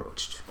to be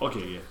approached? Okay,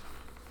 yeah.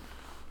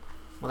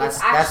 Well, It's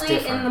that's actually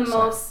different. in the so.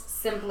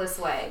 most simplest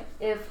way.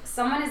 If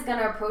someone is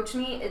gonna approach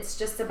me, it's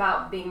just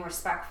about being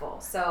respectful.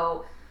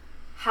 So,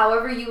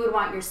 however you would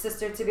want your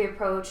sister to be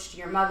approached,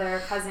 your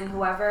mother, cousin,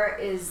 whoever,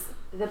 is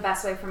the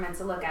best way for men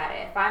to look at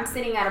it. If I'm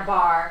sitting at a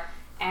bar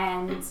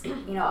and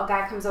a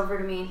guy comes over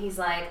to me and he's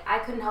like, I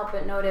couldn't help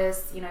but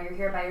notice, you're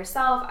here by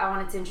yourself. I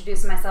wanted to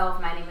introduce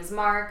myself. My name is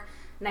Mark.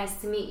 Nice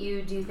to meet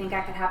you. Do you think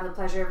I could have the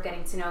pleasure of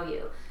getting to know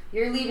you?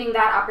 You're leaving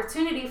that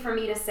opportunity for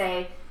me to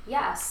say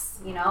yes,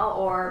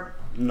 or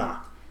Nah.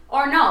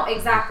 or no,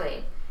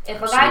 exactly.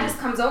 If a guy just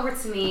comes over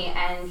to me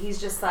and he's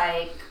just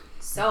like,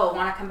 so,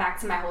 want to come back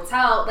to my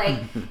hotel? Like,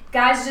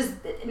 guys just,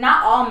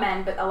 not all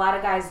men, but a lot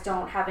of guys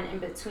don't have an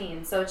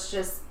in-between. So it's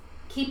just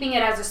keeping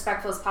it as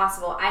respectful as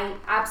possible. I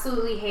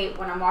absolutely hate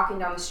when I'm walking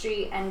down the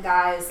street and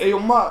guys, Hey, yo,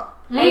 ma.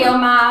 hey, yo,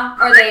 ma,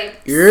 or they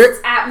Yeah.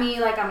 at me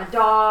like I'm a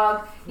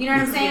dog. You know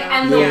what I'm saying?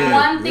 Yeah. And the Yeah,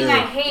 one thing yeah. I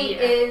hate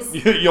Yeah. is,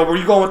 Yo, where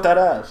you going with that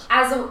ass?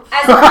 as a woman,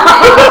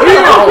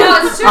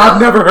 no, it's true. I've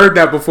never heard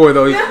that before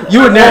though. You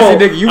a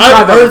nasty nigga. You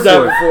I've tried heard that that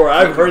before. before.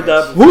 I've heard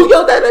that before. Who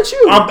yelled that at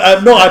you?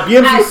 No, at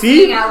BMCC. I've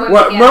seen that women,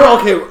 Where, yeah.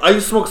 remember, okay, I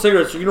used to smoke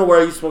cigarettes. So you know where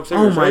I used to smoke Oh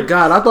cigarettes? my right?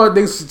 god! I thought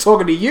niggas was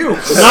talking to you. Nah,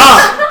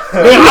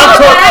 man,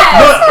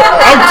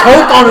 I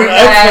choked on an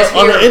exhale,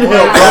 on an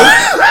inhale,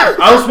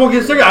 bro. I was smoking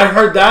a cigarette. I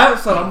heard that,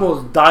 so I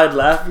almost died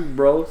laughing,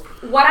 bro.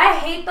 What I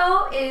hate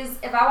though is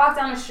if I walk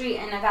down the street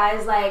and a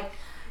guy's like,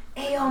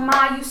 hey, yo,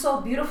 ma, you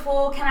so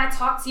beautiful. Can I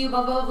talk to you?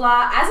 Blah, blah,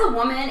 blah. As a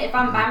woman, if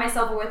I'm by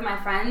myself or with my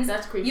friends,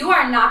 That's creepy. you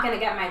are not going to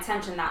get my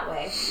attention that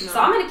way. No. So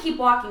I'm going to keep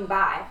walking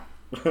by.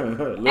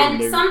 Little And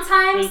nigga.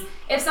 sometimes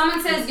if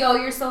someone says, yo,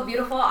 you're so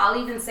beautiful, I'll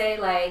even say,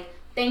 like,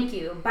 thank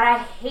you. But I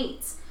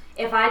hate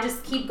if I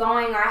just keep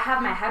going or I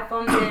have my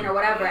headphones in or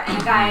whatever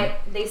and a guy,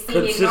 they see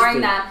me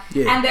ignoring them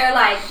Yeah. and they're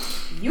like,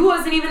 you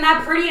wasn't even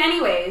that pretty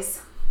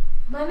anyways.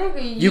 My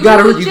nigga, You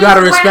gotta just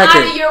respect went out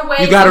it. of your way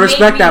You gotta to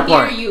respect make that me hear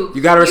part. You,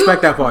 You gotta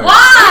respect that part.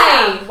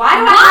 Why? Why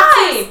do I have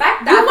to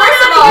respect that? You went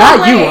First of out of all, your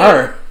Not you, way.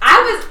 her. I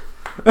was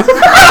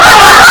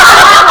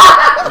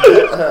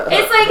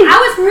It's like I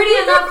was pretty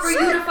enough for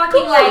you to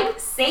fucking like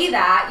say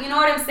that, you know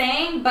what I'm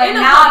saying? But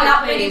now I'm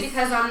not pretty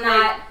because I'm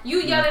not.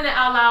 You yelling it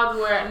out loud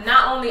where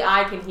not only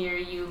I can hear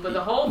you, but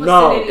the whole vicinity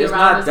No, it's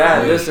around not that.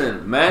 room.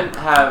 Listen, men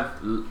have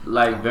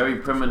like very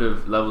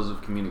primitive levels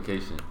of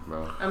communication,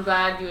 bro. I'm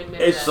glad you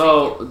admitted that.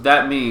 So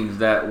that means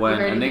that when a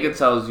heard nigga me.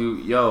 tells you,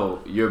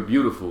 "Yo, you're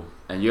beautiful,"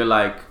 and you're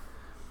like,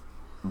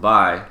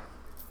 "Bye,"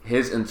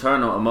 his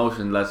internal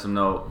emotion lets him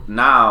know.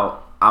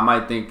 Now I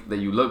might think that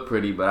you look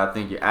pretty, but I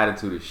think your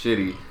attitude is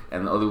shitty.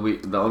 And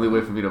the only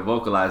way for me to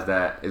vocalize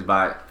that is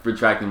by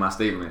retracting my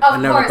statement. Of I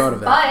never course, thought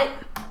of that.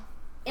 but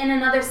in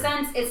another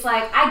sense, it's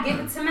like I give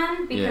it to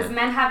men because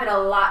men have it a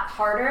lot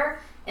harder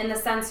in the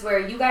sense where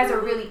you guys are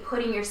really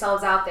putting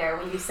yourselves out there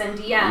when you send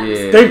DMs.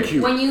 Yeah. Thank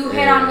you. When you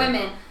hit on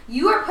women,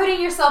 you are putting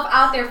yourself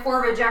out there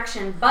for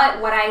rejection. But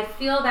what I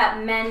feel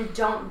that men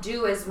don't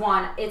do is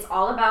one, it's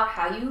all about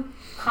how you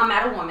come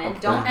at a woman.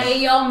 Don't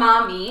say yo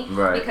mommy.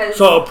 Right. Because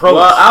So approach.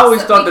 Well, I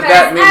always thought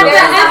that made At no the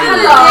sense. end of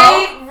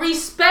either. the day,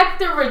 respect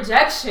the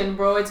rejection,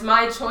 bro. It's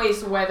my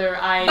choice whether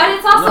I. But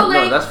it's also No,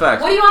 like, that's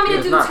facts. what do you want me to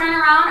It's do? not. Turn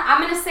around?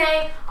 I'm going to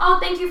say, oh,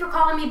 thank you for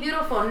calling me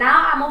beautiful.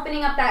 Now I'm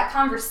opening up that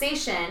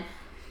conversation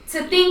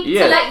to think,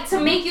 to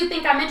make you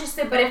think I'm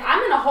interested. But if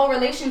I'm in a whole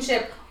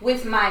relationship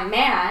with my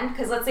man,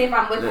 because let's say if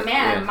I'm with a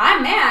man, my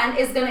man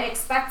is going to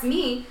expect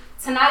me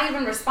to not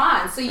even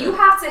respond. So you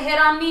have to hit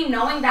on me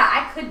knowing that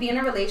I could be in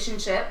a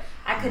relationship.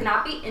 I could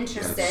not be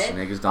interested.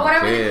 Niggas Or don't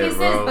whatever care, the case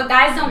bro. is, but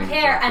guys don't Niggas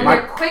care. don't And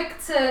care. they're quick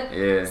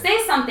to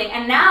say something.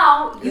 And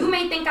now you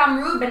may think I'm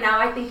rude, but now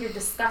I think you're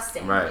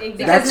disgusting. Right.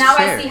 Because That's now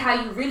fair. I see how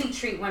you really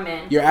treat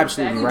women. You're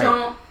absolutely who right.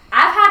 don't.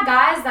 I've had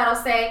guys that'll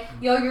say,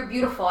 yo, you're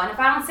beautiful. And if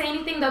I don't say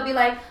anything, they'll be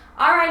like,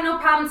 all right, no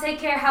problem. Take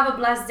care. Have a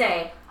blessed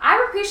day.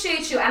 I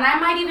appreciate you. And I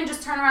might even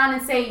just turn around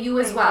and say you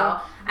as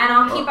well. And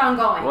I'll keep on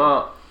going.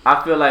 Well,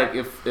 I feel like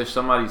if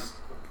somebody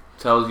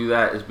tells you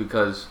that, it's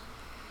because,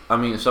 I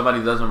mean, if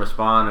somebody doesn't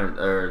respond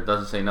or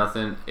doesn't say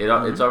nothing,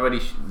 it's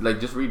already like,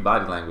 just read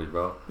body language,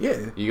 bro.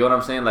 Yeah. You get what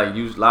I'm saying? Like,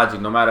 use logic.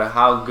 No matter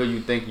how good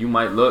you think you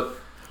might look,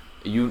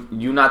 you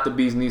not the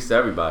bee's knees to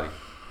everybody.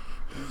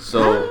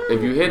 So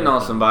if you're hitting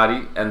on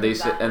somebody and they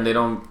sit and they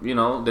don't,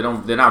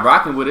 they're not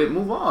rocking with it,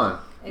 move on.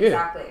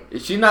 Exactly.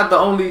 She's not the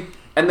only.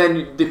 And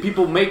then the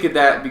people make it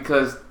that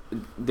because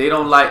they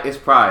don't like, it's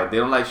pride. They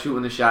don't like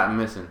shooting the shot and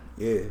missing.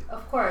 Yeah.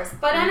 Of course.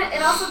 But then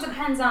it also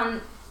depends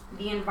on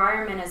the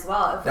environment as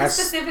well. If we're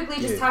specifically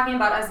just talking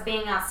about us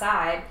being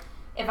outside,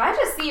 if I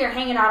just see you're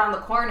hanging out on the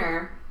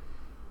corner,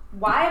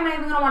 why am I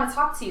even going to want to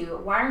talk to you?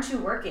 Why aren't you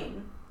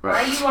working? Right.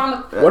 Why are you on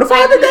the... What if I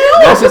had the day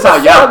off? That's just how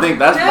y'all think.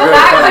 That's real.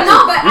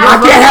 I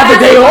can't have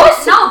the day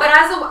off? No, but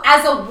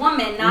as a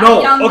woman, not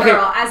a young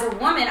girl, as a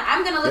woman,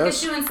 I'm going to look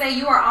at you and say,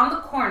 you are on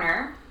the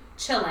corner,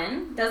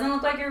 chilling. Doesn't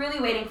look like you're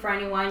really waiting for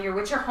anyone. You're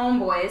with your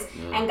homeboys.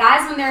 And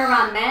guys, when they're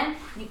around men...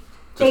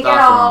 They get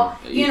all,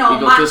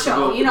 macho,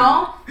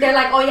 They're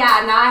like, oh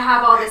yeah, now I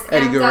have all this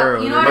amped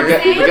up, you know what I'm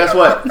saying? But guess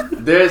what?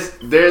 There's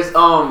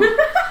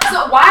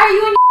So why are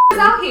you and your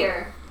out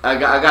here? I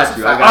got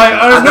you.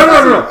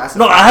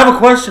 No. No, I have a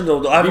question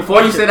though.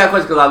 Before you say that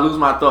question, because I lose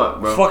my thought,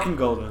 bro. Fucking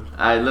go then.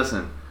 Alright,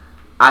 listen.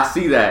 I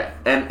see that,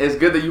 and it's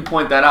good that you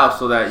point that out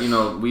so that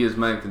we as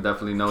men can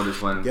definitely notice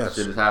when shit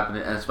is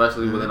happening, and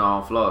especially within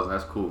our own flaws. And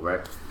that's cool, right?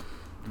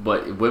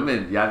 But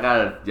women, y'all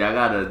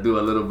gotta do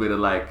a little bit of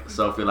like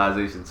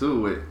self-realization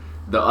too with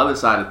the other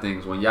side of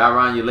things. When y'all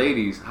around your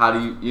ladies, how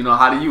do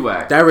you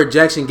act? That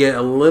rejection get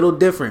a little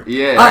different.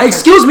 Yeah.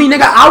 Excuse me,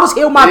 nigga. I was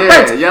here with my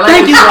friends. Like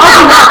thank you,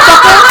 ugly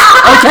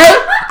motherfucker. Okay,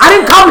 I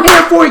didn't come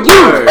here for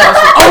you.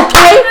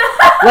 Okay,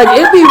 like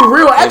it'd be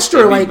real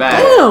extra. Like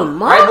damn,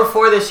 man. Right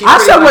before this, I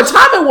said what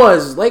time it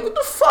was. Like what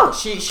the fuck?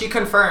 She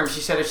confirmed.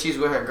 She said if she's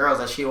with her girls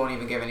that she won't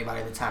even give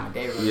anybody the time of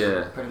day.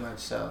 Really, pretty much.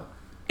 So.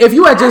 If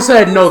you had just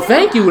said no,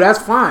 thank you, that's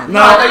fine.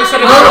 No, I thought you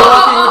said if you were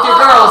walking with your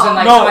girls and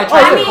like somebody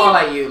tried to call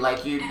at you,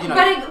 like you know.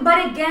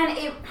 But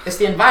again, it's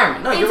the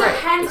environment. No, you're right. It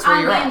depends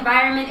on the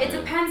environment. It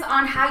depends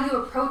on how you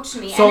approach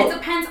me, and it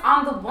depends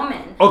on the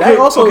woman. Okay,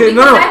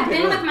 I've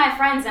been with my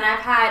friends and I've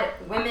had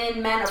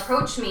men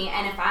approach me,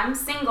 and if I'm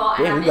single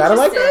and I'm interested.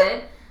 Like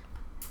that?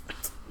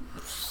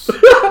 Come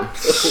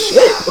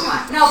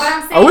on. No, but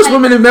I'm saying. I wish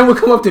women and men would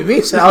come up to me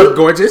and say I was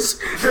gorgeous.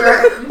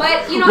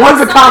 But one's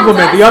a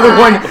compliment, the other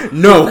one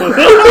no.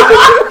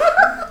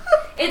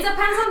 It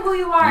depends on who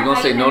you are. You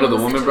gonna say no to the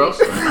woman, bro?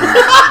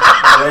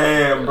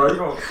 Damn,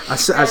 bro. I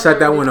set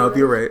that one up.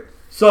 You're right.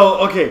 So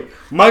okay,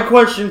 my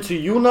question to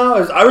you now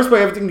is: I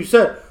respect everything you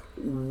said.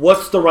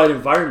 What's the right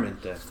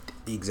environment then?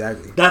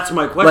 Exactly. That's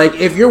my question. Like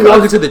if you're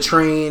walking to the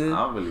train,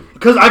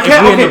 because I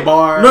can't. in the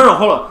bar. No,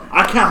 hold on.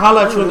 I can't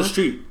holler at you on the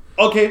street.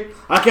 Okay,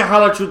 I can't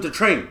holler at you at the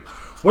train.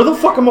 Where the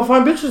fuck am I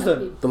find bitches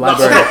then? The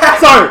library.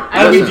 Sorry,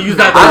 I need to use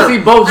that. I see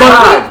both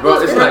sides,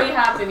 bro. It's really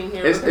happening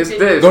here. It's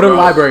this. Go to the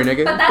library,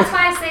 nigga. But that's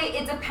why I say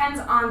it depends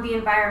on the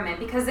environment.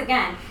 Because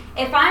again,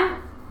 if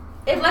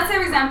let's say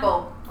for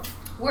example,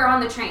 we're on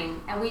the train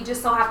and we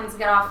just so happen to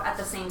get off at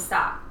the same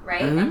stop,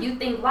 right? Mm-hmm. And you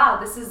think, wow,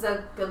 this is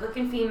a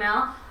good-looking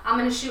female. I'm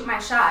gonna shoot my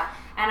shot.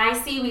 and I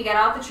see we get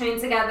out the train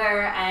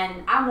together,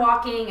 and I'm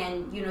walking,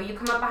 and you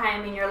come up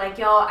behind me, and you're like,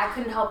 yo, I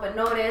couldn't help but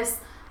notice.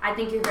 I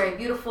think you're very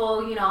beautiful.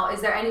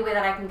 Is there any way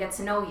that I can get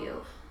to know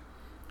you?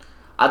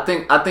 I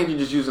think you're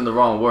just using the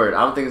wrong word.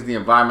 I don't think it's the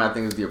environment. I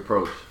think it's the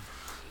approach.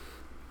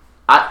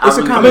 It's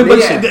a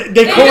combination.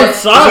 They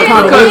coincide.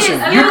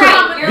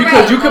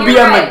 Because you could be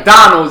at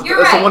McDonald's,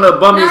 it's one of the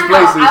bummiest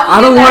places. I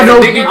don't want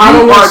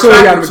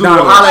Shorty at McDonald's.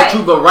 Holler at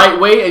you the right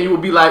way, and you will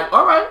be like,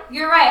 all right.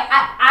 You're right.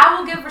 I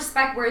will give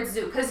respect where it's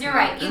due, because you're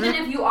right. Even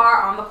if you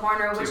are on the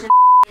corner, which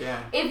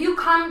if you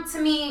come to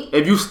me,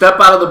 if you step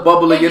out of the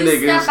bubble of your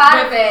niggas, step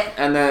out of it,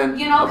 and then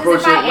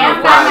because if I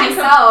am by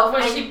myself,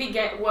 what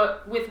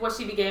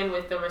she began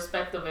with the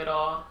respect of it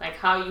all, like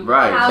how you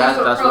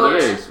that's what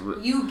it is.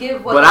 You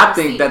give what. But I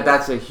think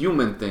that's a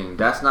human thing.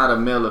 That's not a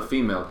male or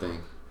female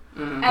thing.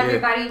 Mm-hmm.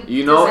 Everybody,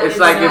 it's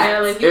like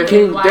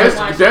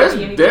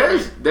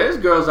if there's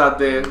girls out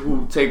there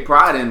who take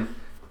pride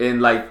in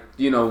like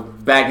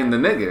bagging the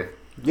nigga.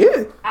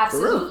 Yeah,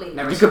 absolutely.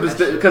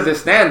 Because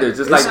there's standards.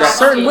 It's like that.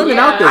 Certain women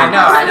out there.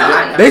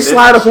 I know. They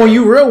slide up on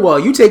you real well.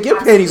 You take your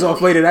panties off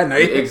later that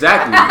night.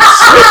 Exactly.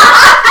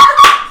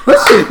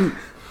 Listen,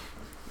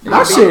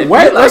 that shit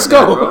wet. Let's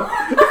go.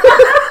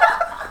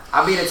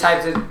 I'll be the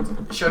type to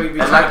Shorty be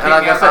trying to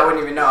pick me up. I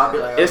wouldn't even know. I'll be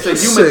like, it's a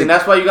human thing.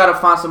 That's why you gotta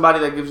find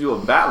somebody that gives you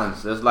a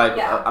balance. It's like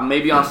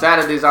maybe on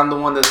Saturdays I'm the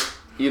one that's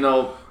hitting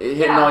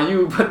on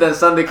you, but then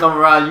Sunday come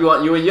around,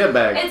 you in your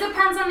bag. It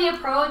depends on the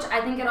approach.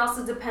 I think it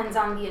also depends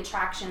on the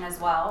attraction as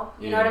well.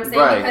 You know what I'm saying?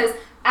 Right. Because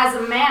as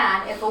a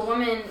man, if a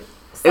woman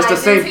it's the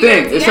same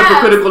thing. It's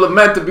hypocritical of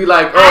men to be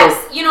like, I've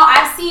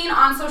seen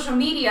on social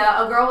media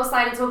a girl will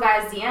slide into a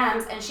guy's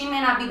DMs, and she may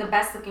not be the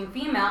best looking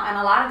female, and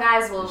a lot of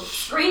guys will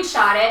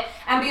screenshot it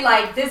and be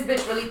like, this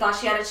bitch really thought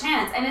she had a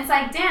chance, and it's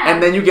like, damn.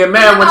 And then you get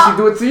mad when she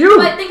do it to you.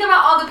 But think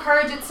about all the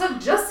courage it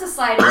took just to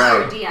slide into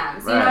your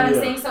DMs. You know what I'm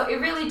saying? So it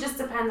really just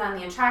depends on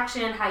the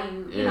attraction, how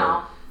you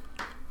know.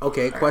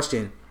 Okay,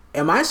 question: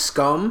 am I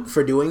scum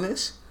for doing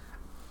this?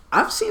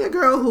 I've seen a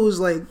girl who's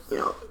like,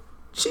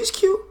 she's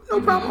cute,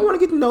 no problem. I want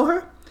to get to know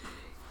her.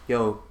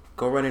 Yo,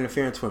 go run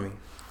interference for me.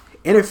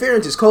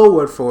 Interference is code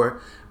word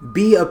for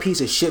be a piece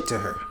of shit to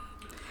her.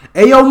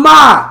 Hey, yo,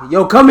 ma,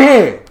 yo, come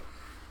here.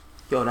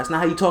 Yo, that's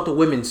not how you talk to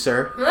women,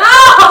 sir.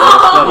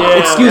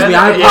 Excuse me,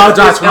 I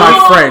apologize for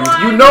my friend.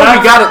 We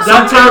got it.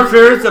 That's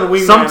interference and we.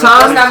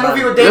 Sometimes that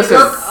movie with Dave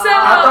Cook.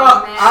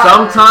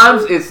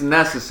 Sometimes it's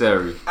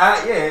necessary.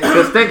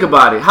 Because think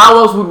about it. How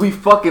else would we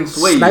fucking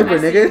sway Sniper,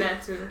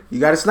 nigga. You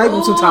gotta snipe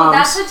him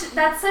sometimes.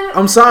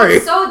 I'm sorry.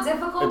 It's so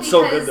difficult. It's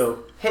so good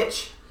though.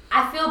 Hitch.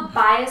 I feel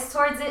biased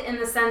towards it in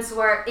the sense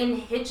where in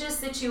Hitch's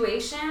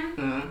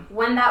situation,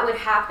 when that would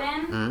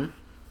happen,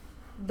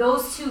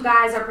 those two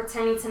guys are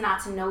pretending to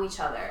not to know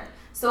each other.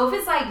 So if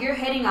it's like you're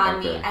hitting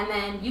on me and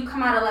then you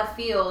come out of left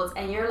field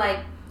and you're like,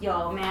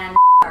 yo, man,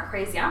 are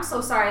crazy. I'm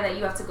so sorry that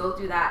you have to go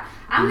through that.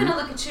 I'm gonna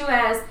look at you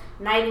as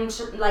knight in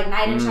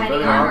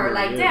shining armor.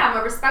 Like, damn,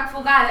 a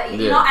respectful guy. That,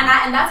 you know,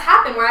 and that's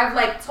happened where I've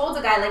like told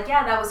a guy like,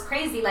 yeah, that was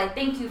crazy. Like,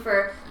 thank you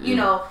for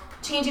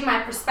changing my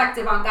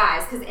perspective on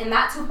guys, because in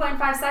that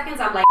 2.5 seconds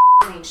I'm like,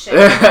 ain't shit. You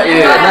know what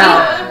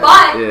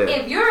I mean? But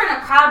if you're in a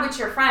crowd with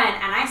your friend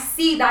and I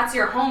see that's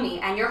your homie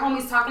and your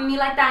homie's talking to me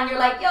like that and you're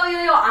like, yo,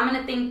 I'm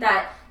gonna think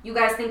that you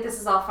guys think this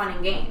is all fun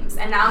and games,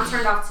 and now I'm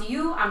turned off to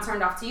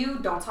you.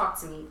 Don't talk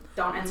to me.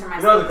 Don't enter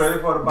my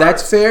space.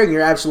 That's fair, and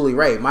you're absolutely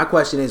right. My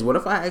question is, what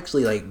if I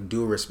actually like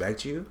do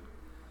respect you,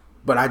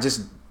 but I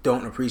just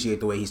don't appreciate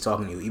the way he's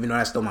talking to you, even though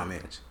that's still my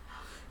man's?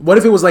 What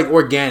if it was like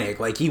organic,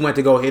 like he went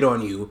to go hit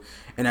on you,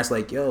 and that's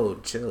like, yo,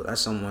 chill,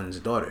 that's someone's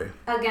daughter.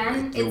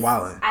 Again, you're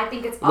wilding. I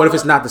think it's. What if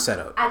it's not the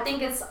setup? I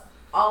think it's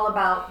all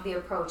about the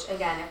approach.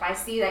 Again, if I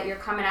see that you're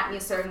coming at me a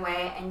certain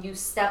way and you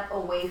step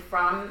away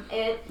from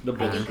it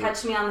and you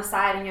catch me on the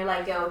side and you're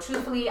like, yo,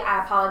 truthfully,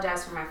 I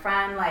apologize for my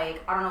friend.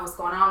 Like, I don't know what's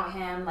going on with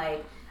him.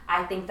 Like,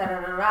 I think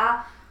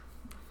I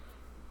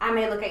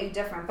may look at you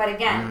different. But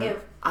again,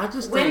 if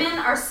women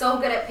are so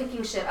good at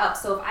picking shit up,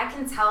 so if I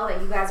can tell that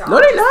you guys are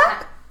no, they're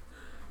not.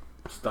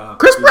 Stop.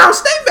 Chris Brown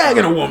stay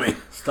bagging a woman.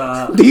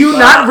 Stop. Do you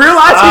not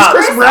realize he's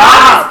Chris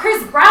Brown?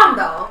 Chris Brown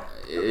though.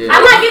 Yeah.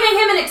 I'm not giving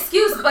him an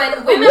excuse,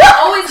 but women are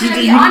always going to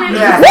be on him.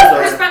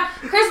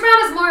 Chris Brown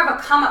is more of a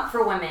come up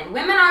for women.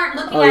 Women aren't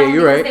looking at him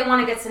because they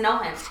want to get to know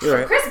him.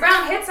 Right. Chris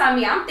Brown hits on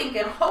me, I'm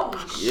thinking, holy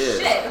shit.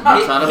 He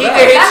can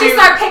hit you.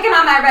 Start picking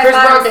on my red Chris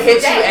Brown bottoms can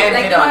hit you and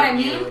like, hit you know on what I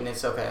mean? you, and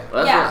it's okay.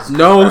 Yeah.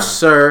 No,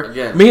 sir.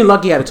 Again. Me and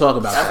Lucky had to talk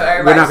about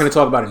that. We're not going to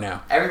talk about it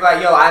now.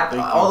 Everybody,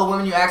 all the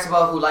women you ask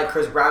about who like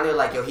Chris Brown, they're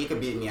like, yo, he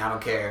could beat me. I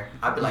don't care.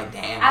 I'd be like,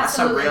 damn, that's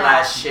some real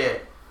ass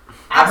shit.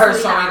 I've heard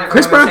so many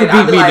Chris Brown could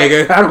beat me,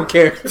 nigga. I don't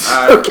care.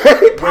 Okay.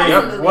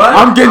 Wait, what?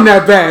 I'm getting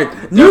that bag.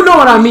 You know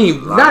what I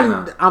mean.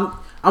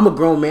 I'm a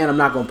grown man. I'm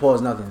not gonna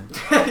pause nothing.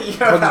 What you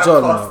talking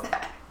about?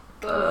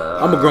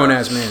 I'm a grown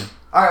ass man.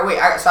 All right, wait.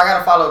 So I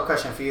got a follow up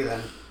question for you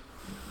then.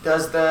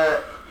 Does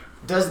that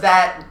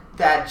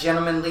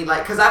gentlemanly,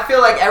 like, because I feel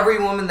like every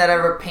woman that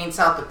ever paints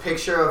out the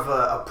picture of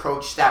a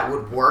approach that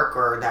would work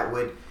or that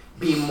would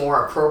be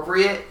more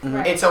appropriate.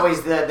 Right. It's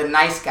always the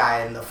nice guy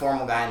and the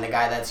formal guy and the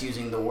guy that's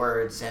using the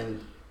words.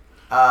 And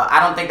I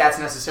don't think that's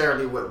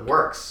necessarily what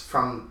works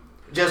from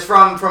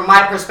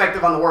my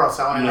perspective on the world.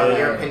 So I want to know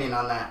your opinion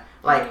on that.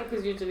 Like,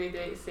 because usually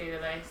they say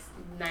that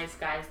nice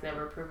guys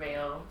never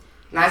prevail.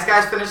 Nice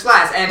guys finish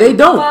last, and they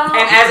don't.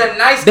 And as a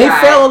nice guy, they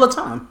fail all the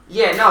time.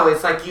 Yeah, no,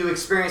 it's like you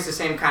experience the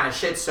same kind of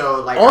shit.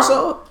 So like,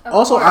 also,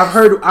 I've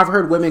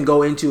heard women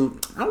go into,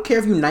 I don't care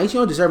if you're nice, you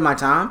don't deserve my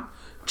time.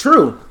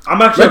 True.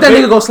 I'm actually let that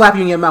nigga go slap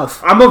you in your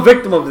mouth. I'm a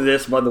victim of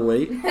this, by the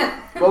way.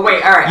 Well,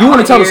 wait, all right. You want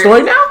to tell the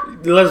story now?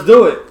 Let's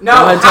do it. No,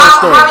 how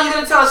are you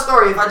gonna tell a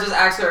story if I just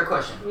ask her a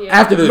question?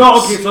 Yeah. After this. No,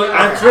 okay, so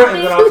answer it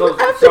and then I'll tell.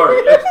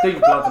 Sorry, thank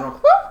you, Platino.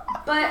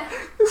 But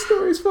the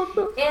story's fucked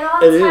up.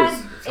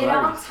 It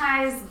all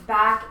ties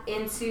back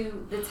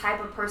into the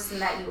type of person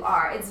that you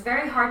are. It's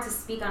very hard to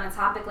speak on a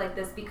topic like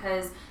this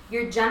because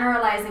you're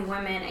generalizing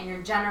women and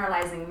you're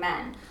generalizing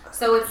men.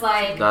 So it's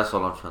like that's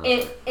all I'm trying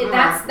to say.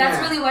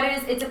 That's really what it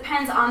is. It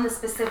depends on the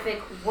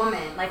specific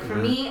woman. Like for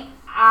me,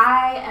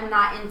 I am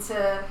not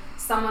into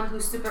someone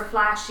who's super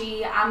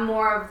flashy. I'm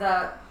more of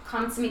the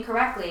come to me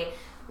correctly.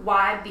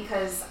 Why?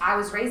 Because I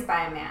was raised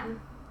by a man.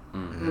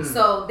 Mm-hmm.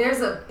 So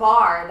there's a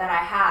bar that I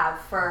have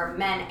for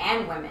men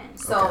and women.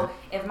 So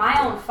if my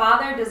own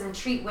father doesn't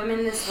treat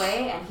women this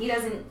way and he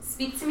doesn't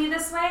speak to me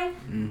this way,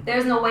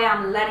 there's no way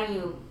I'm letting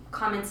you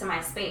come into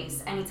my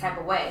space any type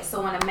of way.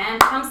 So when a man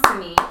comes to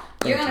me,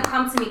 you're going to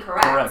come to me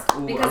correct.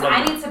 Ooh, because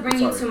I need to bring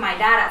you to my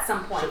dad at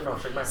some point.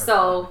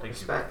 So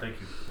thank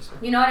you.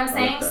 You know what I'm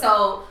saying?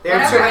 So there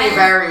are too many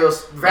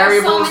variables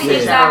to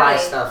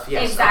generalize stuff.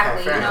 Yes,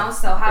 exactly. Okay, you know,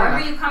 so however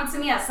you come to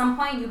me, at some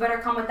point you better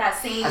come with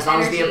that same. As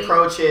long as the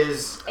approach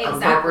is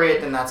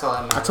appropriate, then that's all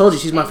that matters. I told you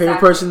she's my favorite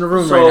person in the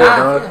room right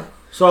now, dog.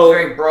 So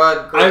very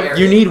broad.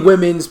 You need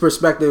women's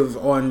perspective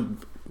on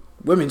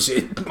women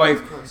shit. Like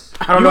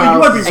I don't know. You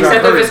might be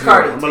except if it's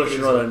Cardi. I'm gonna let you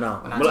know that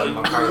now.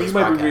 You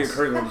might be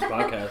reoccurring on this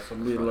podcast.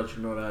 I'm gonna let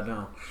you know that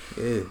now.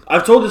 Yeah.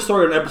 I've told this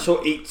story in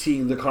episode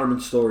 18, the Carmen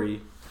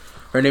story.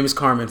 Her name is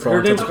Carmen for all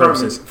intents and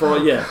purposes.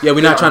 Yeah,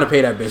 we're not trying to pay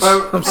that bitch.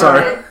 I'm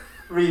sorry.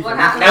 And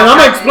I'm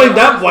gonna explain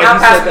that why now he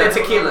pass said the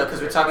tequila because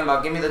we're talking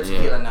about give me the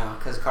tequila now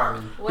because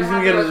Carmen. What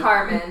happened with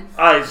Carmen?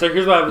 Alright, so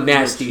here's what happened.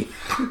 Nasty.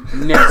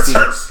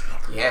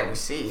 Yeah, we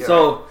see.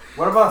 So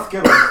what about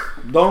Skittles?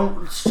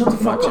 Don't shut the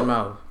fuck up.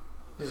 Mouth.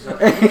 The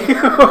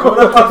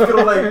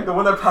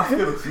one that pops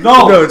Skittles.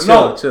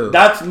 No, chill.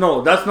 That's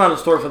not a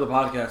story for the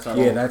podcast.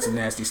 Yeah, that's a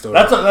nasty story.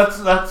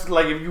 That's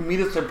like if you meet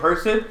us in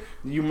person,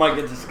 you might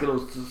get the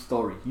Skittles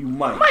story. You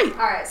might. All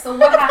right. So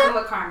what happened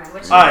with Carmen?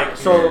 All right.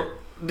 So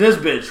this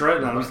bitch,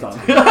 right now,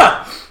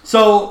 stop.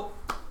 So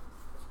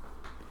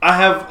I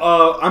have.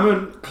 I'm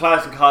in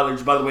class in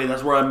college. By the way,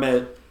 that's where I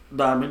met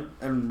Diamond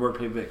and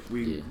Wordplay Vic.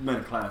 We met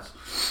in class.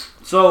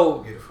 So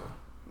beautiful.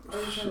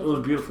 It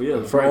was beautiful.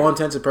 Yeah. For all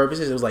intents and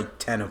purposes, it was like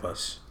 10 of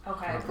us.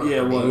 Okay.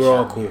 Yeah, we were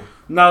all cool.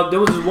 Now there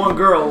was this one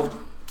girl,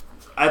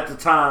 at the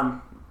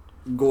time,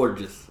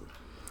 gorgeous.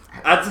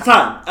 At the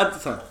time.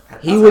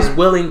 He was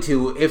willing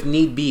to, if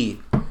need be,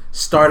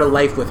 start a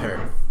life with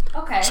her.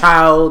 Okay.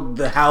 Child,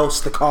 the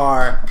house, the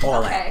car,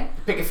 all that.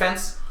 Picket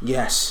fence?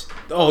 Yes.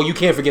 Oh, you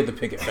can't forget the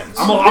picket fence.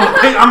 I'm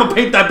gonna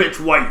paint that bitch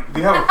white. Do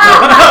you have a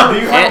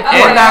porch?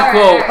 And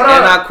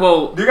I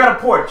quote. Do you got a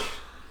porch?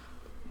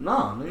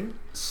 No, nigga.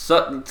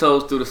 Suck the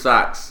toes through the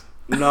socks.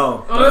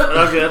 No.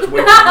 That's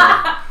way too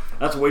far.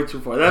 That's way too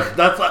far.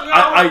 That's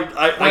I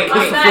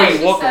kissed before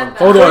you walk on.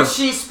 Hold on. Did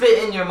she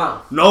spit in your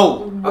mouth?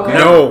 No. Okay.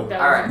 No. All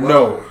right.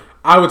 No.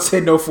 I would say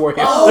no for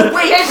him. Oh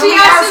wait, if she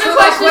asks you a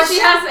question, she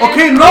has to.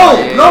 Okay, no.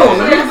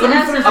 Let me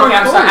finish my story.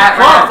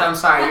 I'm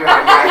sorry. You're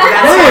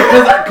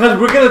right. Because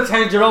we're gonna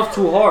tangent off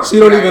too hard. She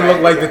don't even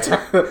look like the.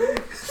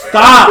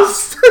 Stop. I'm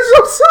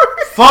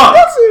sorry. Fuck.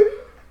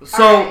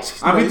 So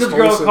I meet this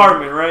girl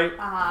Carmen, right?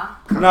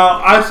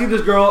 Now I see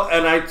this girl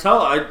and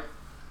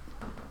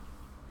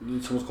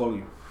someone's calling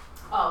you.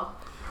 Oh.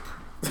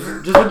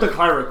 Just hit the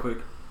car real quick.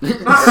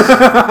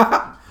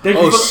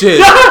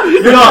 Shit!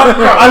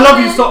 I love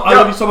you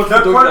so much for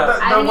doing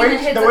that. I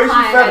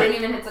didn't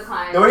even hit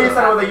decline. The way you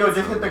said it was like, yo,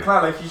 just hit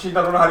decline. Like she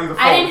doesn't know how to use the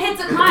phone. I didn't hit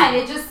decline.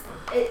 It just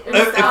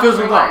it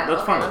fizzled out.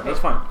 That's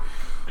fine.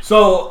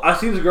 So I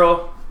see this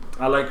girl.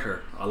 I like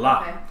her a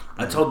lot. Okay.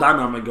 I told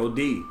Diamond I'm gonna go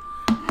D.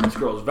 This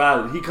girl's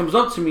valid. He comes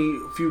up to me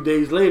a few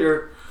days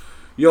later.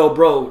 Yo,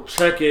 bro,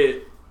 check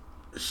it.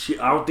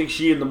 I don't think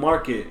she in the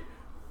market,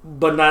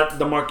 but not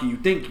the market you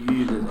think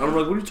you is. I'm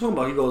like, what are you talking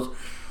about? He goes,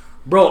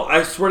 bro,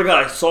 I swear to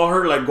God, I saw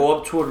her like go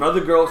up to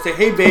another girl, say,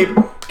 hey babe,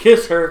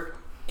 kiss her,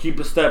 keep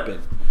it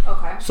stepping.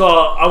 Okay. So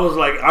I was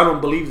like, I don't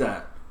believe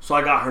that. So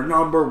I got her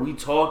number, we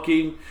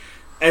talking,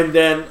 and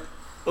then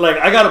like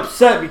I got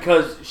upset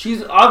because she's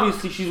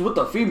with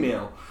a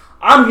female.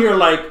 I'm here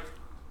like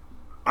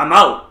I'm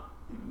out.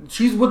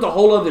 She's with a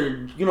whole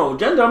other,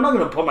 gender. I'm not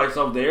gonna put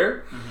myself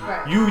there.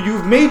 Right.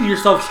 You've made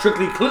yourself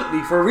strictly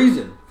Clitly for a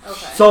reason.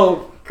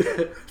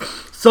 Okay.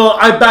 So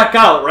I back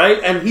out,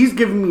 right? And he's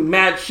giving me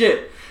mad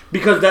shit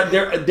because that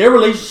their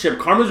relationship,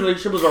 Carmen's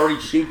relationship, was already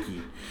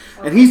shaky.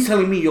 And he's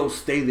telling me, yo,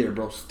 stay there,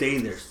 bro. Stay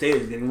there. It's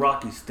getting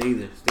rocky. Stay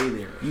there.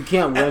 You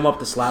can't warm up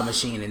the slot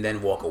machine and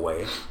then walk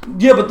away.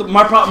 Yeah, but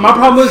my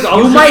problem is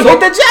you might hit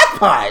the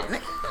jackpot.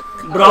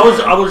 But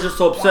I was just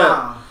so upset.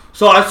 Wow.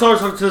 So I started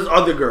talking to this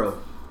other girl.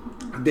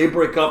 They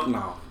break up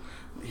now.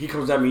 He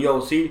comes at me, yo,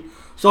 see?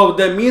 So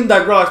then me and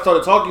that girl I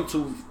started talking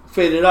to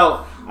faded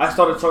out. I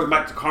started talking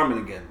back to Carmen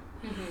again.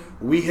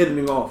 Mm-hmm. We hitting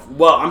it off.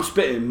 Well, I'm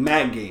spitting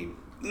mad game.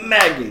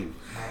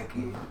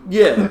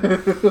 Yeah.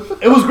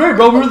 It was great,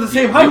 bro. We were the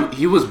same height.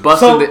 He was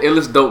busting the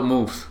illest dope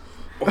moves.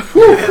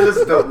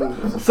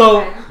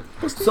 So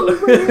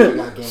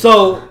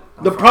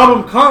the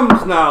problem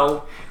comes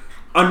now.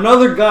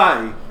 Another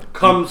guy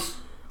comes.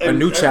 A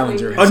new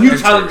challenger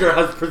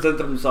has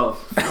presented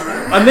himself.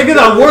 A nigga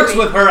that works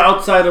with her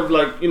outside of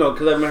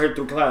because I met her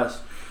through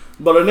class.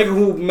 But a nigga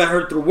who met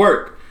her through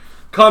work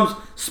comes,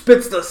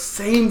 spits the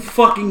same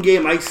fucking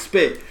game I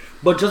spit.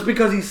 But just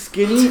because he's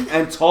skinny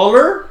and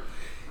taller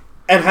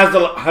and has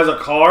a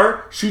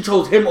car, she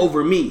chose him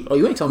over me. Oh,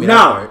 you ain't telling me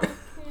that part.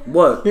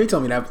 What? You ain't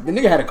telling me that. The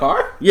nigga had a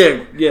car?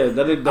 Yeah.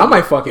 I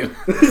might fuck him.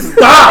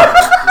 Stop!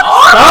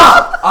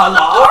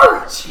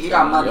 Listen, he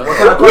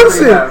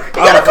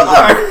got a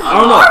car. I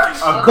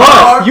don't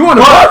know. You want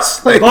a bus?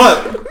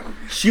 But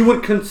she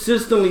would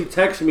consistently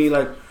text me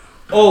like,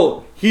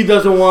 oh, he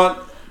doesn't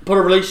want put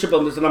a relationship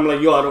on this, and I'm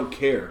like, yo, I don't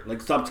care.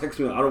 Like, stop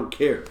texting me. I don't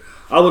care.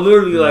 I would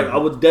literally I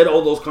would dead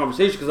all those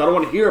conversations because I don't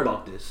want to hear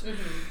about this.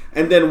 Mm-hmm.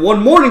 And then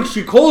one morning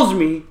she calls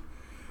me,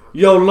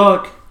 yo,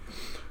 Luck,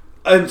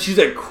 and she's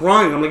like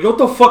crying. I'm like, yo, what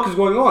the fuck is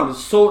going on?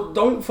 So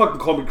don't fucking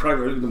call me crying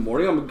early in the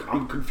morning.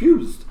 I'm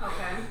confused.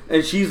 Okay.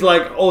 And she's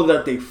like, oh,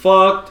 that they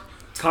fucked,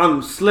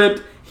 condom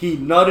slipped, he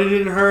nutted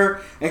in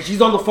her, and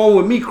she's on the phone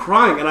with me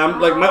crying. And I'm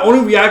like, my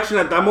only reaction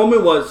at that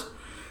moment was,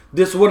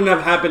 this wouldn't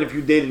have happened if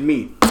you dated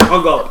me.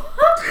 Hung up.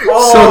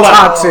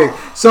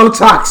 So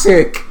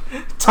toxic.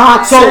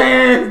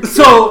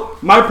 So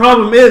my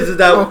problem is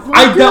that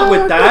I dealt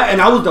with that,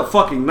 and I was the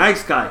fucking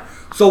nice guy.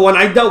 So when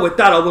I dealt with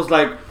that, I was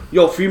like,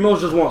 yo, females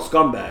just want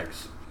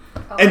scumbags.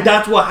 Okay. And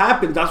that's what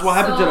happens. That's what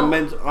happens in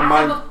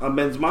a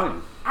men's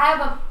mind. I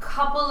have a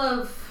couple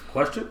of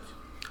questions.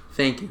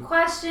 Thank you.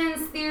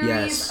 Questions, theories.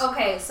 Yes.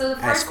 Okay, so the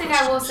first thing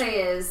I will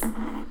say is,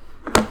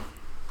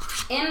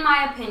 in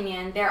my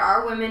opinion, there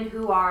are women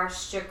who are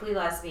strictly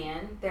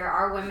lesbian. There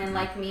are women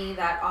like me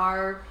that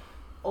are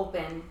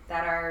open,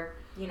 that are,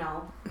 we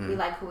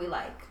like who we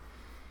like.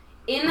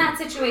 In that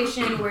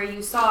situation where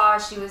you saw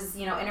she was,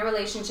 in a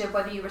relationship,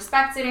 whether you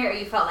respected it or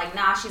you felt like,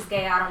 nah, she's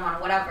gay, I don't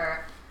want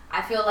whatever,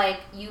 I feel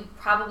like you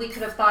probably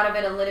could have thought of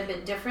it a little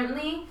bit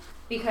differently,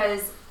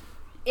 because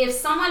if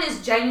someone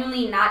is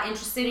genuinely not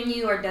interested in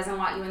you or doesn't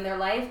want you in their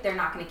life, they're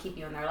not going to keep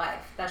you in their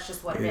life. That's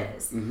just what it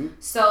is. Mm-hmm.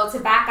 So to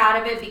back out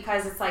of it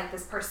because it's like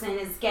this person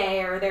is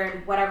gay or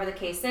they're whatever the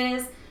case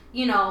is,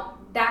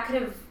 that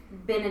could have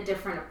been a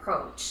different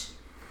approach.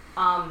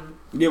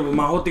 Yeah, but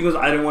my whole thing was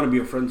I didn't want to be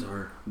a friend to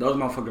her. That was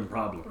my fucking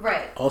problem.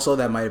 Right. Also,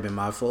 that might have been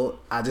my fault.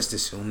 I just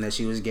assumed that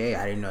she was gay.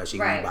 I didn't know she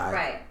was bi.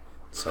 Right.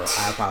 So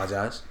I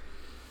apologize.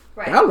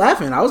 Right. I'm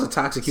laughing. I was a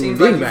toxic human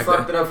being back then. Seems like you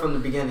fucked it up from the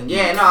beginning.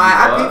 Yeah, no,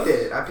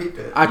 I peeped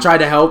it. I tried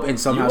to help and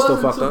somehow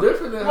still fucked up.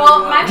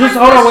 Well, my first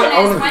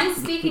question is, when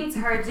speaking to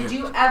her, did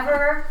you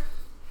ever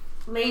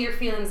lay your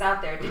feelings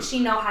out there? Did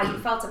she know how you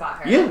felt about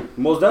her? Yeah,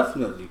 most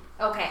definitely.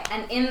 Okay,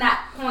 and in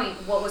that point,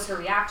 what was her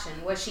reaction?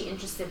 Was she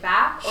interested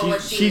back, or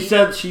was she? She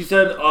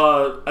said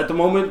at the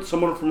moment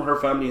someone from her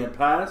family had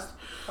passed.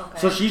 Okay.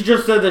 So she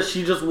just said that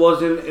she just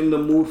wasn't in the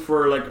mood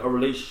for like a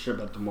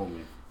relationship at the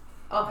moment.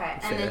 Okay,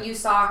 and then you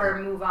saw her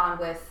move on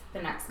with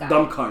the next guy.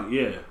 Dumb cunt,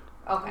 yeah.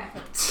 Okay.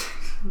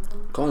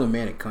 Calling a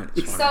man a cunt.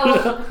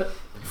 So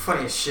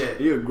funny as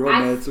shit. You're a grown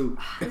man too.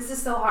 This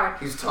is so hard.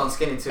 He's tall and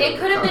skinny too. It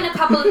could have been a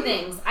couple of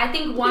things. I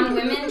think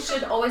women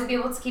should always be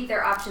able to keep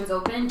their options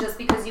open. Just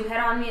because you hit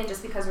on me and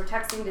just because we're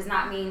texting does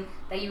not mean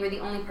that you were the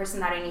only person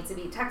that I need to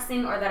be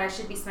texting or that I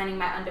should be spending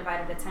my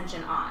undivided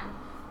attention on.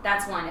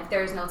 That's one. If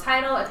there is no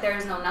title, if there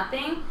is no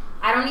nothing,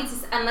 I don't need to,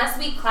 unless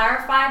we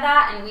clarify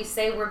that and we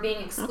say we're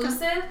being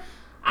exclusive, okay.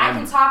 I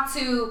can talk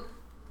to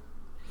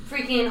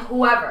freaking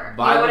whoever.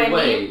 By you know the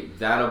what way, I mean?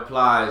 that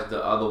applies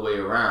the other way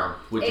around,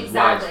 which is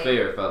why it's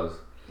fair, fellas.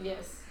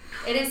 Yes.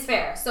 It is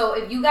fair. So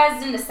if you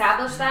guys didn't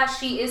establish that,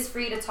 she is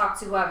free to talk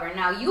to whoever.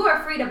 Now, you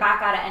are free to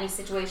back out of any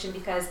situation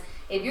because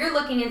if you're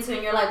looking into it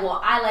and you're like,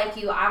 well, I like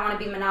you, I want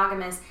to be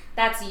monogamous,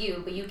 that's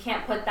you. But you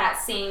can't put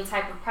that same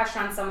type of pressure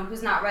on someone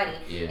who's not ready.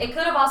 Yeah. It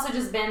could have also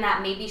just been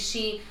that maybe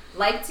she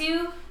liked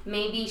you,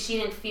 maybe she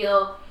didn't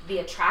feel the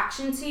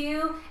attraction to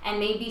you, and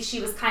maybe she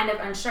was kind of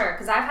unsure.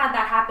 Because I've had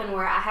that happen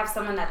where I have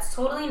someone that's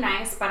totally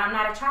nice, but I'm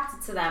not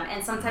attracted to them.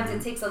 And sometimes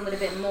it takes a little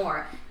bit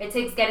more. It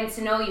takes getting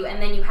to know you. And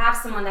then you have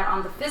someone that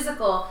on the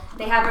physical,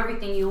 they have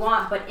everything you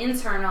want, but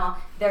internal,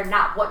 they're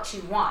not what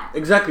you want.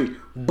 Exactly.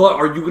 But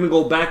are you going to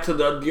go back to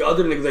the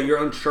other niggas that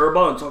you're unsure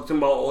about and talk to them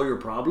about all your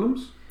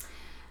problems?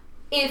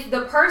 If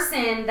the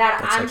person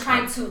that I'm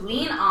trying to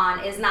lean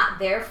on is not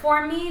there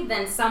for me,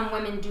 then some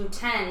women do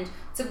tend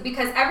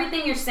Because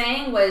everything you're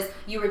saying was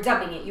you were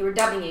dubbing it, you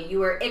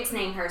were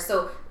ixnaying her.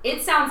 So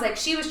it sounds like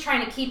she was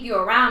trying to keep you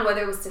around,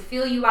 whether it was to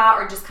feel you out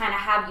or just kind of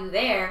have you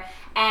there.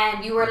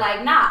 And you were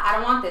like, nah, I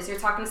don't want this. You're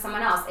talking to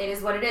someone else. It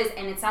is what it is.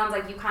 And it sounds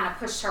like you kind of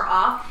pushed her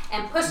off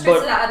and pushed her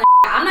to that other.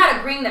 I'm not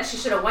agreeing that she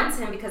should have went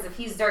to him because if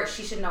he's dirt,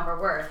 she should know her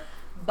worth.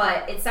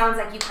 But it sounds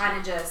like you kind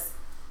of just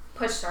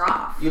pushed her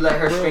off. You let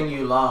her string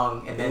you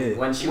along, and then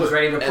when she was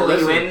ready to pull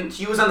you in,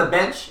 she was on the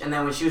bench, and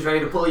then when she was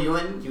ready to pull you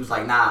in, she was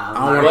like, nah, I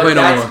don't want to play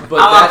no more.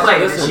 I want to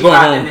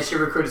play. And then she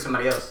recruited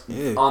somebody else.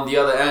 Yeah. On the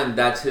other end,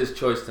 that's his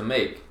choice to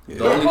make. Yeah.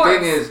 The only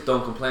thing is,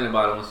 don't complain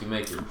about it once you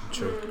make it.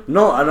 True.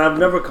 No, and I've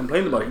never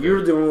complained about it.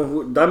 You're the one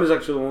who, Dami's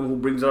actually the one who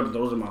brings it up and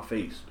throws it in my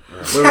face.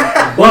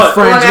 Yeah. But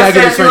friends, you gotta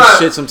get his friends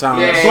shit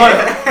sometimes.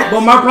 Yeah.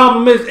 But my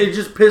problem is, it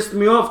just pissed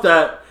me off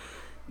that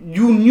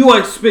you knew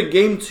I spit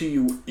game to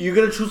you. You're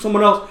gonna choose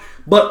someone else,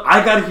 but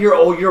I gotta hear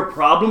all your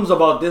problems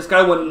about this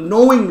guy when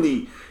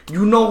knowingly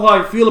you know how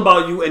I feel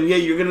about you, and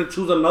yet you're gonna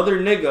choose another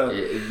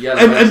nigga. Yeah,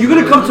 and you're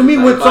gonna come to me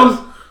with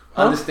some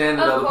understanding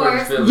the other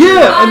person's feelings.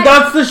 Yeah, and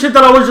that's the shit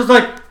that I was just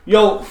like,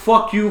 yo,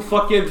 fuck you,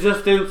 fuck your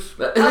existence.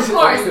 Of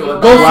course.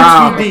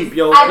 Go 60 deep,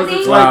 yo.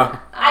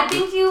 I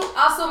think you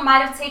also might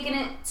have taken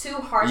it too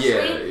harshly.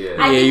 Yeah.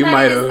 I think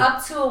that it is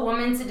up to a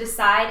woman to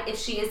decide if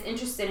she is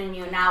interested in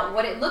you. Now,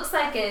 what it looks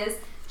like is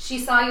she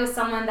saw you as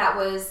someone that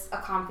was a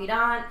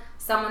confidant,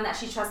 someone that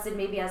she trusted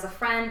maybe as a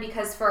friend,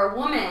 because for a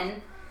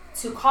woman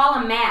to call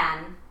a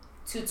man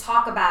to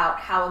talk about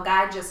how a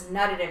guy just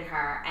nutted in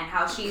her and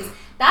how she's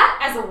that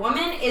as a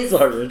woman is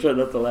sorry, I tried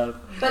not to laugh.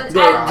 But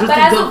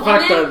as a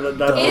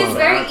woman, it is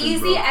very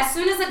easy. Bro. As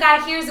soon as a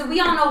guy hears it, we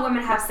all know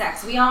women have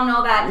sex. We all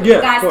know that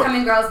guys come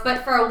in girls.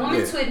 But for a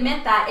woman to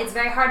admit that, it's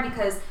very hard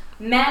because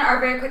men are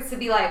very quick to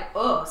be like,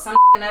 oh, some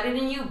nutted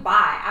in you,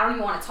 bye. I don't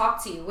even want to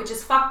talk to you, which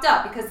is fucked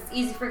up because it's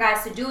easy for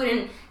guys to do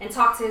it and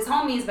talk to his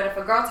homies, but if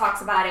a girl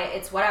talks about it,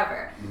 it's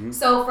whatever. Mm-hmm.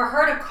 So for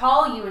her to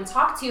call you and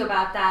talk to you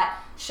about that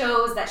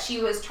shows that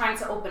she was trying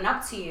to open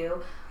up to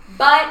you.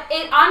 But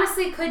it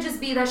honestly could just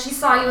be that she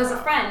saw you as a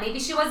friend. Maybe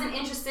she wasn't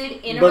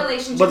interested in a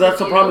relationship. But that's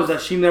the problem, is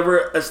that she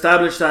never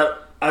established that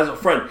as a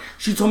friend.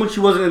 She told me she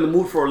wasn't in the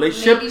mood for a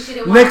relationship. Maybe she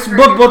didn't want to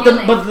hurt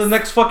your but the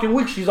next fucking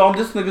week she's on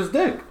this nigga's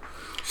dick.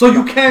 So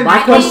you can't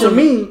come to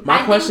me.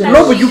 My question.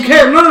 No, but you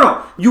can't.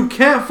 No. You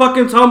can't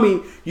fucking tell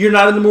me you're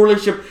not in the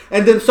relationship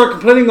and then start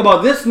complaining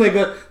about this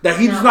nigga that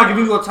he's just not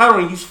giving you a title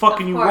and he's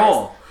fucking you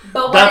raw.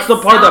 But that's the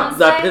part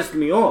that pissed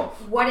me off.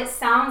 What it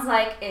sounds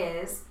like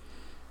is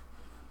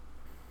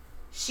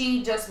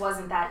she just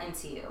wasn't that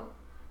into you.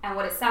 And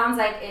what it sounds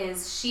like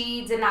is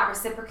she did not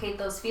reciprocate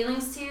those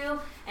feelings to you,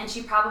 and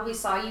she probably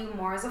saw you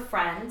more as a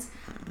friend.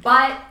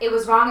 But it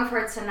was wrong of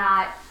her to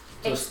not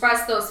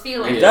express those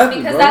feelings.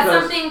 Exactly, because that's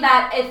something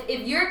that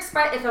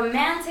if a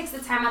man takes the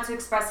time out to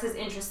express his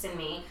interest in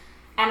me,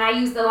 and I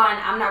use the line,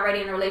 I'm not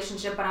ready in a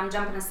relationship, but I'm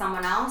jumping to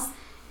someone else,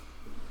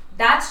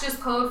 that's just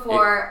code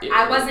for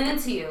I wasn't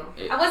into you.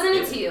 I wasn't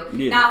into you.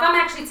 Yeah. Now, if I'm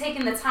actually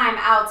taking the time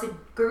out to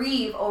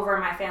grieve over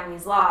my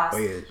family's loss,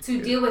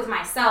 to deal with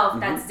myself,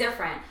 that's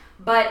different.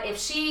 But if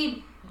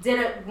she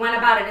went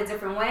about it a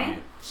different way,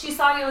 she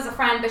saw you as a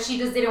friend, but she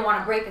just didn't want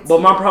to break it to you.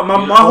 But my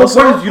whole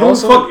point is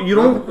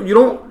you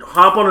don't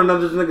hop on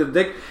another nigga's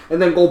dick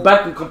and then go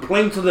back and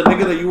complain to the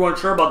nigga that you weren't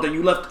sure about, that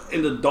you left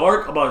in the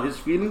dark about his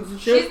feelings and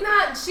shit. She's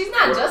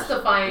not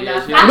justifying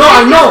that. No,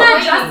 I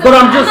know. But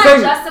I'm just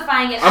saying.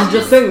 Justifying it. I'm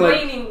just saying,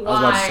 like, explaining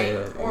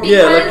why.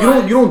 Yeah,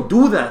 like you don't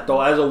do that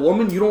though. As a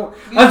woman, you don't.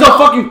 As a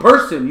fucking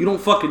person, you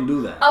don't fucking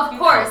do that. Of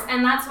course,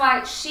 and that's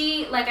why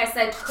she, like I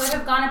said, could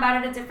have gone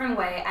about it a different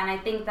way. And I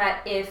think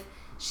that if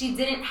she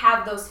didn't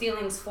have those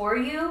feelings for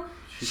you,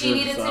 she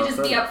needed to just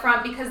be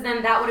upfront, because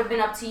then that would have been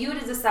up to you to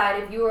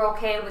decide if you were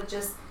okay with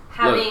just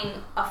having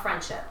a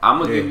friendship. I'm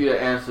gonna give you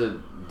the answer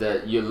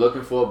that you're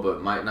looking for,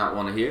 but might not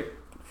want to hear.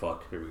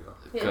 Fuck, here we go.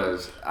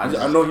 Because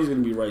I know he's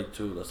gonna be right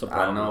too. That's a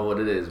problem. I know what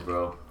it is,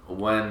 bro.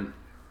 When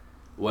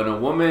a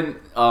woman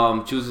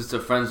chooses to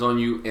friend zone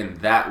you in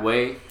that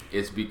way,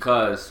 it's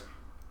because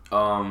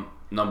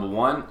number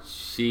one,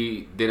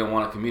 she didn't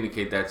want to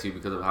communicate that to you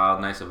because of how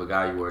nice of a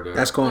guy you were there.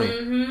 That's corny.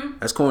 Mm-hmm.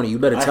 That's corny. You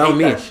better tell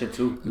me. That shit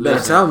too. You better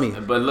tell me.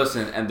 But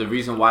listen, and the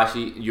reason why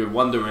you're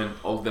wondering,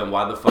 then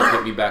why the fuck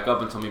hit me back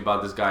up and told me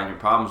about this guy and your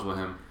problems with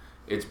him?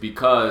 It's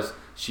because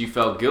she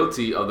felt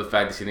guilty of the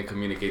fact that she didn't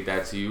communicate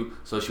that to you.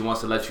 So she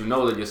wants to let you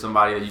know that you're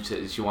somebody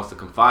that she wants to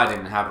confide in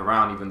and have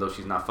around, even though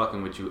she's not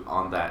fucking with you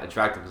on that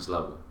attractiveness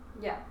level.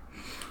 Yeah.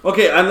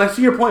 Okay, and I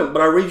see your point,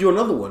 but I raise you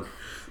another one.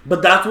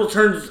 But that's what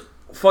turns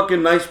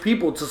fucking nice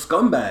people to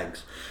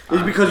scumbags.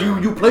 Is because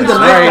you play the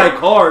nice guy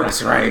card.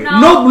 That's right.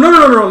 No.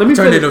 Let me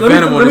turn into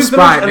Venom on the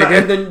spot,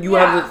 and then you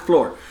have the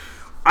floor.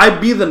 I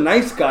be the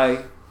nice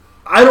guy.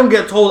 I don't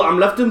get told I'm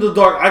left in the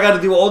dark. I got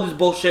to deal with all this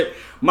bullshit.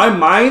 My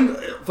mind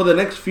for the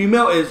next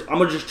female is I'm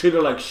gonna just treat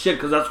her like shit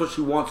because that's what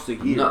she wants to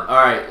hear. No, all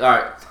right,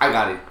 I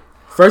got it.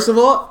 First of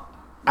all,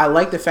 I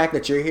like the fact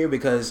that you're here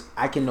because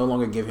I can no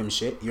longer give him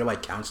shit. You're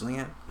like counseling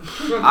him.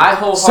 I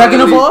wholeheartedly.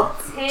 Second of all,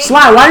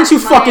 Sly, why didn't you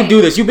fucking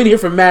do this? You've been here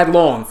for mad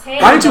long.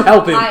 Why didn't you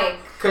help him?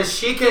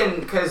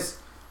 Because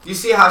You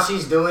see how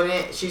she's doing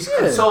it? She's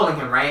consoling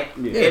him, right?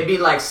 Yeah. It'd be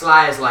like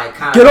Sly is like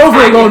kind of get over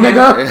it, little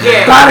nigga.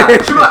 Yeah, got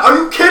it. She'd be like, "Are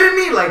you kidding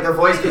me?" Like the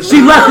voice gets. She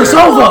left us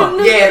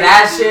over. Yeah,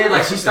 that shit.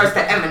 Like she starts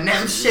the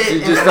Eminem shit. She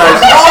and just like,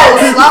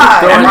 starts.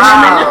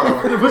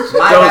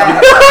 Sly.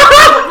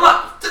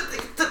 Wow.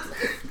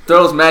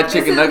 Throws mad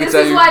chicken nuggets at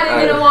you. This is why they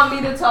didn't want me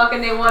to talk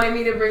and they wanted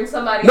me to bring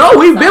somebody. No,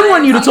 we've been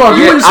wanting you to talk.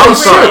 You wouldn't say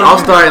shit. I'll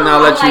start and I'll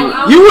let you.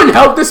 You wouldn't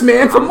help this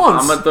man for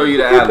months. I'm gonna throw you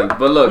the alley.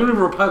 But look.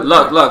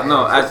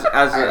 No.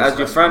 As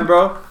your friend,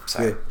 bro.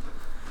 Sorry.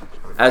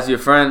 As your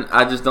friend,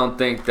 I just don't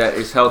think that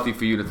it's healthy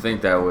for you to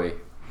think that way.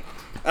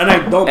 And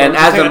I don't. And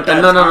as a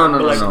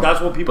no.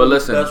 That's what people. But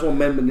listen, that's what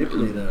men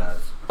manipulate it as.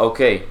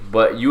 Okay,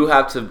 but you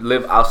have to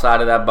live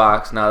outside of that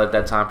box now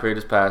that time period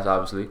has passed,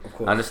 obviously.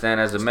 I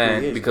understand as a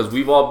man, because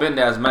we've all been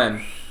there as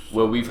men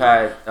where we've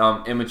had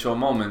immature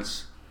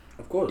moments.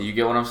 Of course. You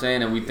get what I'm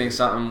saying? And we think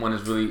something when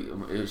it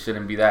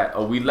shouldn't be that.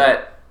 Or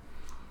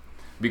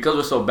because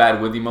we're so bad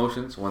with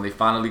emotions, when they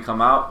finally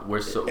come out,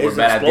 we're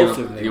bad at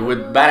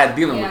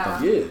dealing with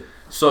them. Yeah.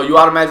 So you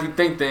automatically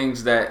think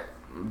things that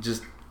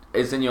just,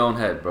 it's in your own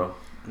head, bro.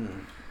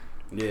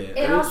 Yeah.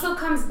 It also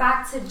comes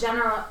back to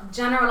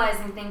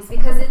generalizing things,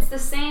 because it's the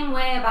same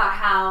way about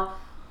how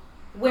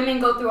women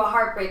go through a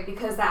heartbreak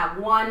because that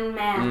one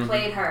man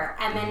played her,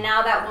 and then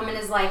now that woman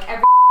is like,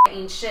 every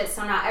ain't shit,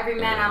 so now every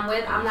man I'm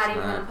with, I'm not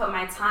even gonna put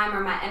my time or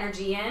my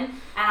energy in, and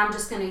I'm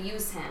just gonna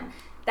use him.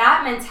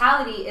 That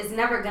mentality is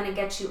never gonna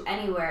get you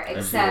anywhere,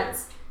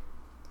 except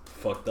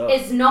fucked up.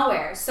 It's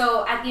nowhere.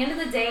 So at the end of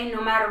the day,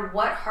 no matter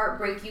what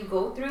heartbreak you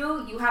go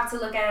through, you have to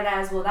look at it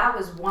as, well, that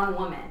was one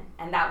woman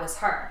and that was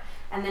her.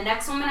 And the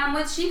next woman I'm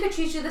with, she could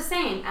treat you the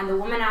same, and the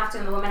woman after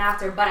and the woman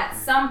after. But at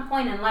some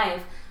point in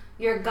life,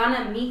 you're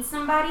gonna meet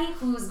somebody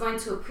who's going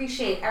to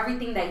appreciate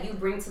everything that you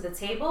bring to the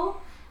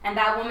table, and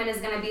that woman is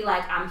gonna be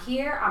like, I'm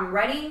here, I'm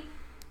ready,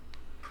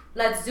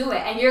 let's do it.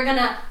 And you're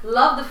gonna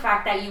love the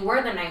fact that you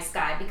were the nice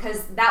guy,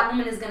 because that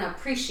woman is gonna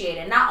appreciate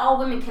it. Not all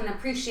women can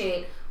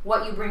appreciate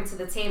what you bring to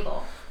the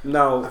table.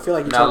 No, I feel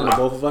like you're talking to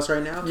both of us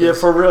right now. Yeah,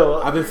 for real.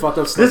 I've been fucked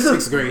up since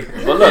 6th grade.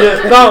 But look,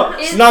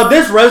 now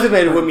this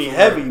resonated with me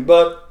heavy,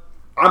 but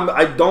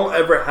I don't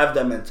ever have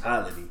that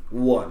mentality.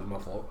 One, my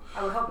fault.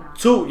 I would hope not.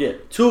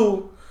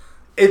 Two,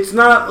 it's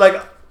not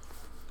like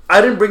I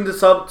didn't bring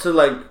this up to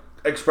like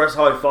express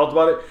how I felt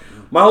about it.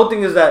 My whole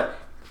thing is that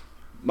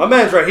my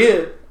man's right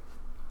here,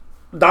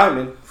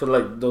 Diamond, for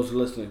like those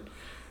listening.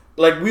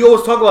 Like we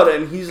always talk about it,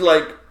 and he's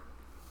like,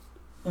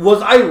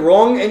 was I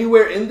wrong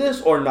anywhere in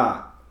this or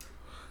not?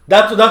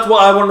 That's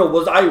what I want to know.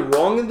 Was I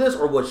wrong in this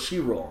or was she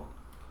wrong?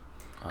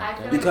 I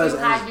feel because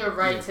like you had your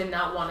right to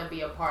not want to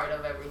be a part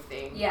of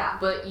everything. Yeah.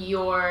 But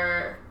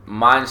your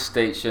mind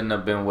state shouldn't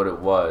have been what it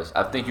was.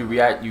 I think you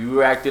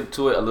reacted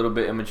to it a little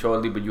bit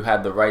immaturely, but you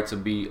had the right to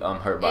be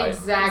hurt by it.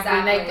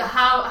 Exactly. Like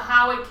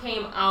how it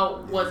came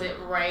out wasn't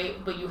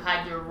right, but you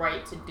had your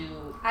right to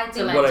do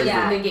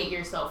negate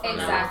yourself from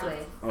exactly.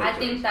 Okay. I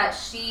think that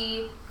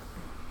she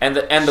and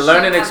the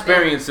learning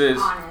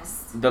experiences.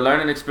 The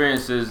learning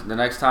experiences, the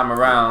next time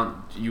around,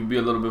 you be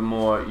a little bit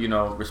more,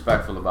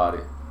 respectful about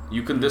it.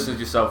 You can distance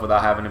yourself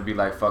without having to be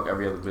like, fuck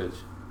every other bitch.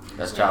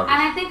 That's childish.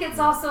 And I think it's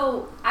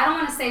also, I don't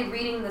want to say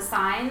reading the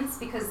signs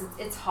because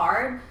it's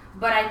hard,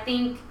 but I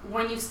think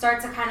when you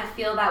start to kind of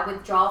feel that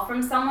withdrawal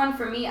from someone,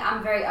 for me,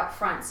 I'm very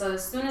upfront. So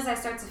as soon as I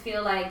start to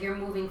feel like you're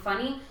moving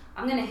funny,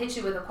 I'm going to hit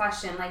you with a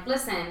question. Like,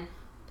 listen,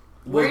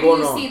 where do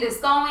you see this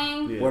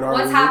going? Yeah.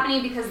 What's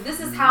happening? Because this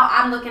is how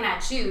I'm looking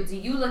at you. Do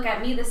you look at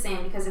me the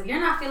same? Because if you're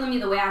not feeling me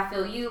the way I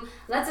feel you,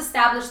 let's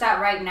establish that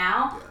right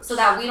now so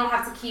that we don't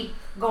have to keep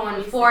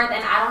going forth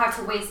and I don't have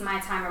to waste my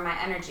time or my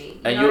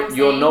energy.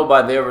 You'll know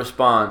by their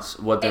response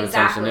what their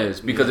intention is.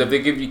 Because if they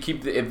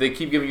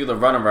keep giving you the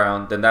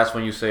runaround, then that's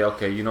when you say,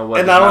 okay, you know what?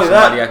 And not only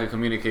somebody I can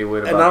communicate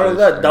with. And not only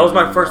that was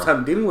my first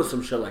time dealing with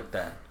some shit like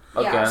that.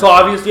 Okay. Yeah. So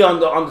obviously on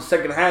the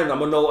second hand, I'm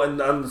gonna know,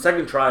 and on the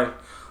second try,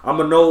 I'm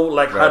gonna know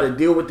how to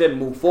deal with it and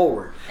move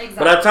forward. Exactly.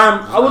 But at that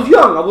time, I was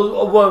young. I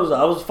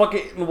was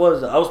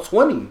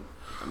 20.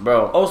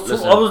 Bro, I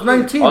was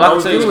 19. All I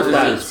was dealing with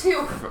that.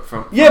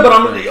 But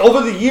I'm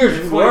over the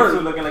years you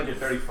learn. Looking like you're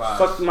 35.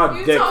 Suck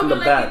my dick from the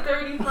back.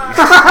 You're 35.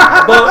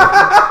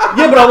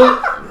 but I was.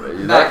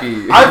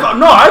 Lucky.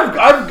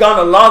 I've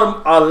gotten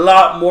a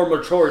lot more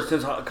mature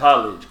since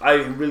college. I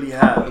really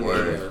have.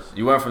 Yeah.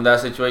 You went from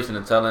that situation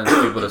to telling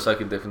people to suck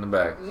your dick from the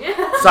back.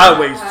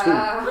 Sideways too.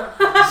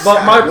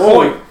 But my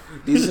point.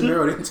 These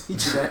scenario didn't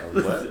teach you that.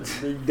 What?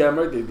 Damn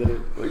right they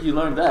didn't. Where'd you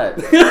learn that?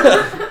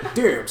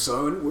 Damn,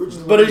 son.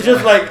 But it's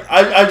just like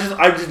I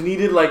just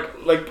needed like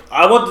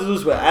I wanted to do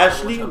this with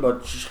Ashley,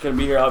 but she's gonna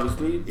be here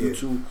obviously due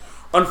to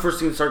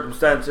unforeseen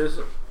circumstances.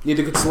 Need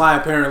to get Sly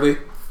apparently.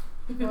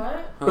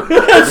 What?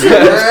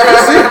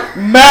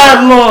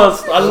 Mad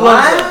lost. I love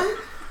that.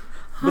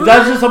 But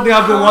that's just something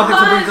I've been wanting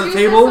to bring to the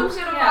table.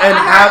 And I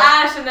heard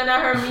Ash and then I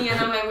heard me and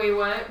I'm like, wait,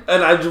 what?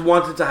 And I just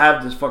wanted to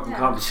have this fucking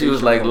conversation. She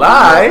was like,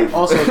 lie.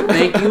 Also,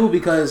 thank you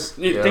because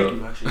thank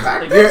you.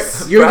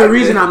 You're the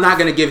reason I'm not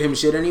gonna give him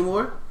shit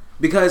anymore.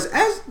 Because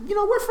as you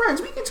know, we're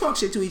friends. We can talk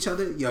shit to each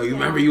other. Yo, you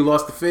remember you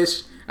lost the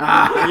fish?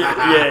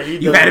 Yeah,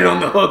 you had it on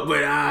the hook,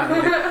 but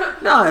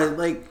no,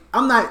 like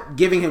I'm not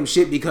giving him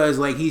shit because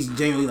like he's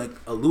genuinely like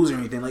a loser or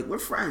anything. Like we're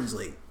friends.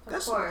 Like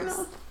that's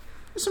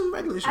it's some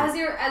regular shit. As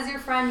your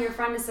friend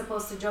is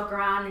supposed to joke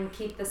around and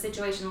keep the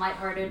situation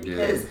lighthearted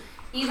because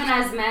even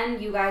as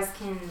men, you guys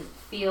can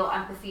feel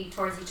empathy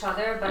towards each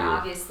other, but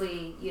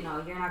obviously, you're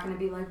not gonna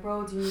be like,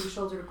 bro, do you need a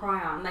shoulder to cry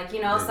on? Like, so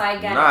I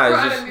get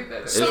it.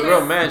 It's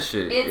real man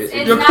shit.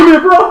 It's not, come here,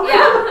 bro.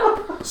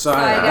 Yeah. So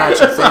I got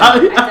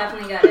you. I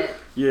definitely get it.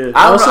 Yeah.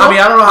 I don't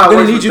know how I'm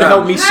gonna need you to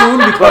help me soon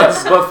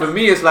because, but for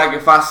me, it's like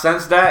if I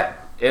sense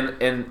that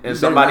in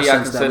somebody I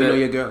consider, we know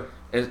your girl.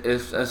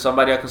 If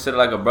somebody I consider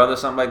like a brother,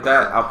 something like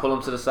that, I'll pull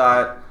him to the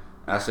side.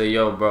 I say,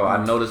 yo, bro,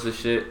 I noticed this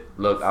shit.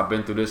 Look, I've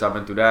been through this, I've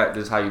been through that.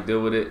 This is how you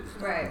deal with it.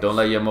 Right. Don't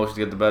let your emotions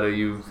get the better of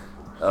you.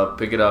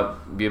 Pick it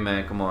up. Be a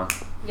man. Come on.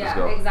 Yeah, Let's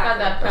go. exactly. Got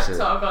that That's pep it.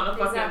 talk on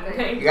the fucking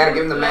thing. You gotta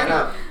give him the man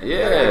up.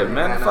 Yeah,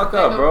 man, the fuck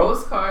up, bro.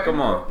 Come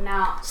on.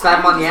 Now, slap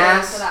him on the I'm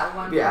ass. for that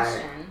one Yeah.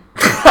 question.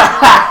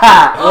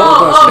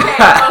 Oh,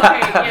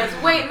 okay,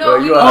 yes. Wait, no, Bro,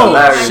 we you are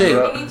hilarious, shit.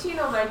 bro. We need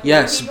Chino back.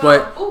 Yes, Keep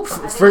but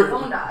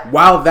going.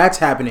 while that's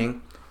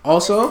happening,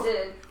 also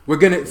Did. we're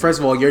gonna first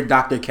of all, you're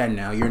Dr. Ken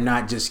now. You're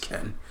not just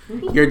Ken.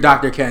 You're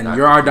Dr. Ken.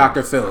 You're our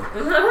Dr. Phil.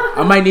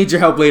 I might need your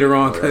help later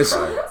on because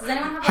Does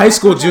anyone have high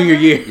school junior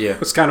year Yeah.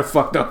 was kind of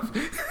fucked up.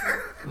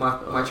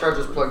 My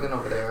charger's plugged in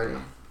over there already.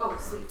 Oh,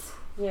 sweet.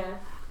 Yeah.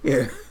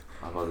 Yeah,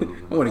 I'm about to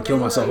lose I want to kill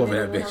myself over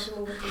that Then bitch.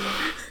 we'll have to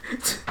move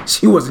it.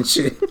 She wasn't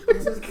shit.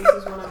 This is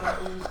one of my.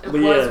 But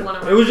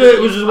yeah, it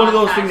was just one of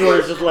those things where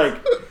it's just like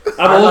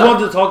I've always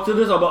wanted to talk to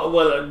this about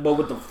but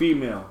with the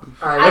female.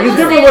 Like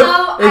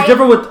it's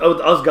different with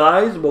us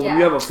guys, but when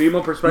you have a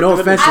female perspective. No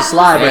offense to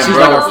Sly, but she's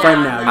like our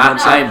friend now. You know what I'm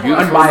saying?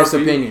 Unbiased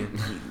opinion.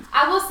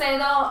 I will say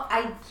though,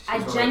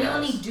 I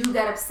genuinely do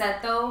get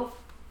upset though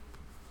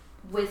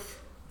with,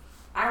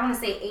 I don't want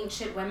to say ain't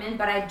shit women,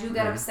 but I do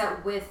get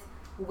upset with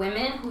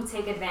women who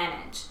take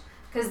advantage.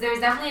 Because there's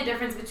definitely a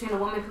difference between a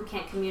woman who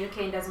can't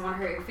communicate and doesn't want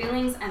to hurt your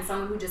feelings and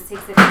someone who just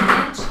takes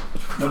advantage.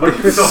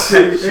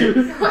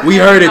 We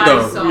heard it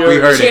though. We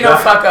heard it. Chino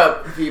fuck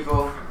up,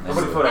 people.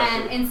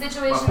 And in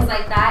situations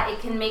like that, it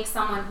can make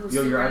someone who's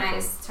super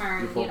nice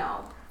turn,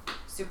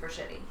 super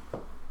shitty.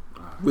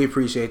 We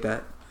appreciate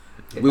that.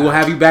 We will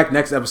have you back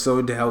next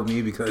episode to help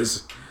me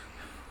because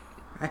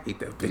I hate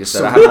that bitch.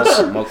 So I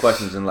have more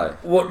questions in life.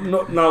 What?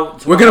 No.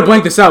 We're gonna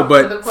blank this out,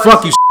 but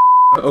fuck you,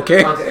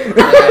 okay? All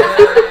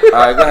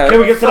right, go ahead. Can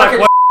we get to that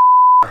question?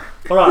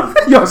 Hold on.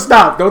 Yo,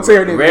 stop! Don't say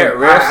her name. Rare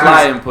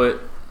Sly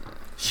input.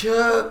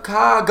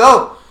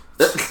 Chicago.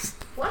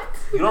 What?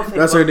 You don't think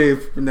That's her name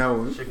from now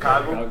on.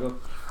 Chicago?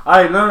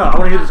 Alright, no. I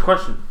want to hear this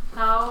question.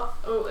 How?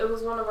 Oh, it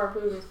was one of our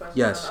previous questions.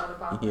 Yes. On the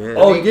other podcast. Yeah.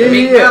 Oh,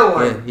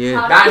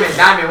 Yeah.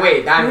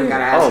 Diamond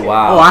gotta ask Oh it.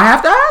 wow. Oh, I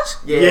have to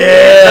ask? Yeah. Yeah.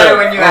 It's better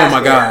when you Oh ask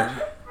my it.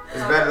 god.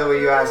 It's better the way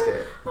you ask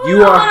it.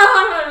 You are.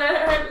 Hold on.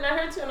 Let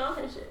her tune on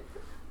her shit.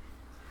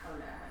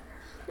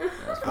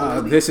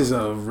 This is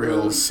a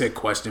real sick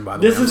question, by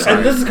the way. This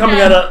is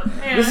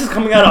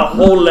coming out of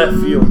whole left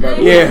field. By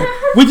the way. Yeah,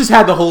 we just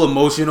had the whole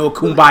emotional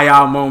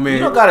kumbaya moment. You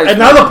don't gotta And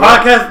now the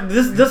podcast.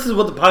 This is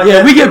what the podcast.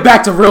 Yeah, we get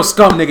back to real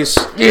scum niggas.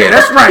 Yeah,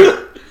 that's right.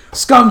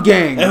 Scum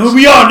gang. And who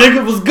we are,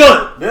 nigga, was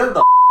good.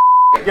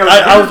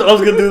 I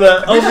was gonna do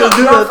that. I was gonna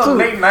do that too.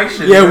 Late night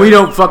shit. Yeah, we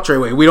don't fuck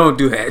Treyway. We don't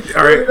do that.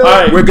 All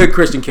right. We're good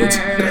Christian kids.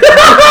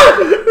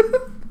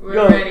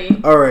 We're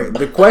ready. All right.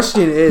 The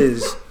question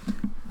is,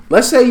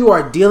 let's say you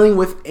are dealing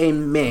with a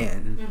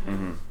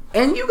man,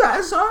 and you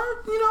guys are,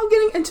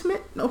 getting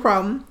intimate. No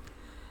problem.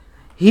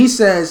 He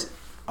says,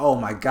 "Oh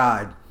my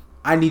God,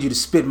 I need you to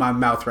spit in my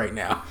mouth right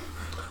now."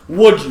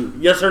 Would you?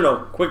 Yes or no?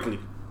 Quickly.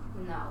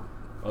 No.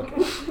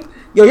 Okay.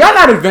 Yo, y'all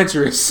not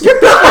adventurous.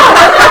 That's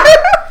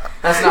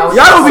not what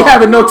Y'all don't be called.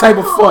 having no type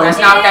of fun. That's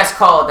not what that's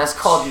called. That's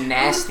called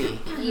nasty.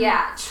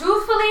 Yeah,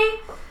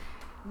 truthfully,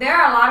 there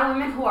are a lot of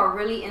women who are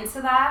really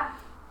into that.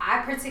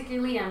 I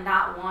particularly am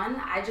not one.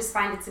 I just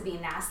find it to be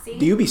nasty.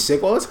 Do you be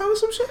sick all the time or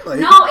some shit?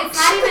 Like, No, it's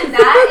not even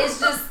that. It's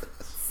just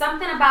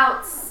something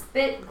about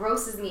spit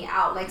grosses me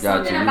out. Like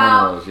something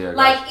about even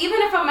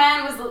if a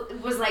man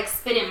was like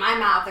spit in my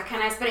mouth or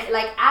can I spit it?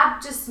 Like I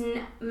just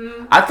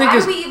I think why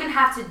do we even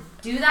have to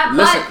do that?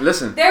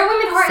 Listen. There are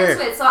women who are Fair.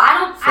 into it, so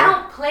I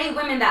don't play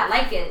women that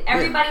like it.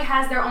 Everybody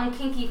has their own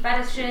kinky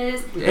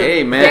fetishes.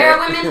 Hey man. There are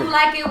women who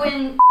like it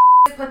when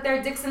put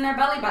their dicks in their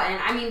belly button.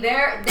 I mean,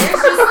 there's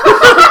just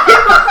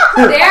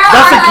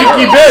That's a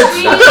kinky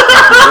bitch.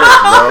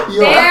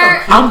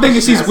 I'm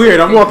thinking she's weird.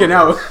 I'm walking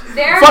out.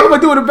 Fuck am I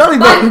doing a belly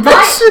button,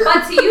 bitch?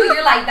 But to you,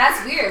 you're like,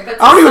 that's weird. But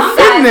to I don't even some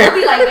fit in guys, there.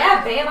 they'll be like,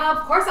 yeah, babe, of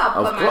course I'll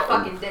put my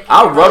fucking dick in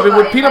I'll your rub it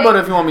belly with peanut button. butter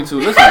if you want me to.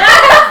 Listen.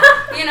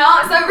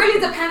 So it really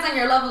depends on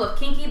your level of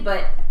kinky,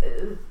 but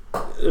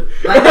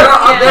Like, That's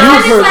what I'm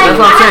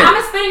saying. I'm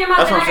gonna spit in your mouth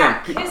That's and what I I'm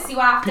gotta kiss you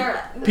after.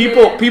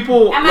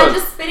 People. Am I Look,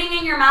 just spitting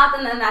in your mouth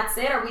and then that's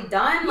it? Are we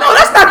done? No,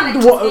 that's not.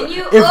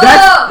 Continue?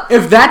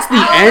 If that's the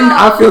end,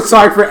 I feel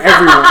sorry for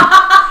everyone.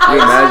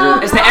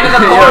 imagine? It's the end of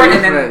the chord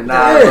and then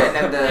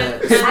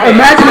the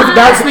Imagine if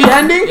that's the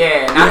ending.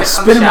 Yeah, now I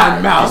spit in my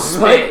mouth.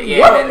 Spit,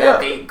 yeah, and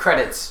then the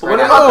credits. What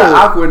about the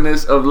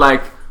awkwardness of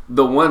like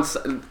the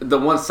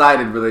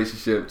one-sided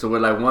relationship to where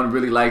like one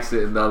really likes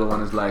it and the other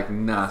one is like,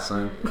 nah,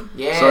 son.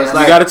 Yeah, so it's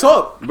like you gotta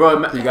talk, bro.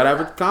 You gotta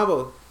have a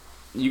combo.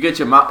 You get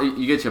your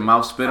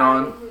mouth spit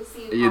on,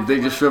 your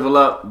dick just shrivel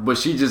up, but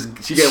she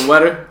get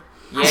wetter.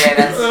 Yeah,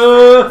 that's.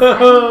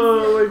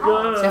 Oh my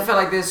god! See, I feel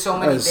like there's so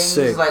many That's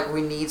things sick. like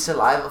we need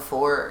saliva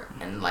for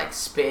and like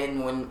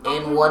spitting when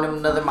in one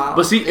another mouth.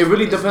 But see, it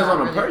really It's depends not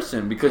on the really-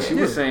 person because she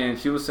was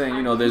saying,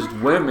 you know, there's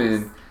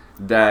women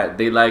that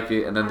they like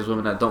it and then there's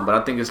women that don't. But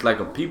I think it's like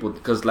a people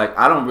because like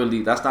I don't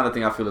really. That's not a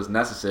thing I feel is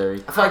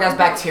necessary. I feel like that's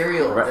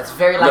bacterial. Right. That's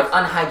very like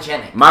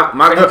unhygienic. My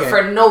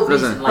For no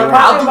reason. Listen. Like Hold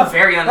on, I'll do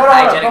very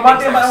unhygienic Hold on,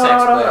 things like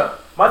sex,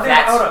 but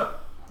hold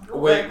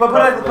on. Wait, But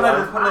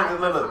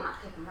look.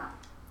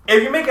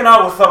 If you're making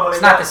out with someone,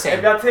 It's not the same.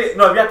 If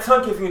y'all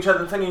tongue kissing each other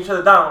and tonguing each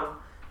other down,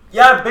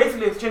 y'all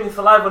basically exchanging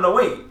saliva in a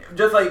way.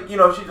 Just like, you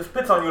know, if she just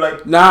spits on you,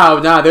 like. No,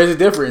 there's a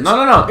difference.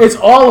 No. It's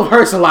all of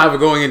her saliva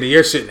going into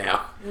your shit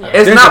now. Yeah.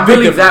 It's There's not a big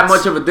really that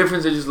difference. much of a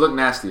difference. It just look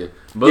nastier.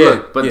 But Yeah,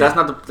 look, but yeah. that's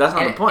not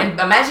the point. And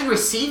imagine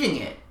receiving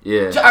it.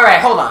 Yeah. All right,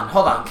 hold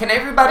on. Can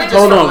everybody just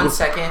Hold for on. 1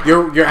 second?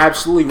 You're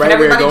absolutely right Can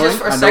where you're everybody going. just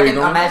for a I know where second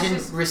you're going.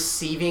 imagine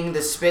receiving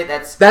the spit?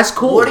 That's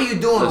cool. What are you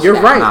doing? with You're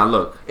that? right. Nah,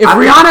 look. If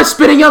Rihanna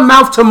spit in your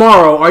mouth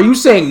tomorrow, are you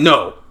saying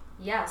no?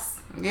 Yes.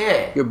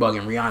 Yeah. You're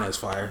bugging. Rihanna is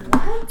fire.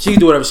 She can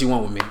do whatever she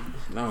want with me.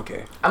 I don't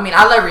care. I mean,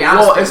 I let Rihanna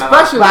Well, spit in my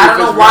mouth, especially but I don't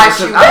if know it's why Rihanna,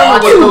 she. I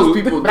don't know what those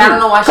people But I don't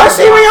know why she. Cause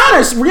see,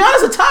 would-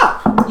 Rihanna's a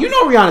top. You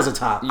know Rihanna's a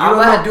top. I'll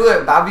let her do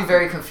it, but I'll be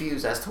very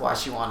confused as to why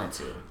she wanted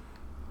to.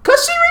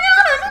 Cause she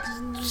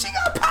Rihanna, she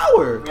got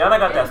power. Rihanna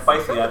got that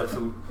spicy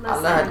attitude. I'll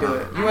let her do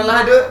it. You wanna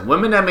let her do it?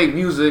 Women that make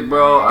music,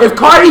 bro. If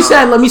Cardi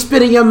said, "Let me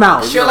spit in your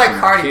mouth," She'll like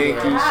Cardi. Kinky do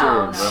shit, it.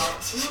 Wow,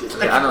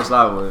 bro. Yeah, I know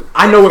Slava would.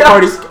 I know where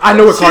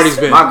Cardi's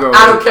been. My girl.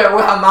 I don't care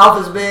where her mouth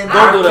has been. I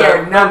Don't don't do that.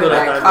 care none Don't of do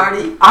that, that. Cardi.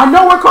 Cardi. I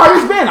know where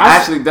Cardi's been. I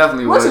actually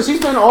definitely would. Listen,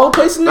 she's been all the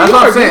places in New That's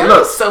York. what I'm saying. man.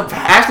 Look, So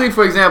bad. Ashley,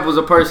 for example, is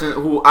a person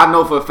who I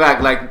know for a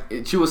fact,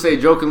 like, she would say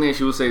jokingly and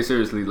she would say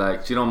seriously.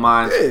 Like, she don't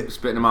mind Yeah.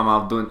 spitting in my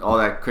mouth, doing all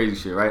that crazy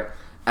shit, right?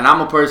 And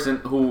I'm a person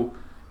who,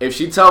 if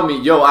she tell me,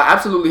 yo, I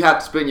absolutely have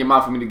to spit in your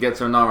mouth for me to get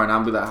turned on right now,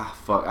 I'm be like, ah,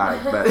 fuck,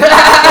 alright, bet.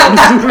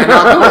 And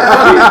I'll do it,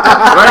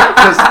 right?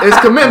 Because it's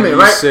commitment,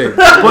 right? Sick.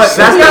 But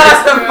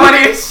That's the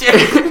funniest shit.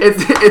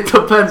 it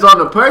depends on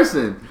the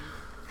person.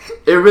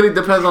 It really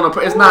depends on the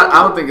person. It's not.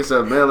 I don't think it's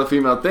a male or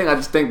female thing. I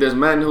just think there's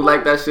men who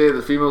like that shit.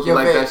 There's females who Yo,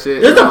 like babe. that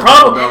shit. There's a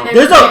problem. And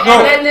There's then, a no.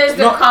 and then there's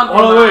the no,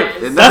 compromise. hold on,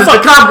 wait. That's a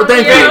compliment.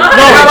 Thank you.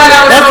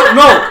 Yeah.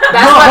 No,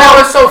 That's why that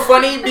was so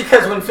funny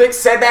because when Vic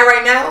said that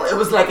right now, it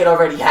was like it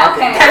already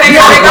happened. Okay.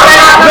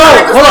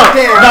 hold on.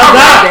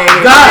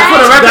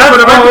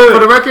 Now For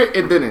the record,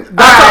 it didn't.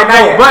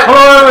 Alright, But hold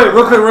on, wait,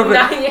 real quick.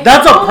 Not yet.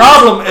 That's a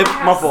problem if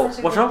my That's fault.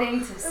 such a What's good up? thing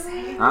to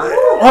say.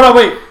 Hold on,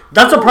 wait.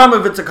 That's a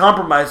problem if it's a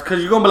compromise,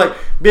 because you're going to be like,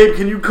 babe,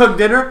 can you cook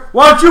dinner?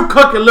 Why don't you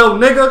cook it, little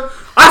nigga?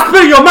 I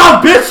spit in your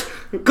mouth,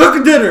 bitch!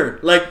 Cook a dinner.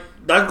 Like,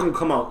 that's going to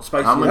come out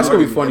spicy. That's gonna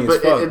be funny But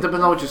as fuck. it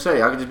depends on what you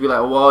say. I could just be like,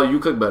 oh, well, you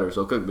cook better,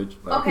 so cook, bitch.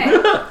 Like,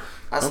 Okay.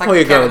 That's Don't like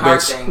play the your Kevin girl, Hart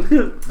bitch.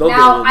 thing. Don't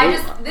Now, do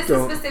it. this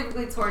Don't. is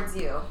specifically towards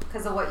you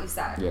because of what you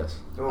said. Yes.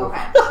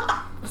 Okay.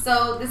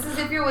 So this is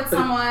if you're with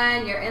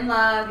someone, you're in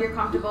love, you're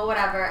comfortable,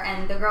 whatever,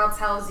 and the girl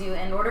tells you,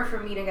 in order for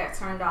me to get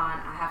turned on,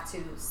 I have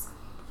to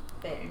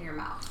spit in your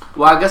mouth.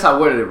 Well, I guess I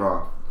worded it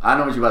wrong. I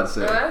know what you're about to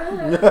say.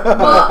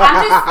 Well,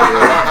 I'm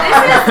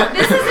just.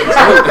 This is a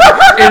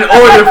joke. In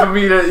order for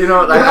me to, you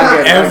know, like,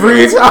 I get it.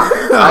 Every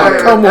time.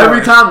 Come on.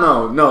 Every time,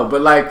 no.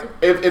 But like,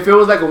 if it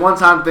was like a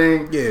one-time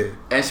thing, Yeah.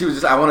 and she was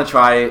just, I want to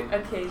try it.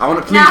 Okay. I want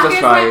to please Now let's here's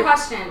try my it.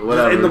 question.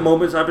 Whatever. In the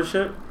moment type of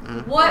shit?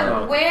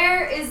 What?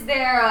 Where is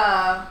there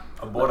a?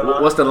 A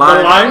borderline. What's the line?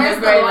 The line? Where's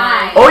the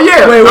line? Oh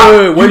yeah. Wait,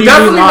 what do you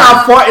definitely mean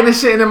not line? farting and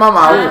shitting in my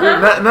mouth.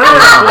 None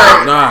of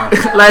that. Nah.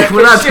 Like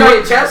we're not Shit on your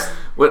doing. chest?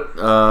 What?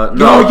 No,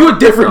 No, you a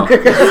different No.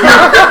 nigga.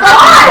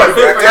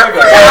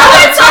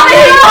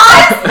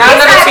 Now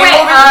another teen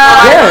movie?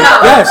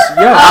 Yes.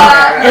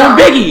 And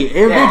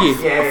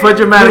Biggie. Yeah. For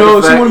dramatic You know,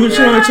 effect. someone who shit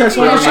on your chest,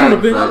 Yeah. like shit on the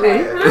bitch.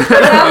 Okay.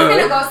 But I was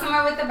gonna go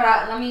somewhere with it,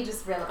 but let me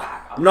just reel it back.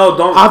 No,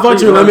 don't. I thought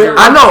you were limited.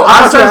 I know. I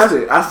thought you sensed asked-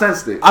 it. I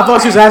sensed it. I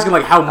thought she was asking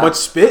like how much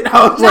spit.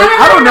 I was like,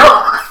 I don't know.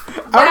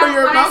 I don't know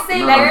your When I mouth. say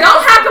No. Like, where-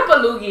 don't hack up a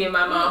loogie in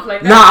my mouth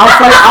like that. Nah, I'll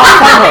fight her.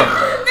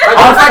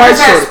 I'll If I fight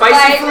just had shit.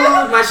 spicy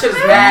food, my shit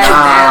is bad.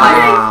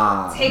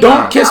 Ah. Take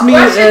Don't it. kiss me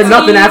Brush your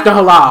nothing teeth. after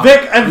halal.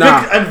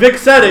 Vic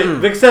said it.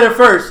 Vic said it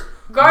first.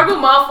 Gargle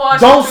mouthwash.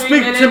 Don't for 3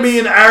 speak minutes. to me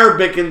in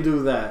Arabic and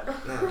do that.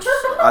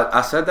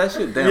 I said that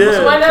shit. Damn. Yeah.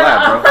 I Why must have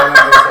not? been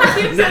flat,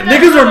 You said that.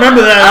 Niggas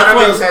remember that. I That's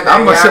remember you why. said that.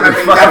 I must have been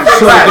You fucking definitely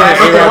So said good. that.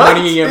 You got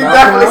money in your You mouth.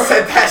 definitely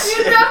said that You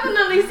shit.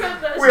 definitely said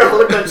that We shit. all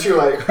looked at you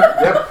like,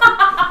 yep.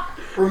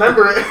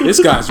 Remember it. This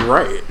guy's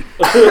right.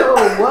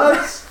 Oh, what?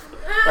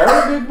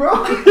 Arabic, bro?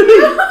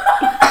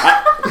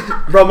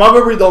 Bro, my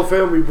memory don't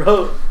fail me,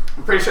 bro.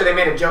 I'm pretty sure they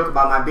made a joke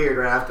about my beard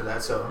right after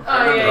that, so.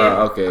 Oh,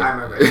 yeah. Okay. I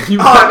remember. You-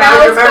 Oh,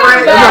 now you It's remember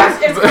coming it?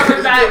 back. Yes. It's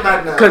coming back.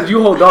 Because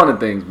you hold on to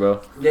things,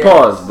 bro. Yeah.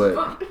 Pause,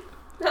 but.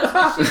 That's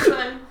what she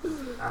said.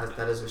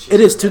 That is what she said.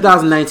 It is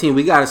 2019.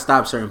 We gotta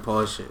stop certain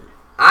pause shit.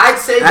 I'd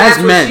say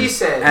that's what she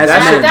said.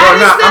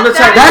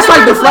 That's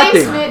like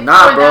deflecting.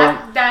 Nah, bro.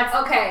 That's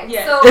okay.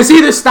 Yeah. So it's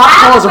either stop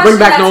pause or bring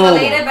back no homo.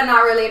 Related but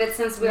not related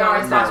since we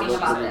are talking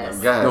about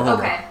this.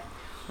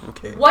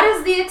 Okay. What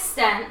is the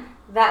extent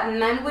that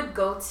men would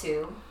go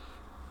to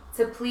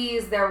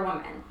please their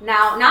woman?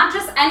 Now, not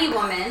just any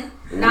woman,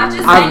 not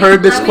just. I've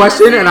heard this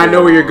question and I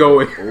know where you're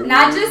going.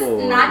 Not just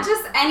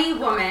any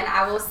woman.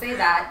 I will say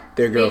that.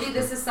 Maybe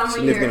this is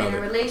someone you're in a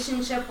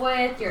relationship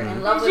with. You're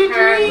in love with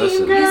her. You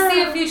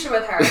see a future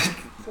with her.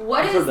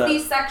 What is the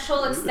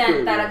sexual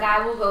extent that a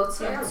guy will go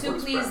to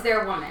please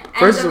their woman?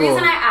 And the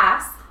reason I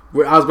asked,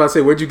 I was about to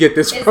say, where'd you get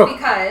this from? Is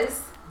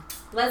because,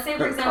 let's say,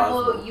 for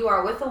example, you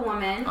are with a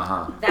woman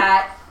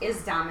that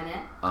is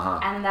dominant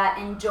and that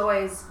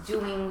enjoys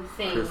doing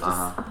things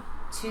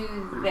to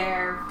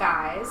their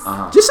guys.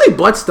 Just say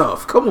butt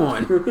stuff. Come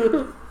on.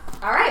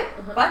 All right,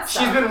 butt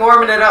stuff. She's been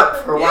warming it up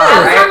for a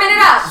while, right? Warming it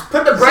up. Just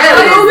put the bread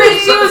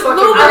She was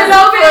lubing it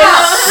up.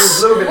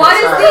 What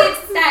is the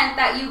extent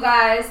that you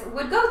guys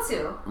would go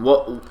to?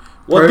 Well,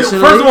 first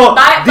of all,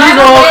 these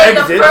all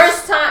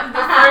exist.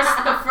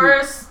 The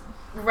first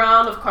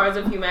round of Cards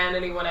of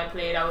Humanity when I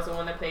played, I was the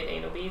one that played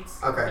Anal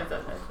Beats. Okay.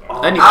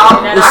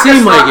 It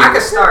seemed like it. I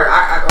can start.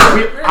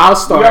 I'll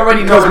start. We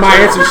already know because my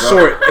answer's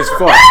short as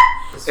fuck.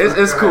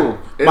 It's cool.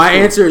 My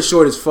answer is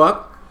short as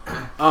fuck.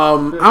 I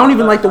don't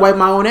even like to wipe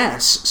my own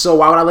ass, so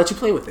why would I let you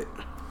play with it?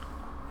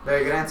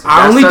 Very good answer.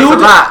 I only do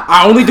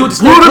it to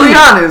stay clean.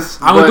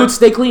 Honest. I only do it to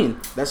stay clean.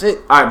 That's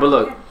it. All right, but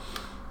look,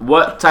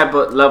 what type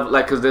of level?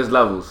 Like, cause there's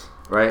levels,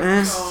 right?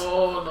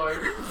 Oh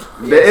Lord.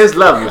 There is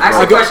levels.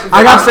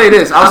 I'll say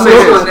this. I'll say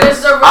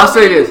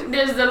this.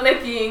 There's the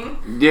licking.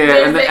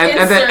 Yeah, and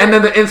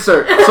then the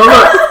insert.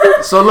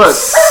 So look.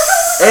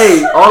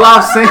 Hey, all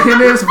I'm saying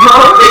is, bro. We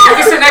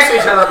can sit next to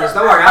each other on this.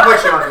 Don't worry, I'll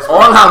put you on this.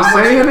 All I'm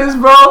saying is,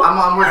 bro.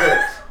 I'm with it.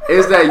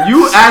 Is that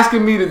you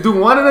asking me to do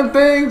one of them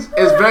things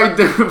is very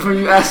different from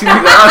you asking me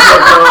the other,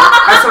 bro.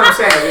 That's what I'm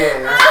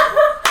saying. Yeah.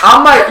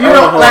 I'm like,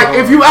 like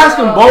if you ask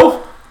them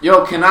both,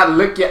 yo, can I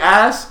lick your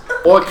ass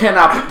or can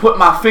I put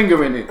my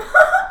finger in it?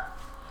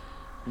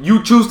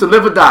 You choose to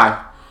live or die.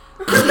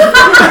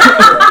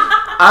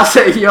 I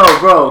say, yo,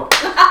 bro,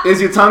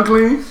 is your tongue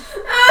clean?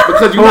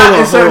 Because you're not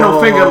inserting no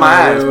finger in my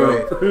ass,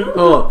 bro.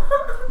 Hold on.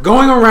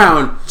 Going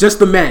around, just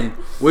the men,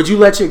 would you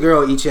let your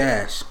girl eat your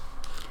ass?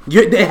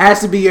 It has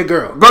to be your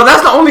girl. Bro,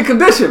 that's the only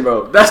condition,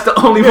 bro. That's the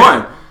only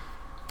one.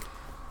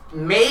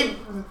 Maybe.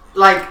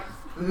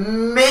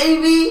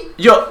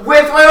 Yo,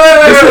 wait. By the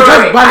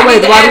way,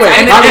 if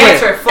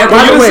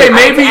you say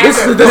maybe,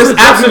 this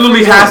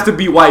absolutely has to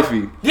be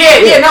wifey.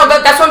 Yeah, no,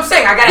 that's what I'm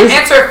saying. I gotta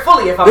answer it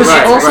fully if I'm This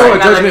right. is also a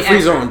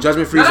judgment-free zone.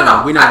 Judgment-free zone.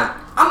 No. We not.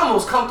 I'm the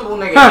most comfortable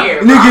nigga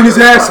here. Nigga in his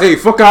ass. Hey,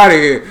 fuck out of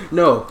here.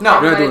 No. We're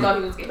not doing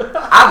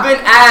that. I've been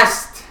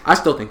asked. I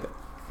still think that.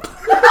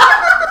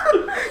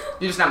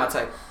 You're just not my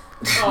type.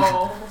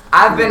 Oh.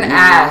 I've been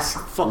asked.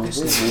 Fuck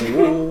this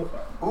thing.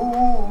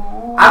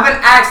 I've been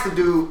asked to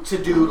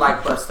do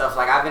like butt stuff.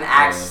 Like I've been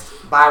asked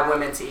by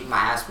women to eat my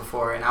ass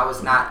before, and I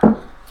was not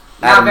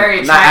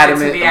very attracted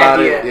to the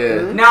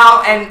idea.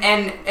 No,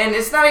 and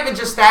it's not even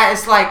just that.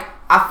 It's like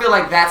I feel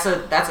like that's a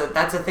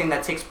thing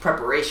that takes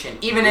preparation.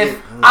 Even if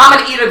I'm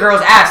gonna eat a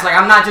girl's ass, like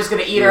I'm not just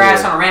gonna eat her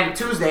ass on a random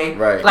Tuesday.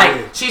 Right.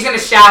 Like she's gonna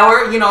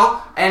shower, and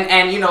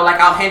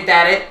like I'll hint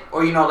at it,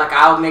 or like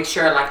I'll make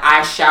sure like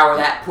I shower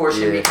that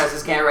portion because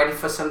it's getting ready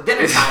for some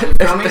dinner time. You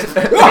feel me? It's a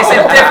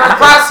different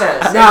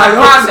process.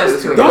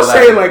 Don't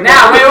say it like that.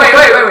 Now, wait.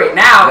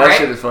 Now, that right?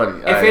 shit is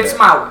funny. If it's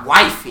my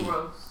wifey,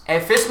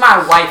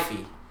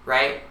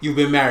 right? You've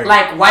been married.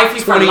 Like wifey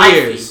for 20 lifey.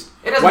 years.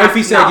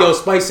 Wifey said, "Yo,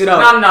 spice it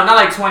up." No, not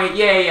like 20.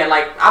 Yeah.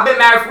 Like I've been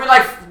married. We're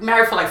like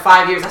married for like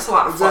 5 years. That's a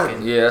lot of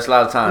fucking. Yeah, that's a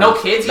lot of time. No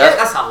kids yet.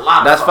 That's a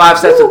lot. That's 5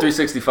 sets of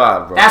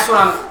 365, bro. That's what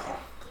I'm.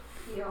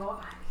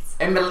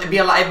 It'd be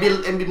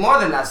more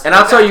than that. And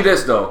I'll tell you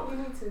this though.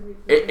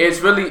 It's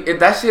really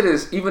that shit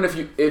is even if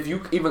you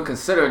even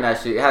considering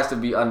that shit, it has to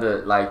be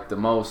under like the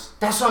most.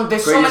 That's what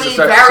there's so many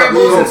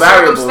variables and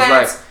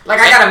circumstances. Like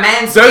I got a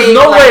man's. There's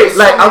no way.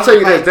 Like I'll tell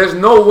you this. There's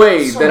no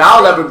way that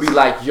I'll ever be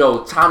like,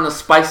 yo, time to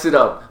spice it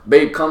up,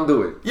 babe. Come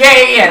do it.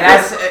 Yeah.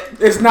 That's.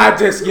 It's not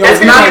just yo.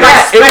 It's not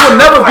that. It would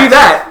never be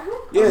that.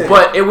 Yeah.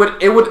 But it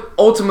would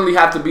ultimately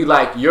have to be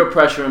like you're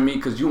pressuring me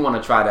because you want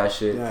to try that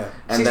shit,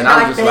 and then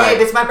I'm just like,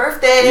 it's my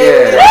birthday.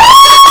 Yeah.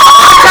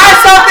 Try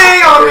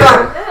something. I'll be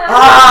like,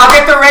 I'll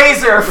get the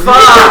razor. Fuck.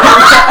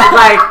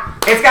 Like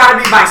it's gotta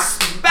be my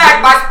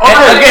back.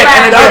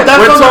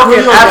 We're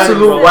talking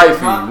absolute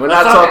wifey. We're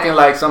not talking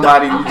like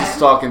somebody you just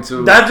talking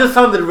to. That just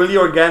sounded really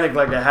organic,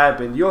 like it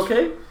happened. You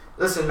okay?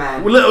 Listen,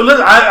 man.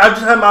 Listen, I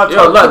just had my.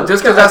 Yo, look,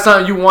 just because that's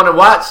something you want to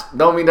watch,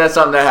 don't mean that's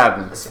something that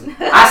happens. Listen,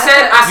 I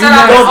said I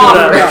was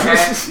off.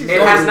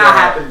 It has not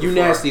happened. You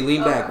nasty.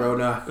 Lean back, bro.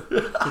 Nah.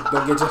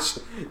 Don't get your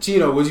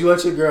Chino, would you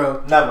let your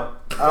girl? Never.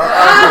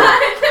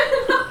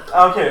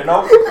 Okay,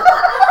 nope.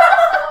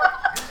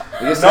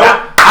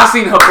 I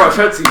seen her brush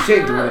her teeth. She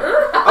ain't doing it.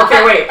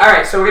 Okay, wait. All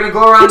right, so we're gonna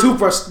go around.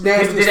 Toothbrush.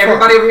 Did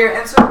everybody over here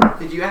answer?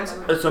 Did you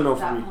answer? It's a no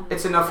for me.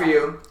 It's a no for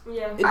you.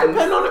 Yeah. It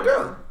depends on the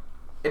girl.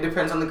 It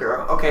depends on the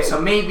girl. Okay,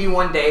 so maybe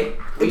one day.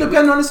 It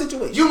depends on the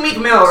situation. You meet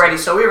Mill already,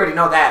 so we already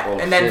know that. Oh,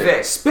 and then shit.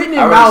 Vic. Spitting in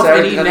mouth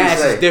and eating ass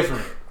say. is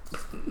different.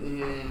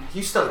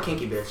 You still a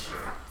kinky bitch.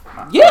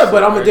 Yeah,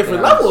 but I'm a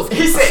different level of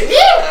He said,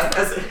 yeah.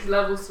 That's it.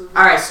 Levels to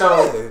All right,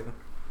 so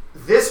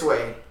this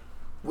way,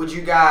 would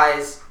you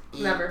guys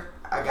eat Never.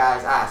 a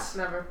guy's ass?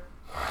 Never.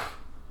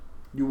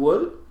 You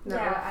would?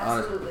 Never. Yeah,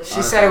 absolutely.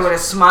 She said it with a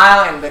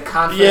smile and the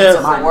confidence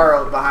of the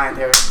world behind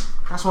her.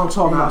 That's what I'm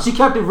talking about. She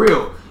kept it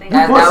real.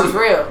 That was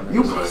real.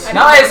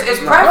 No, it's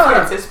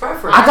preference. It's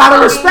preference. I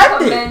gotta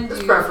respect it.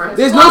 It's preference.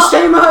 There's no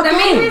shame in her The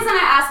main game. reason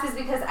I ask is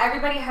because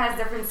everybody has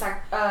different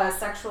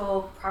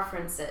sexual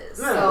preferences.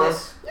 So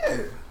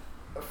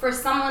for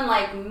someone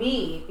like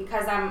me,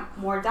 because I'm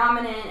more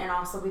dominant and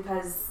also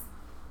because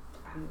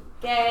I'm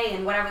gay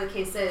and whatever the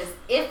case is,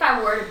 if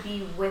I were to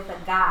be with a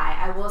guy,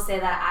 I will say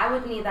that I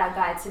would need that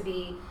guy to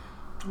be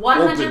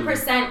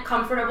 100%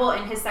 comfortable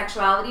in his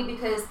sexuality,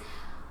 because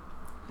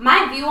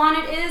my view on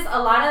it is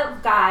a lot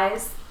of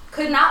guys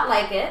could not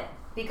like it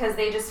because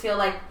they just feel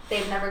like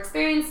they've never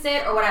experienced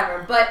it or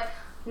whatever. But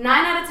 9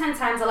 out of 10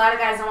 times, a lot of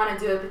guys don't want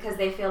to do it because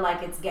they feel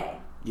like it's gay.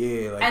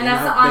 Yeah, like And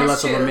that's the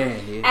honest truth. of a man,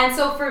 yeah. And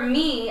so for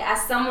me,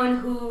 as someone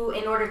who,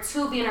 in order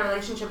to be in a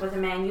relationship with a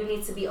man, you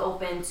need to be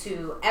open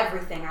to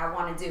everything I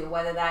want to do,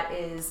 whether that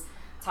is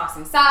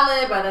tossing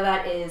salad, whether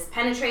that is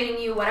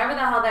penetrating you, whatever the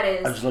hell that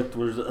is. I just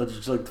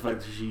like the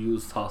fact that she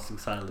used tossing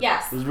silence.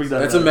 Yes.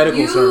 That's a medical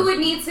You term. would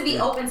need to be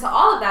open to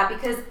all of that,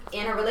 because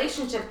in a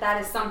relationship,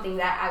 that is something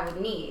that I would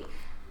need.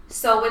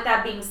 So with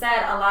that being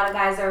said, a lot of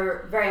guys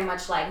are very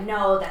much like,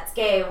 no, that's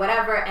gay,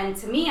 whatever. And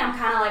to me, I'm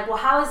kind of like, well,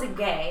 how is it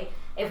gay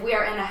if we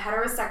are in a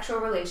heterosexual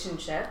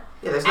relationship?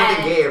 Yeah, there's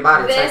nothing gay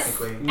about it,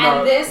 technically.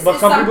 No, this but is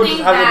some people something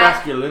just have the that...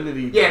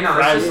 masculinity. Yeah, no,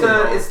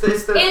 it's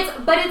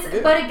the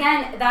But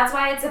again, that's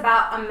why it's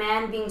about a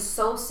man being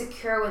so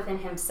secure within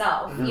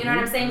himself. You know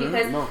what I'm saying?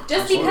 Because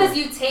just because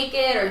you take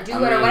it or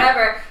do it or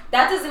whatever,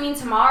 that doesn't mean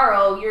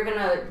tomorrow you're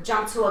gonna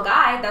jump to a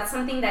guy. That's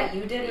something that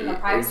you did in the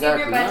privacy of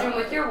your bedroom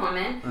with your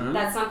woman.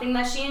 That's something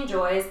that she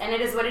enjoys, and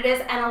it is what it is.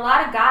 And a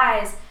lot of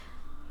guys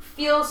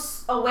feel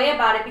a way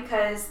about it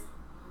because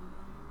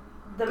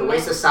the way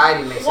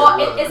society makes it look.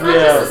 look. It's not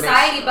just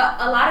society, but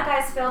a lot of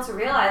guys fail to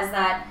realize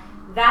that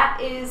that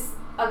is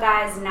a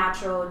guy's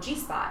natural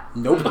G-spot.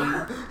 Nope.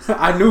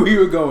 I knew he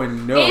would go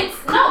and no.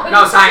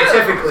 No,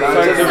 scientifically.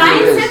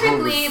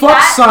 Scientifically,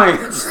 fuck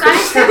science.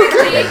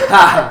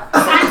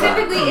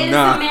 Scientifically, it is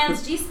the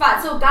man's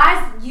G-spot. So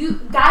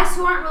guys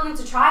who aren't willing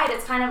to try it,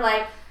 it's kind of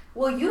like,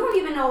 well, you don't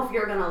even know if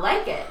you're gonna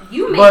like it.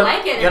 You may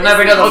like it. You'll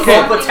never know the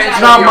full potential.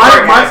 You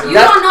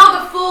don't